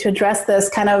we need to address this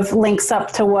kind of links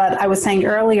up to what I was saying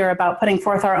earlier about putting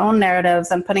forth our own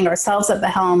narratives and putting ourselves at the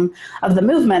helm of the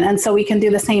movement. And so we can do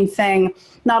the same thing,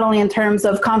 not only in terms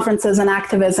of conferences and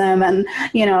activism and,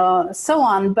 so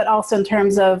on, but also in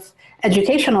terms of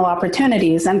educational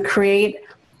opportunities and create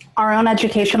our own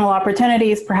educational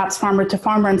opportunities, perhaps farmer to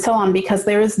farmer and so on, because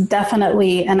there is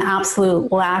definitely an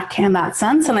absolute lack in that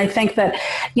sense. And I think that,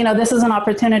 this is an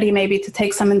opportunity maybe to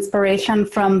take some inspiration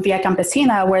from Via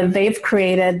Campesina, where they've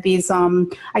created these,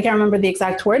 I can't remember the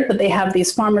exact word, but they have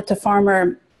these farmer to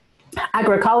farmer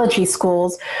agroecology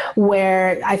schools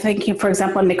where I think, for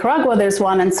example, in Nicaragua, there's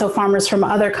one. And so farmers from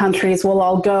other countries will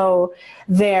all go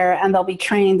there and they'll be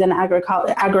trained in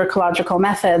agroecological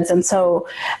methods. And so,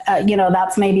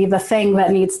 that's maybe the thing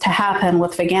that needs to happen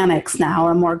with veganics now,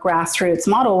 a more grassroots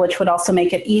model, which would also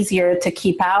make it easier to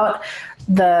keep out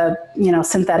the,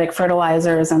 synthetic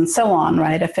fertilizers and so on,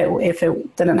 right? If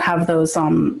it didn't have those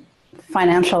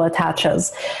financial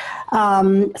attaches.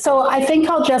 So I think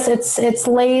it's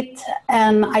late,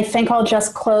 and I think I'll just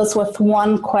close with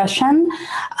one question,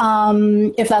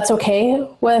 if that's okay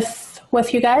with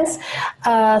you guys.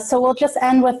 So we'll just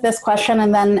end with this question,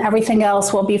 and then everything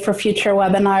else will be for future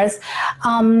webinars.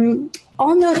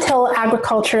 All no-till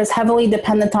agriculture is heavily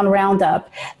dependent on Roundup.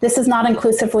 This is not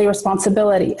inclusively responsible.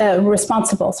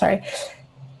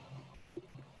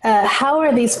 How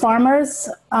are these farmers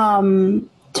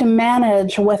to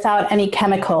manage without any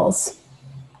chemicals?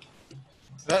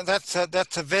 That's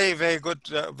a very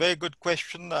good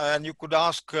question, and you could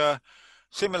ask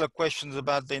similar questions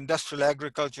about the industrial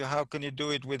agriculture. How can you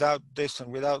do it without this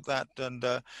and without that? And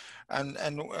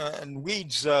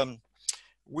weeds are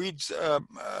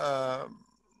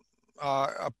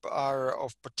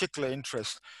of particular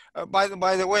interest. By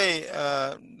the way.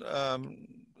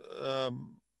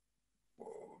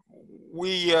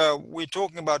 We're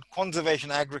talking about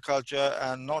conservation agriculture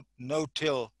and not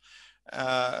no-till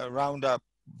Roundup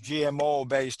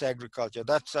GMO-based agriculture.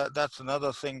 That's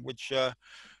another thing which I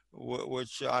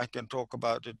can talk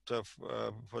about it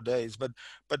for days. But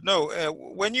no,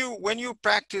 when you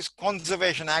practice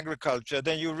conservation agriculture,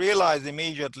 then you realize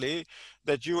immediately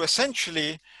that you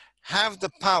essentially have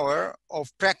the power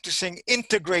of practicing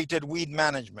integrated weed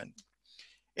management.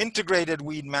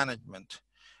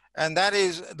 And that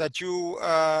is that you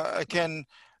can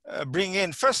bring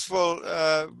in, first of all,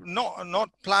 not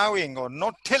plowing or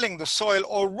not tilling the soil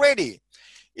already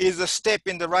is a step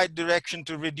in the right direction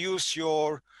to reduce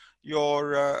your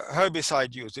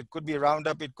herbicide use. It could be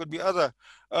Roundup, it could be other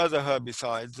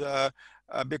herbicides,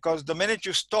 because the minute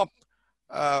you stop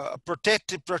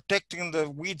protecting the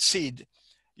weed seed,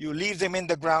 you leave them in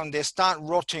the ground, they start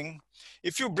rotting.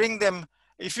 If you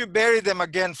bury them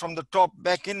again from the top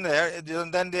back in there,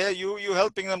 then you're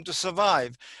helping them to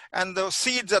survive. And the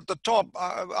seeds at the top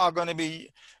are going to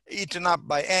be eaten up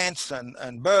by ants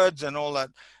and birds and all that.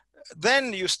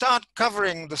 Then you start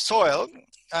covering the soil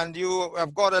and you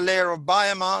have got a layer of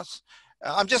biomass.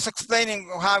 I'm just explaining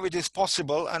how it is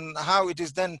possible and how it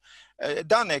is then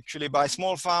done actually by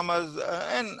small farmers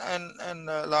and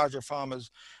larger farmers.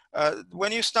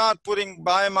 When you start putting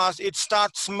biomass, it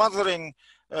starts smothering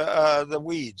the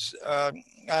weeds,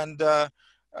 and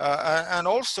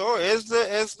also as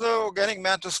the organic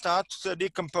matter starts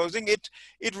decomposing,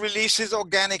 it releases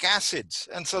organic acids,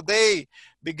 and so they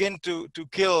begin to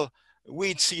kill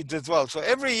weed seeds as well. So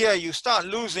every year you start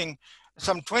losing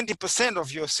some 20%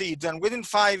 of your seeds, and within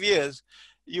 5 years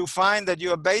you find that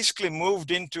you are basically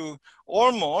moved into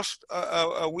almost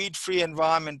a weed-free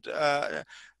environment.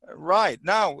 Right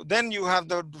now, then you have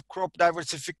the crop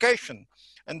diversification.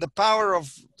 And the power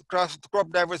of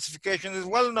crop diversification is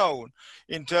well known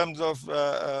in terms of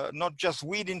not just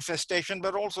weed infestation,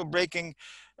 but also breaking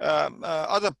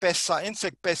other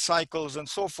insect pest cycles and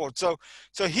so forth. So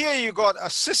here you got a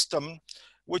system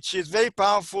which is very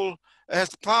powerful,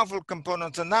 has powerful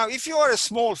components. And now if you are a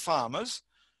small farmer,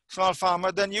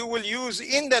 then you will use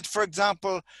in that, for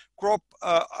example, crop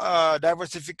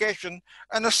diversification,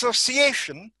 an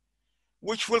association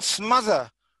which will smother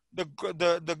the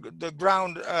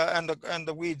ground and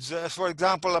the weeds. For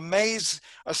example, a maize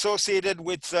associated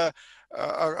with a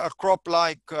crop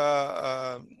like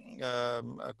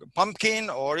pumpkin,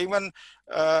 or even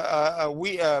a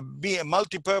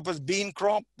multi-purpose bean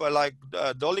crop like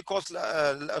dolichos,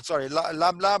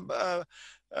 lablab,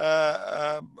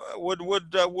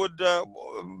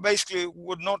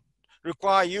 would not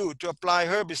require you to apply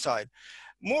herbicide.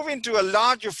 Moving to a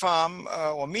larger farm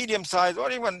or medium size, or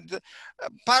even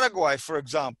Paraguay, for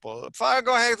example.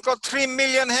 Paraguay has got 3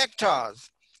 million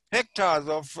hectares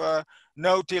of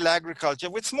no-till agriculture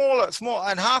with small,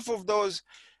 and half of those,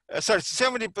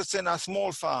 70% are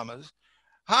small farmers.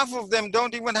 Half of them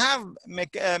don't even have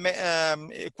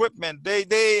equipment. They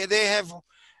have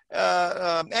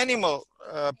animal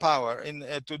power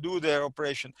to do their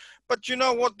operation. But you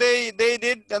know what they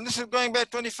did, and this is going back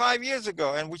 25 years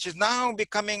ago, and which is now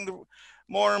becoming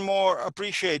more and more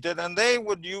appreciated, and they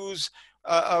would use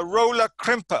a roller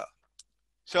crimper.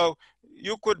 So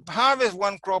you could harvest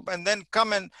one crop and then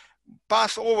come and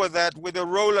pass over that with a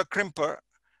roller crimper,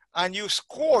 and you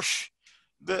squash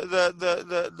the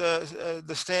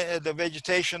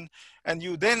vegetation, and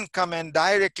you then come and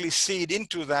directly seed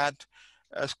into that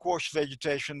squash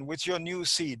vegetation with your new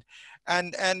seed,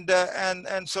 and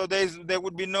so there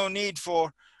would be no need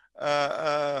for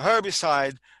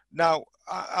herbicide. Now,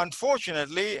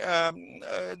 unfortunately,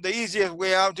 the easiest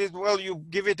way out is, well, you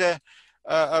give it a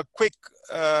quick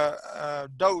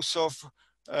dose of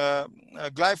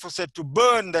glyphosate to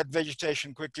burn that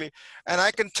vegetation quickly. And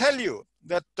I can tell you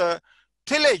that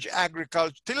tillage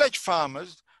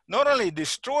farmers not only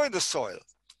destroy the soil,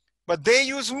 but they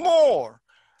use more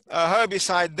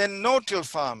herbicide than no-till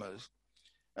farmers.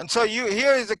 And so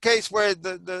here is a case where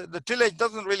the tillage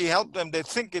doesn't really help them. They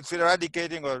think it's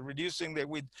eradicating or reducing their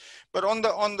weed. But on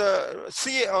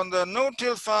the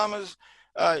no-till farmers,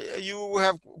 you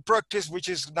have practice which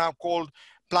is now called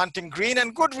planting green,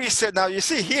 and good research. Now you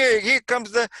see here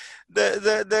comes the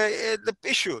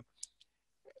issue.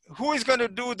 Who is going to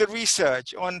do the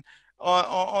research on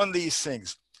these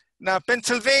things? Now,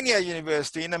 Pennsylvania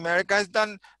University in America has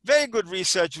done very good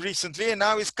research recently, and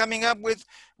now is coming up with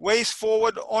ways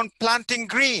forward on planting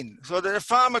green, so that a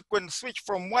farmer can switch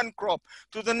from one crop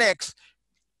to the next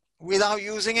without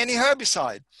using any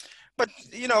herbicide. But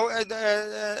you know,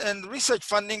 and research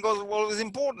funding is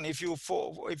important if you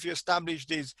establish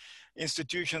these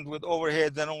institutions with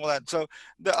overheads and all that. So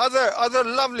the other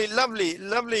lovely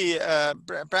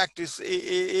practice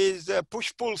is a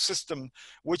push-pull system,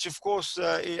 which of course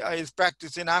is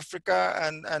practiced in Africa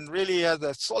and really has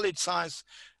a solid science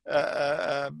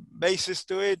basis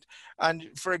to it.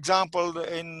 And for example,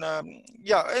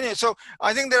 anyway, so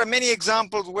I think there are many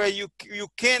examples where you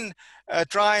can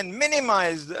try and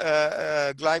minimize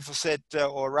glyphosate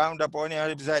or Roundup or any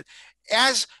herbicide,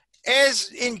 as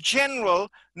in general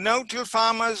no-till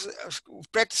farmers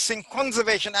practicing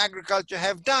conservation agriculture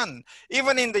have done.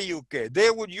 Even in the UK, they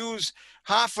would use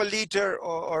half a litre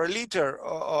or a litre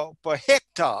per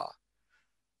hectare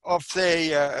of,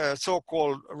 say,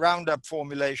 so-called Roundup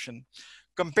formulation,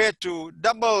 compared to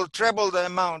double, treble the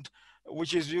amount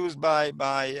which is used by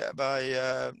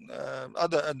the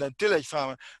tillage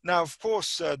farmer. Now, of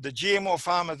course, the GMO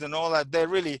farmers and all that, they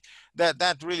really,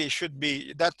 that really should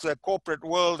be, that's a corporate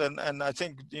world, and I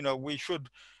think, you know, we should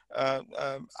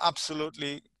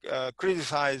absolutely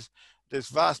criticize this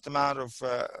vast amount of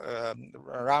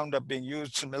Roundup being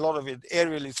used, and a lot of it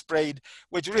aerially sprayed,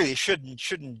 which really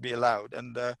shouldn't be allowed.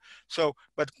 And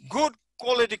but good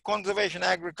quality conservation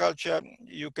agriculture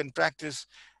you can practice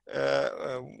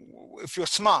if you're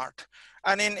smart.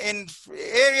 And in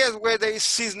areas where there is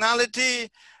seasonality,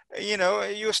 you know,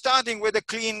 you're starting with a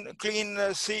clean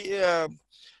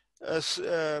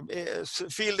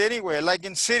field anywhere. Like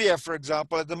in Syria, for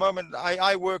example, at the moment,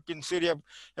 I work in Syria,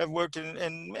 have worked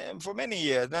for many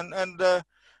years, and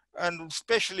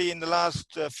especially in the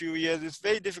last few years, it's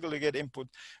very difficult to get input.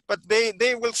 But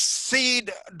they will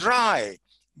seed dry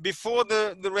before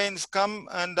the rains come.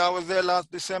 And I was there last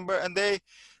December, and they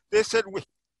said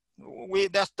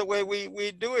that's the way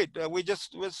we do it. We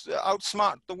just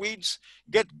outsmart the weeds,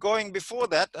 get going before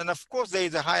that. And of course, there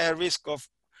is a higher risk of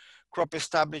crop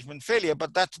establishment failure,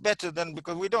 but that's better than,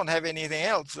 because we don't have anything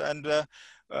else, and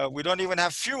we don't even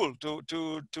have fuel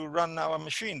to run our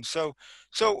machines. So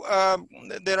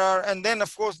there are, and then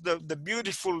of course the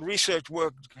beautiful research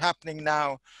work happening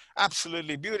now,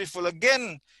 absolutely beautiful.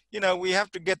 Again, you know, we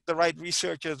have to get the right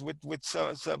researchers with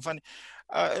so fun.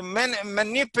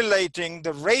 Manipulating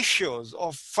the ratios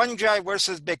of fungi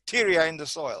versus bacteria in the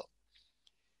soil.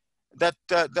 If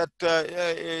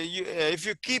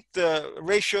you keep the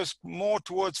ratios more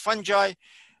towards fungi,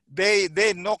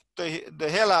 they knock the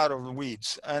hell out of the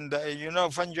weeds, and you know,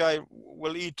 fungi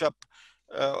will eat up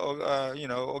you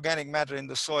know, organic matter in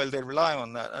the soil. They rely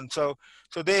on that, and so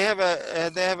they have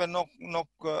a knock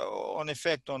on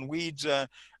effect on weeds,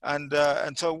 and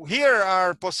so here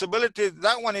are possibilities.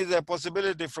 That one is a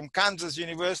possibility from Kansas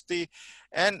University,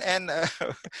 and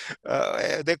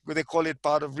they call it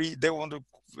part of they want to,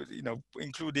 you know,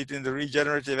 include it in the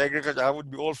regenerative agriculture. I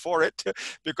would be all for it,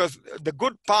 because the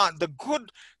good part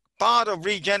of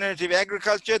regenerative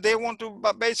agriculture, they want to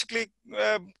basically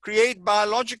create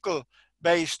biological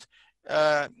based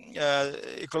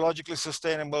ecologically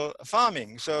sustainable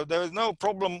farming. So there is no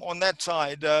problem on that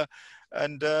side, so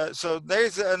there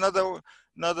is another.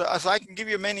 So I can give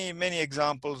you many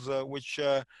examples which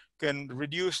can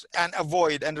reduce and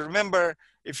avoid. And remember,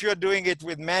 if you're doing it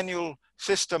with manual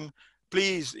system,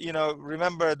 please,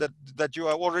 remember that you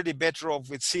are already better off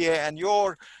with CA, and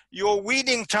your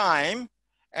weeding time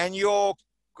and your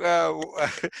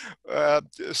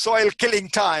soil killing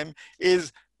time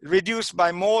is reduced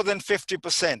by more than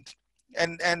 50%.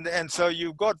 And so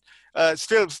you've got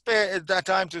still spare that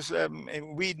time to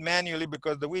weed manually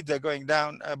because the weeds are going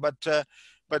down, but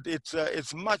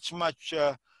it's much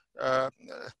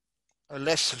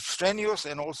less strenuous,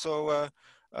 and also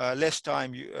less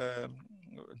time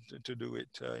to do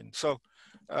it.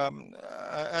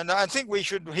 And I think we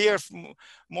should hear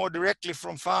more directly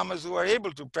from farmers who are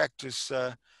able to practice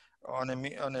on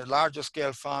a larger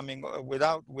scale farming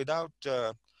without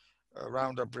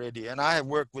Roundup Ready. And I have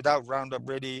worked without Roundup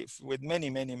Ready with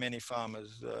many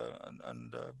farmers,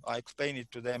 and I explain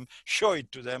it to them, show it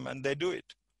to them, and they do it.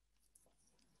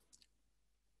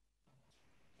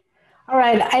 All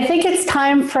right, I think it's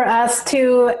time for us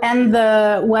to end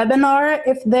the webinar.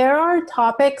 If there are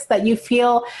topics that you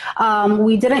feel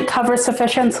we didn't cover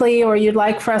sufficiently or you'd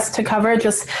like for us to cover,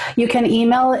 you can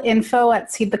email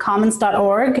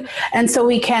info@seedthecommons.org, and so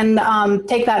we can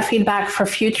take that feedback for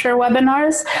future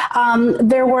webinars.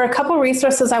 There were a couple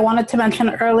resources I wanted to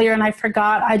mention earlier and I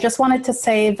forgot. I just wanted to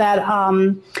say that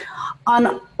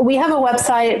we have a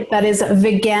website that is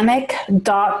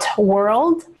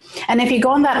veganic.world. And if you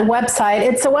go on that website,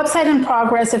 it's a website in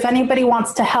progress. If anybody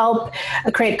wants to help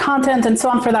create content and so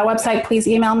on for that website, please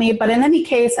email me. But in any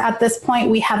case, at this point,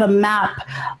 we have a map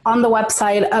on the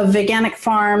website of veganic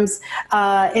farms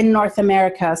in North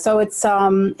America. So it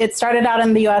started out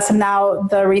in the US, and now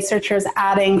the researchers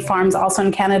adding farms also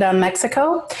in Canada and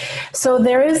Mexico. So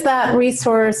there is that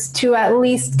resource to at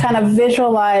least kind of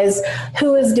visualize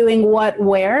who is doing what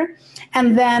where.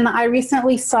 And then I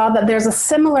recently saw that there's a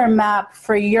similar map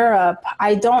for Europe.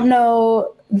 I don't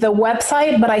know the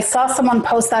website, but I saw someone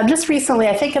post that just recently,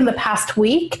 I think in the past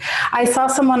week. I saw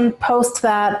someone post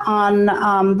that on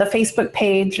the Facebook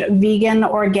page, Vegan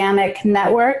Organic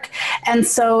Network. And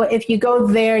so if you go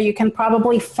there, you can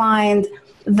probably find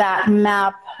that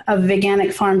map of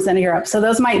veganic farms in Europe. So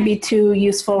those might be two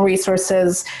useful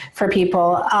resources for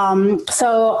people.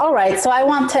 All right, so I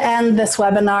want to end this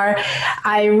webinar.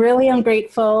 I really am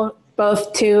grateful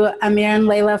both to Amir and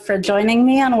Laila for joining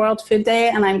me on World Food Day,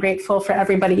 and I'm grateful for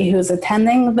everybody who's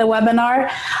attending the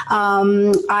webinar.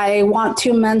 I want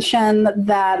to mention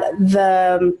that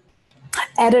the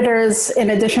editors, in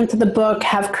addition to the book,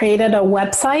 have created a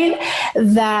website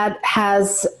that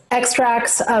has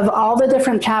extracts of all the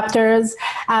different chapters,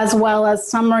 as well as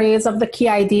summaries of the key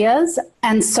ideas.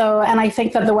 And I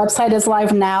think that the website is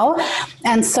live now.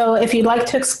 And so if you'd like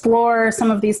to explore some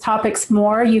of these topics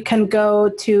more, you can go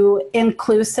to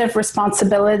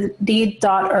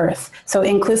inclusiveresponsibility.earth. So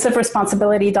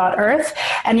inclusiveresponsibility.earth,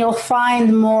 and you'll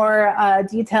find more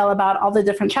detail about all the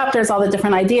different chapters, all the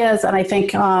different ideas, and I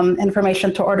think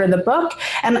information to order the book.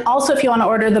 And also, if you want to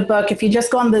order the book, if you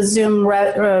just go on the Zoom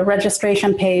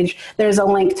registration page, there's a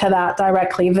link to that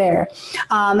directly there.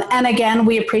 And again,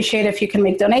 we appreciate if you can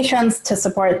make donations to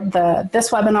support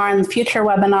this webinar and future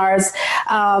webinars.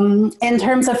 In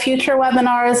terms of future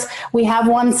webinars, we have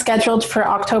one scheduled for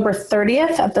October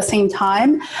 30th at the same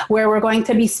time, where we're going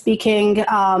to be speaking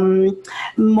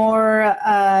more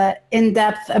in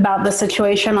depth about the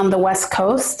situation on the West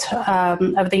Coast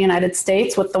of the United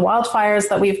States with the wildfires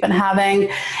that we've been having,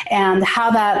 and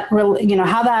how that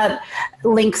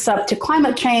links up to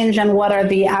climate change and what are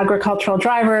the agricultural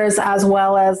drivers, as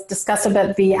well as discuss a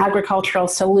bit the agricultural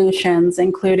solutions,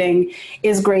 including,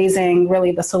 is grazing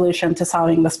really the solution to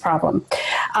solving this problem?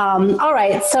 All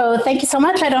right, so thank you so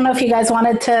much. I don't know if you guys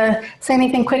wanted to say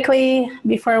anything quickly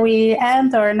before we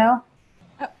end, or no?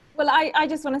 Well, I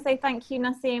just want to say thank you,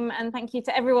 Nasim, and thank you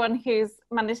to everyone who's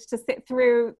managed to sit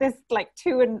through this like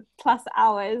 2+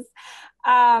 hours.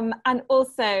 And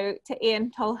also to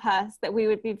Ian Tolhurst, that we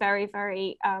would be very,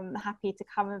 very happy to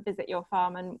come and visit your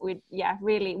farm. And we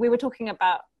were talking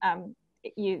about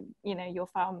your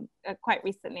farm quite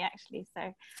recently, actually.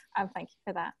 So thank you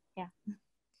for that. Yeah.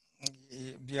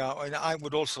 Yeah, and I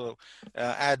would also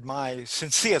add my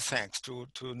sincere thanks to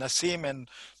Nasim and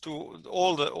to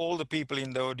all the people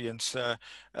in the audience.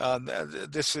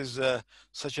 This is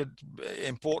such an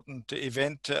important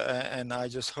event, and I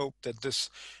just hope that this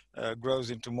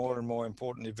grows into more and more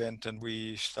important event, and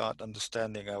we start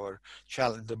understanding our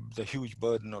challenge, the huge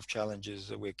burden of challenges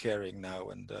that we're carrying now.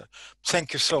 And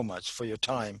thank you so much for your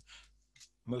time.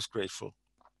 Most grateful.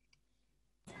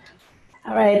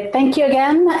 All right, thank you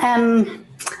again, and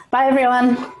bye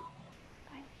everyone.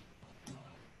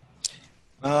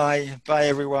 Bye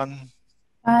everyone.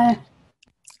 Bye.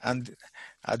 And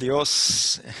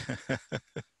adios.